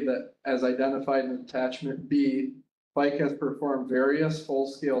Exhibit A that as identified in Attachment B, FIKE has performed various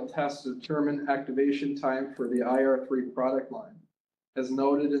full-scale tests to determine activation time for the IR3 product line. As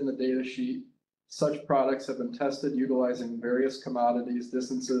noted in the data sheet, such products have been tested utilizing various commodities,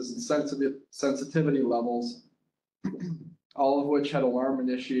 distances, and sensitivity levels, all of which had alarm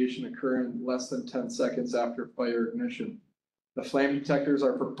initiation occur in less than 10 seconds after fire ignition. The flame detectors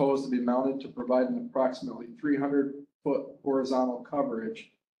are proposed to be mounted to provide an approximately 300-foot horizontal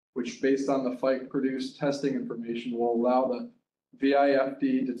coverage, which based on the FIKE produced testing information will allow the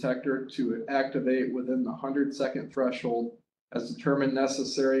VIFD detector to activate within the 100-second threshold as determined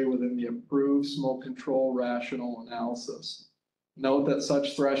necessary within the approved smoke control rational analysis. Note that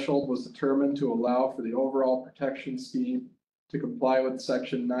such threshold was determined to allow for the overall protection scheme to comply with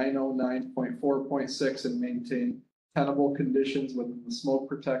section 909.4.6 and maintain tenable conditions within the smoke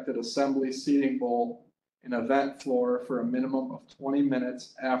protected assembly seating bowl and event floor for a minimum of 20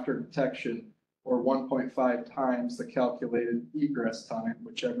 minutes after detection, or 1.5 times the calculated egress time,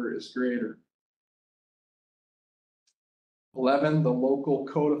 whichever is greater. 11, the local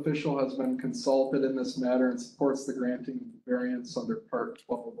code official has been consulted in this matter and supports the granting of the variance under Part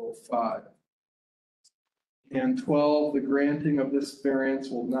 1205. And 12, the granting of this variance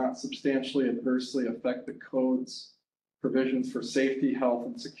will not substantially adversely affect the code's provisions for safety, health,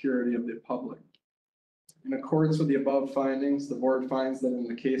 and security of the public. In accordance with the above findings, the board finds that in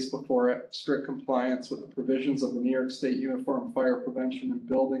the case before it, strict compliance with the provisions of the New York State Uniform Fire Prevention and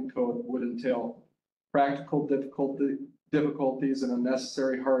Building Code would entail practical difficulties and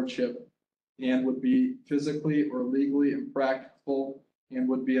unnecessary hardship, and would be physically or legally impracticable, and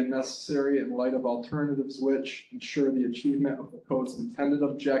would be unnecessary in light of alternatives which ensure the achievement of the code's intended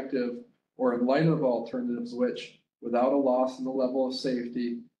objective, or in light of alternatives which, without a loss in the level of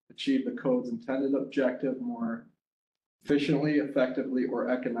safety, achieve the code's intended objective more efficiently, effectively, or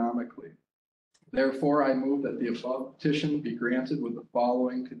economically. Therefore, I move that the above petition be granted with the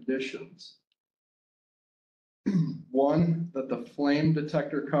following conditions. 1, that the flame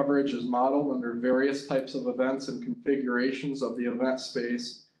detector coverage is modeled under various types of events and configurations of the event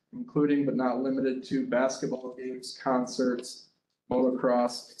space, including but not limited to basketball games, concerts,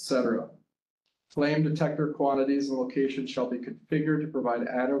 motocross, etc. Flame detector quantities and locations shall be configured to provide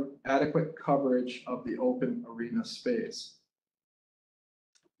adequate coverage of the open arena space.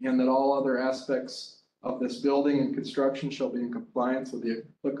 And that all other aspects of this building and construction shall be in compliance with the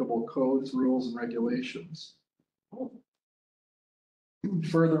applicable codes, rules, and regulations.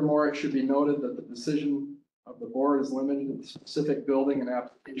 Furthermore, it should be noted that the decision of the board is limited to the specific building and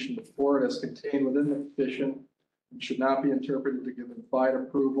application before it as contained within the petition, and should not be interpreted to give implied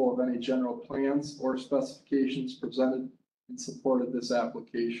approval of any general plans or specifications presented in support of this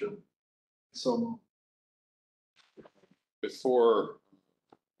application. So before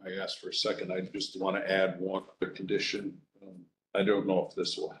I ask for a second, I just want to add one other condition. I don't know if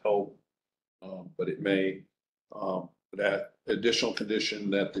this will help, but it may. That additional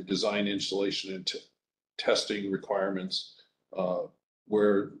condition that the design, installation, and testing requirements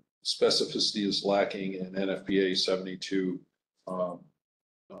where specificity is lacking in NFPA 72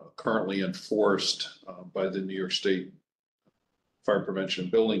 currently enforced by the New York State Fire Prevention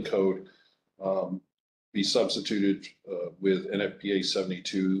Building Code be substituted with NFPA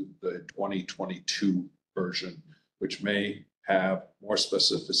 72, the 2022 version, which may have more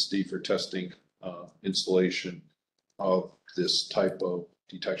specificity for testing installation of this type of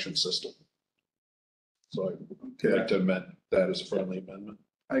detection system. So I'd like to amend that as a friendly amendment.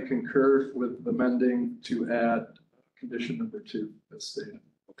 I concur with amending to add condition number 2 as stated.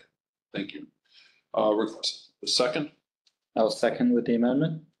 Okay, thank you. Request a second? I'll second with the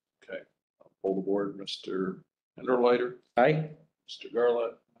amendment. Okay, I'll pull the board. Mr. Enderleiter? Aye. Mr.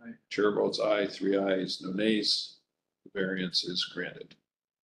 Garlett? Aye. Chair votes aye, 3 ayes, no nays. The variance is granted.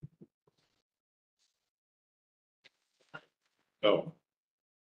 Oh,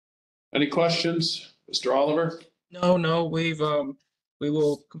 any questions, Mr. Oliver? No, we've we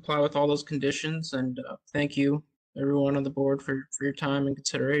will comply with all those conditions, and thank you, everyone on the board, for your time and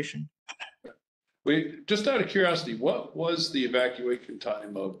consideration. Just out of curiosity, what was the evacuation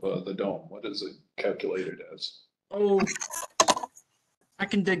time of the dome? What is it calculated as? Oh, I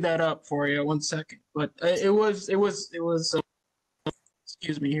can dig that up for you. 1 second, but it was.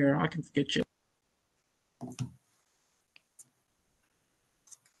 Excuse me here. I can get you.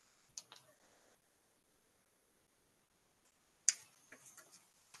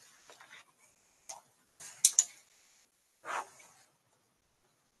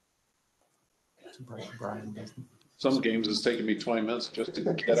 Brian, Some games it's taken me 20 minutes just to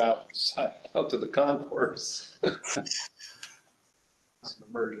get out to the concourse. It's an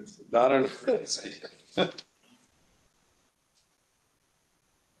emergency. Not an emergency. I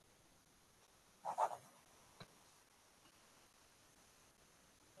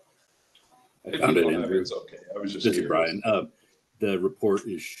found it, Andrew. It's okay. I was just This is curious. Brian. The report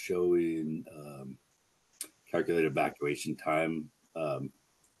is showing calculated evacuation time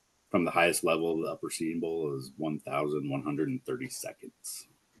from the highest level of the upper seating bowl is 1,130 seconds.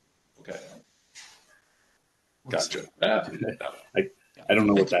 Okay. Gotcha. I don't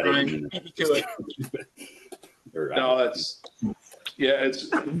know what that is. No, it's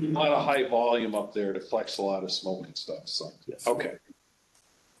it's a lot of high volume up there that collects a lot of smoke and stuff. So yes. Okay.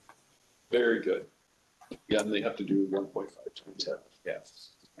 Very good. Yeah, and they have to do 1.5 times 10. Yeah.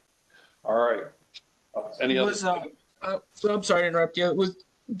 All right. Any other? So I'm sorry to interrupt you. Was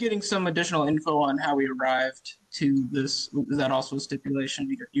getting some additional info on how we arrived to this. Is that also a stipulation?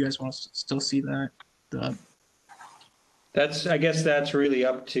 You guys want to still see that? I guess that's really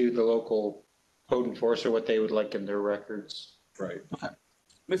up to the local code enforcer, what they would like in their records. Right. Okay.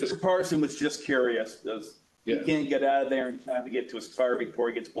 Mr. Parson was just curious. He can't get out of there in time to get to his car before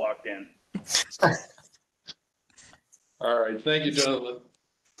he gets blocked in. All right. Thank you, gentlemen.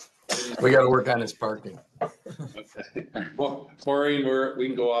 we got to work on his parking. Okay. Maureen, we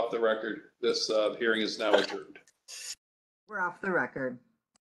can go off the record. This hearing is now adjourned. We're off the record.